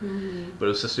woke up. Mm-hmm. But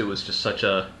it was just such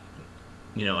a,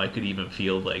 I could even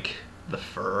feel like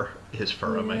his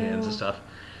fur on my hands and stuff.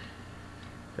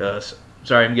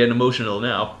 Sorry, I'm getting emotional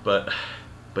now, but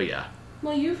yeah.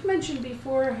 Well, you've mentioned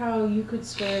before how you could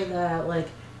swear that, like,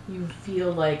 you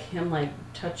feel like him, like,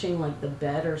 touching, like, the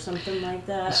bed or something like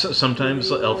that. So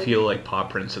sometimes I'll feel like paw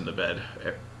prints in the bed,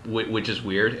 which is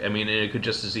weird. I mean, it could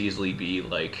just as easily be,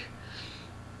 like,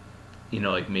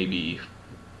 like maybe,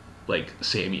 like,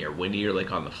 Sammy or Winnie are,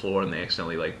 like, on the floor and they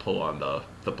accidentally, like, pull on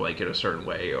the blanket a certain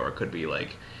way. Or it could be,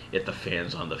 like, if the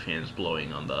fan's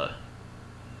blowing on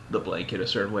the blanket a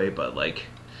certain way. But, like,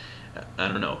 I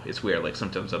don't know, it's weird. Like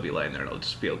sometimes I'll be lying there and I'll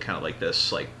just feel kind of like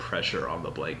this like pressure on the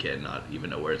blanket and not even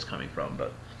know where it's coming from.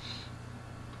 But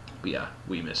yeah,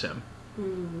 we miss him.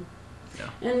 Mm. Yeah.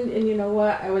 And you know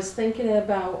what, I was thinking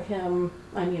about him.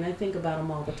 I mean, I think about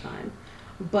him all the time,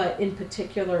 but in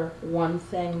particular, one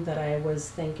thing that I was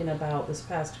thinking about this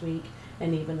past week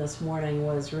and even this morning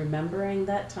was remembering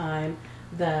that time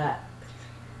that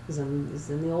I was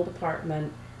in the old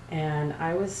apartment and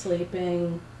I was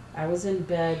sleeping. I was in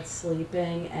bed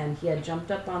sleeping, and he had jumped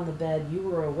up on the bed. You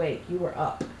were awake. You were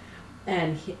up.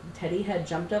 And Teddy had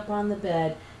jumped up on the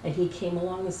bed, and he came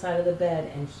along the side of the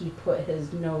bed, and he put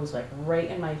his nose, like,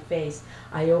 right in my face.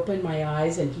 I opened my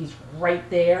eyes, and he's right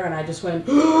there, and I just went,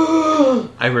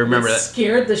 I remember that.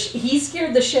 He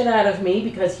scared the shit out of me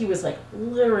because he was, like,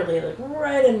 literally, like,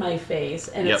 right in my face,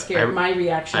 and it scared my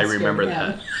reaction. I remember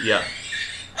that. Yeah.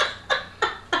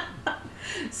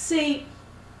 See,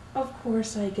 of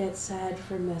course I get sad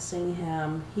for missing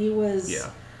him. He was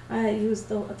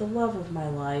the love of my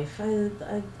life.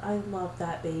 I love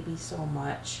that baby so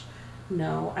much.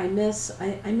 No, I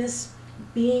miss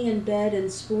being in bed and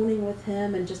spooning with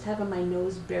him and just having my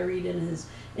nose buried in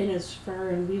his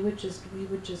fur, and we would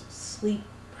just sleep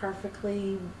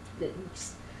perfectly. It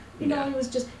was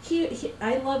just he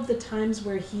I love the times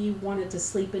where he wanted to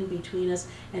sleep in between us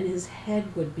and his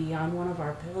head would be on one of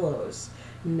our pillows.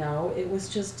 No, it was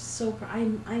just so... I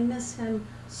miss him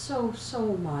so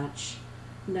much.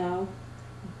 No.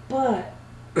 But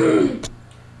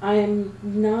I'm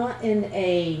not in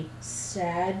a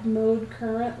sad mode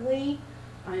currently.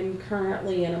 I'm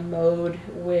currently in a mode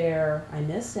where I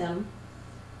miss him.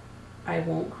 I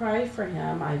won't cry for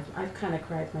him. I've kind of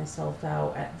cried myself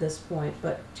out at this point,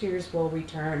 but tears will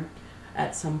return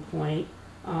at some point.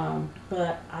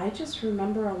 But I just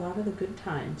remember a lot of the good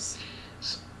times.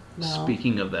 No.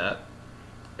 Speaking of that,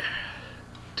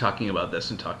 talking about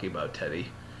this and talking about Teddy,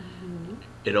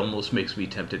 it almost makes me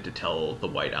tempted to tell the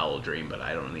White Owl dream, but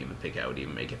I don't even think I would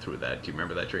even make it through that. Do you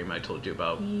remember that dream I told you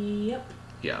about? Yep.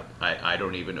 Yeah, I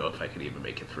don't even know if I could even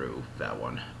make it through that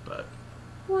one, but...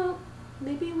 Well,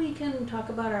 maybe we can talk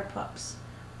about our pups.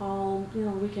 We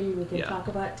can talk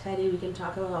about Teddy, we can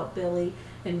talk about Billy,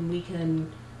 and we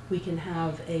can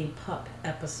have a pup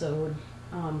episode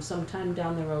sometime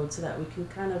down the road so that we can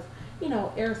kind of,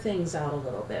 air things out a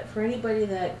little bit. For anybody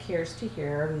that cares to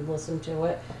hear and listen to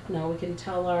it, we can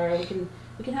tell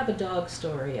we can have a dog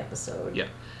story episode. Yeah.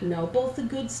 Both the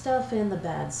good stuff and the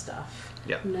bad stuff.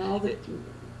 Yeah.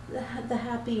 The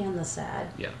happy and the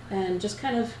sad. Yeah. And just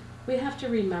kind of, we have to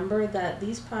remember that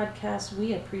these podcasts,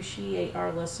 we appreciate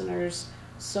our listeners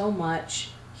so much,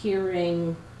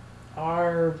 hearing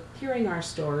our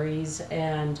stories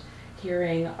and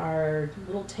hearing our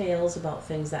little tales about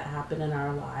things that happen in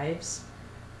our lives.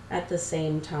 At the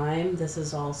same time, this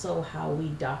is also how we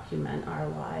document our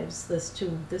lives. This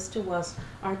to us,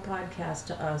 our podcast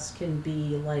to us can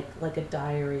be like a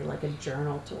diary, like a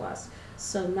journal to us.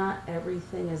 So not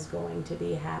everything is going to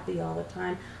be happy all the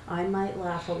time. I might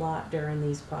laugh a lot during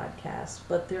these podcasts,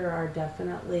 but there are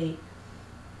definitely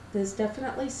there's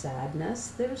definitely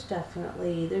sadness. There's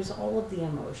all of the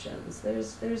emotions.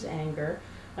 There's anger.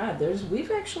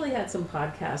 We've actually had some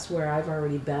podcasts where I've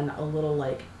already been a little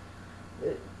like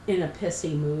in a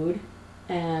pissy mood,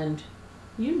 and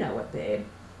you know it, babe.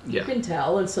 You can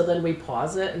tell, and so then we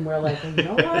pause it, and we're like, well, you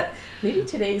know what? Maybe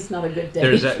today's not a good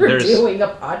day for doing a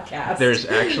podcast. There's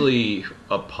actually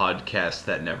a podcast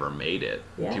that never made it.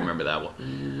 Yeah. Do you remember that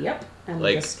one? Yep. And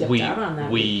like we just skipped out on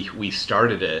that. We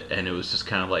started it, and it was just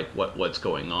kind of like what's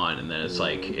going on, and then it's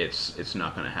like it's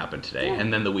not going to happen today. Yeah.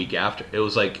 And then the week after, it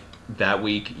was like that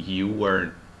week you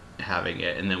weren't having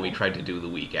it, and then we tried to do the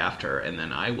week after, and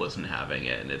then I wasn't having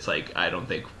it, and it's like I don't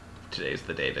think today's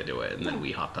the day to do it, and then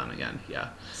we hopped on again. Yeah.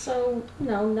 So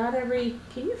no, not every.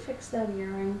 Can you fix that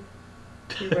earring?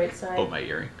 Your right side. Oh, my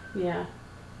earring. Yeah.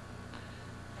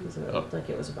 It looked like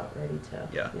it was about ready to.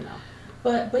 Yeah. You know.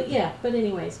 But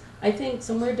anyways, I think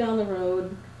somewhere down the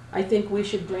road, I think we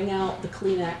should bring out the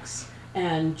Kleenex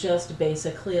and just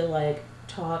basically like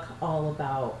talk all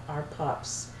about our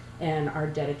pups and our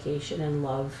dedication and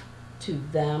love to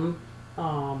them,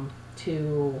 how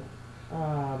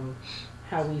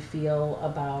we feel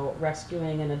about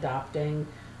rescuing and adopting,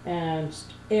 and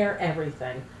air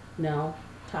everything. No,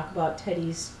 talk about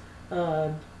Teddy's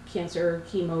cancer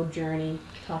chemo journey.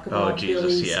 Talk about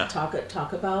Billy's. Yeah. Talk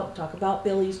about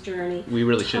Billy's journey. We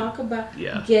really should talk about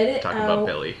get it talk out about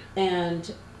Billy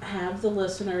and have the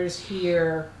listeners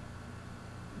hear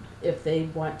if they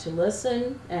want to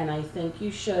listen, and I think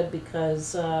you should,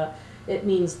 because it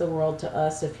means the world to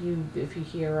us if you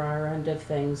hear our end of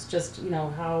things. Just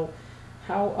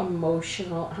how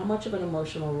emotional, how much of an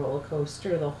emotional roller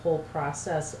coaster the whole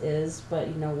process is, but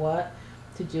you know what?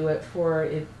 To do it for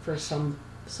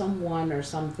someone or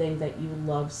something that you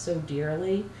love so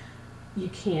dearly, you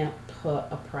can't put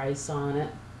a price on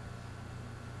it.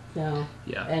 No.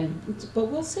 Yeah. But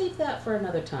we'll save that for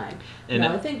another time. And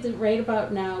I think that right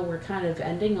about now we're kind of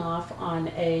ending off on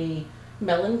a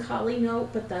melancholy note,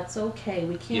 but that's okay.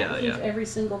 We can't leave every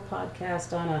single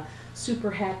podcast on a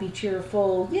super happy,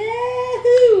 cheerful,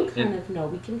 yahoo kind of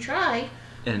note. We can try,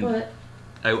 but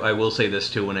I will say this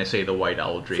too when I say the White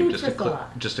Owl Dream,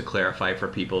 just to clarify for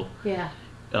people. Yeah.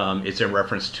 It's in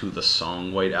reference to the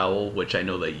song White Owl, which I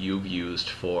know that you've used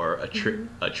for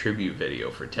a tribute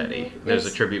video for Teddy. Mm-hmm. There's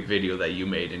a tribute video that you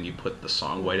made, and you put the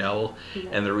song White Owl. Yeah.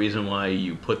 And the reason why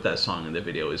you put that song in the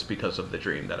video is because of the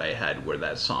dream that I had where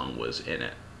that song was in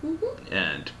it. Mm-hmm.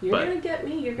 And you're gonna get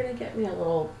me a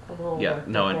little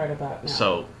right about now.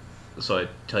 So I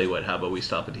tell you what, how about we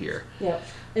stop it here? Yep.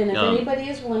 And if anybody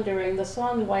is wondering, the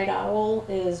song White Owl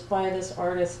is by this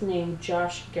artist named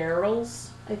Josh Garrels,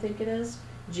 I think it is.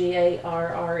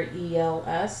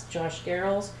 Garrels, Josh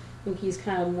Garrels. I think he's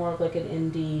kind of more of like an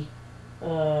indie,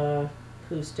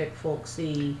 acoustic,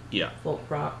 folksy, folk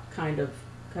rock kind of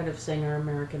singer,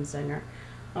 American singer.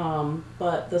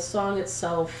 But the song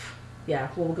itself,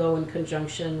 will go in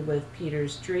conjunction with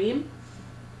Peter's Dream.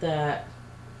 That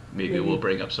maybe we'll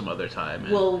bring up some other time.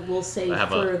 And we'll save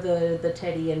for the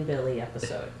Teddy and Billy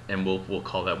episode. And we'll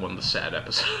call that one the sad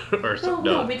episode or something.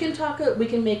 No, we can talk. We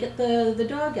can make it the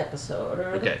dog episode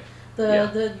or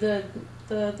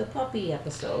the puppy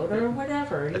episode or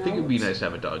whatever. I think it'd be nice to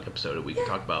have a dog episode, and we can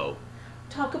talk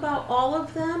about all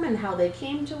of them and how they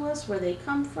came to us, where they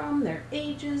come from, their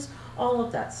ages, all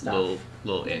of that stuff.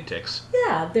 Little antics.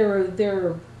 Yeah,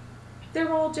 they're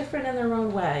all different in their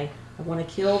own way. I want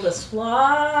to kill this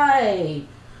fly.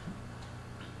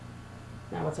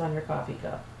 Now it's on your coffee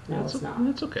cup. No, it's not.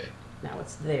 That's okay. Now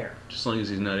it's there. Just as long as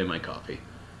he's not in my coffee.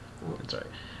 Oh. That's all right.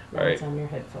 Now it's on your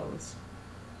headphones.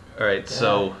 All right,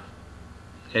 so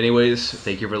anyways,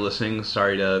 thank you for listening.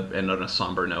 Sorry to end on a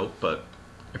somber note, but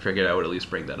I figured I would at least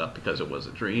bring that up because it was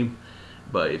a dream.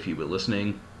 But if you've been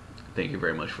listening, thank you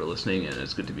very much for listening, and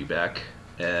it's good to be back.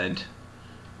 And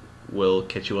we'll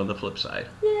catch you on the flip side.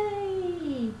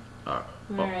 Yay! All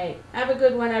right. Have a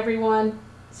good one, everyone.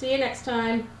 See you next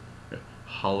time.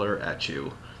 Holler at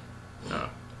you. All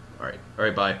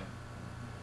right. Bye.